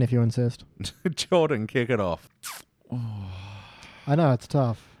thing. I mean, if you insist. Jordan, kick it off. I know it's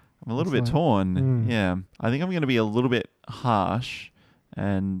tough. I'm a little bit torn. Yeah. I think I'm going to be a little bit harsh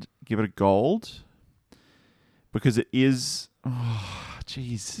and give it a gold because it is. Oh,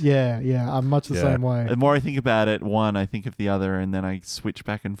 jeez. Yeah. I'm much the same way. The more I think about it, one, I think of the other, and then I switch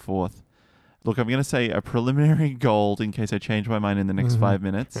back and forth. Look, I'm going to say a preliminary gold in case I change my mind in the next 5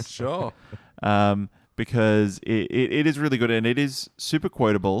 minutes. Sure. Because it is really good and it is super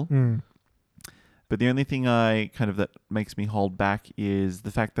quotable. But the only thing that makes me hold back is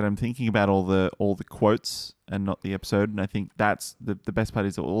the fact that I'm thinking about all the quotes and not the episode. And I think that's the best part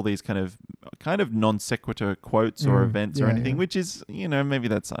is all these kind of non sequitur quotes or events or anything, which is, maybe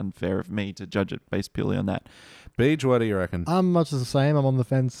that's unfair of me to judge it based purely on that. Beej, what do you reckon? I'm much the same. I'm on the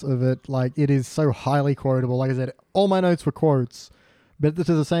fence of it. Like, it is so highly quotable. Like I said, all my notes were quotes, but to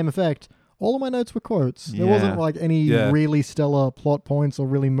the same effect, all of my notes were quotes. There wasn't like any really stellar plot points or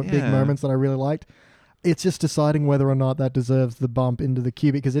really big moments that I really liked. It's just deciding whether or not that deserves the bump into the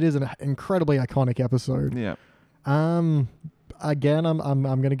cubic because it is an incredibly iconic episode. Yeah. Again, I'm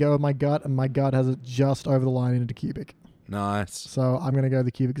going to go with my gut, and my gut has it just over the line into cubic. Nice. So I'm going to go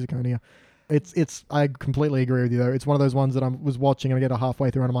the cubic zirconia. It's. I completely agree with you though. It's one of those ones that I was watching and I get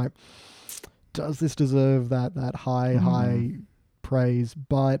halfway through and I'm like, does this deserve that high praise?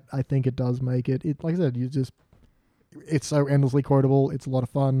 But I think it does make it. It, like I said, it's so endlessly quotable. It's a lot of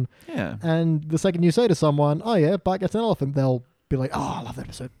fun. Yeah. And the second you say to someone, "Oh yeah, Bart gets an elephant," they'll be like, "Oh, I love that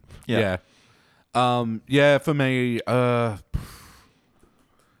episode." Yeah. For me,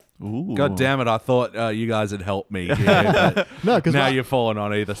 Ooh. God damn it, I thought you guys had helped me here. No, because now you're falling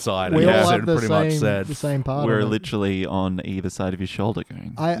on either side. We all have the same part. We're literally on either side of your shoulder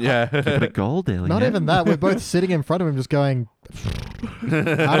going, give it a gold, Elliot. Not even that. We're both sitting in front of him just going,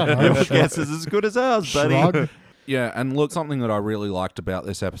 I don't know. Your guess is as good as ours, buddy. Shrug. Yeah, and look, something that I really liked about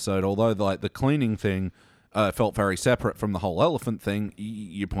this episode, although the cleaning thing felt very separate from the whole elephant thing,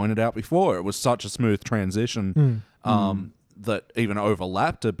 you pointed out before, it was such a smooth transition that even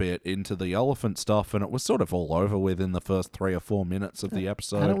overlapped a bit into the elephant stuff, and it was sort of all over within the first 3 or 4 minutes of the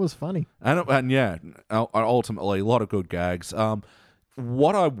episode. And it was funny. And ultimately, a lot of good gags.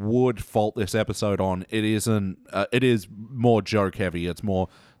 What I would fault this episode on, it is more joke heavy. It's more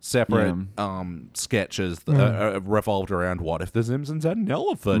separate sketches that revolved around what if the Simpsons had an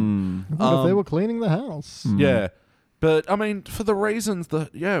elephant? What if they were cleaning the house? Yeah. But, I mean, for the reasons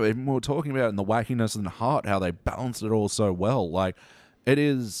that, we were talking about in the wackiness and heart, how they balanced it all so well, like, it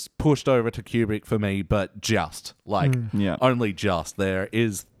is pushed over to cubic for me, but just. Like, only just.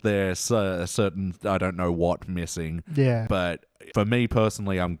 There's a certain, I don't know what, missing. Yeah. But for me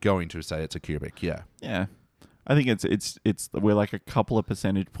personally, I'm going to say it's a cubic, yeah. Yeah. I think it's we're like a couple of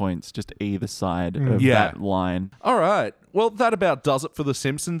percentage points just either side of that line. All right. Well, that about does it for the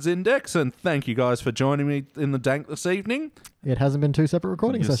Simpsons Index, and thank you guys for joining me in the dank this evening. It hasn't been 2 separate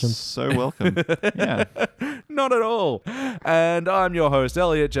recording sessions. So welcome. Yeah. Not at all. And I'm your host,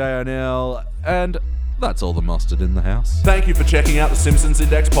 Elliot J. O'Neill, and that's all the mustard in the house. Thank you for checking out the Simpsons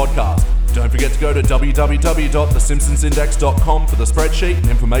Index podcast. Don't forget to go to www.thesimpsonsindex.com for the spreadsheet and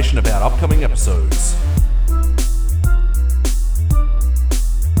information about upcoming episodes.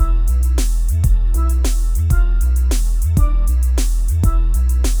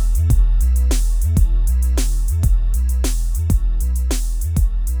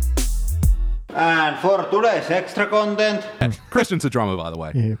 And for today's extra content... Christian's a drummer, by the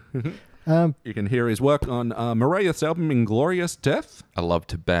way. Yeah. You can hear his work on Mariah's album Inglorious Death. I love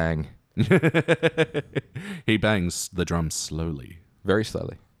to bang. He bangs the drums slowly. Very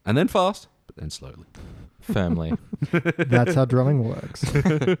slowly. And then fast, but then slowly. Firmly. That's how drumming works.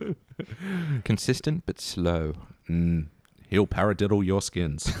 Consistent but slow. he'll paradiddle your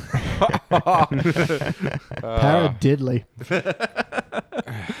skins. Paradiddly.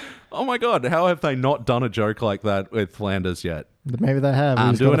 Oh my god, how have they not done a joke like that with Flanders yet? Maybe they have.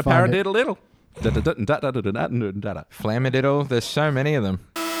 I'm doing a paradiddle. Flamadiddle. There's so many of them.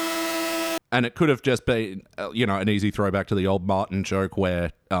 And it could have just been, an easy throwback to the old Martin joke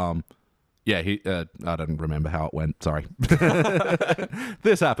where, I don't remember how it went. Sorry.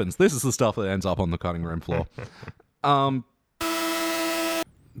 This happens. This is the stuff that ends up on the cutting room floor.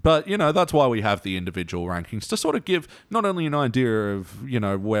 But, that's why we have the individual rankings, to sort of give not only an idea of,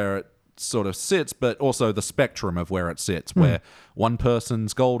 where it sort of sits, but also the spectrum of where it sits, where one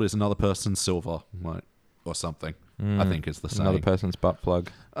person's gold is another person's silver, or something, I think is the same. Another person's butt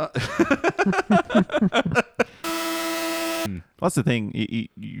plug. That's the thing.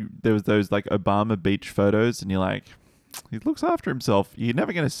 There was those like Obama beach photos, and you're like, he looks after himself. You're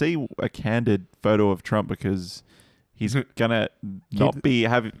never going to see a candid photo of Trump because he's gonna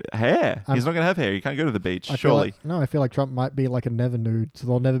have hair. He's not gonna have hair. You can't go to the beach. Surely. I feel like Trump might be like a never nude, so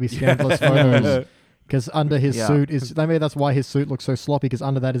there'll never be scandalous photos. Because under his suit is maybe that's why his suit looks so sloppy. Because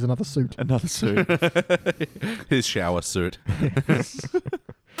under that is another suit. Another suit. His shower suit.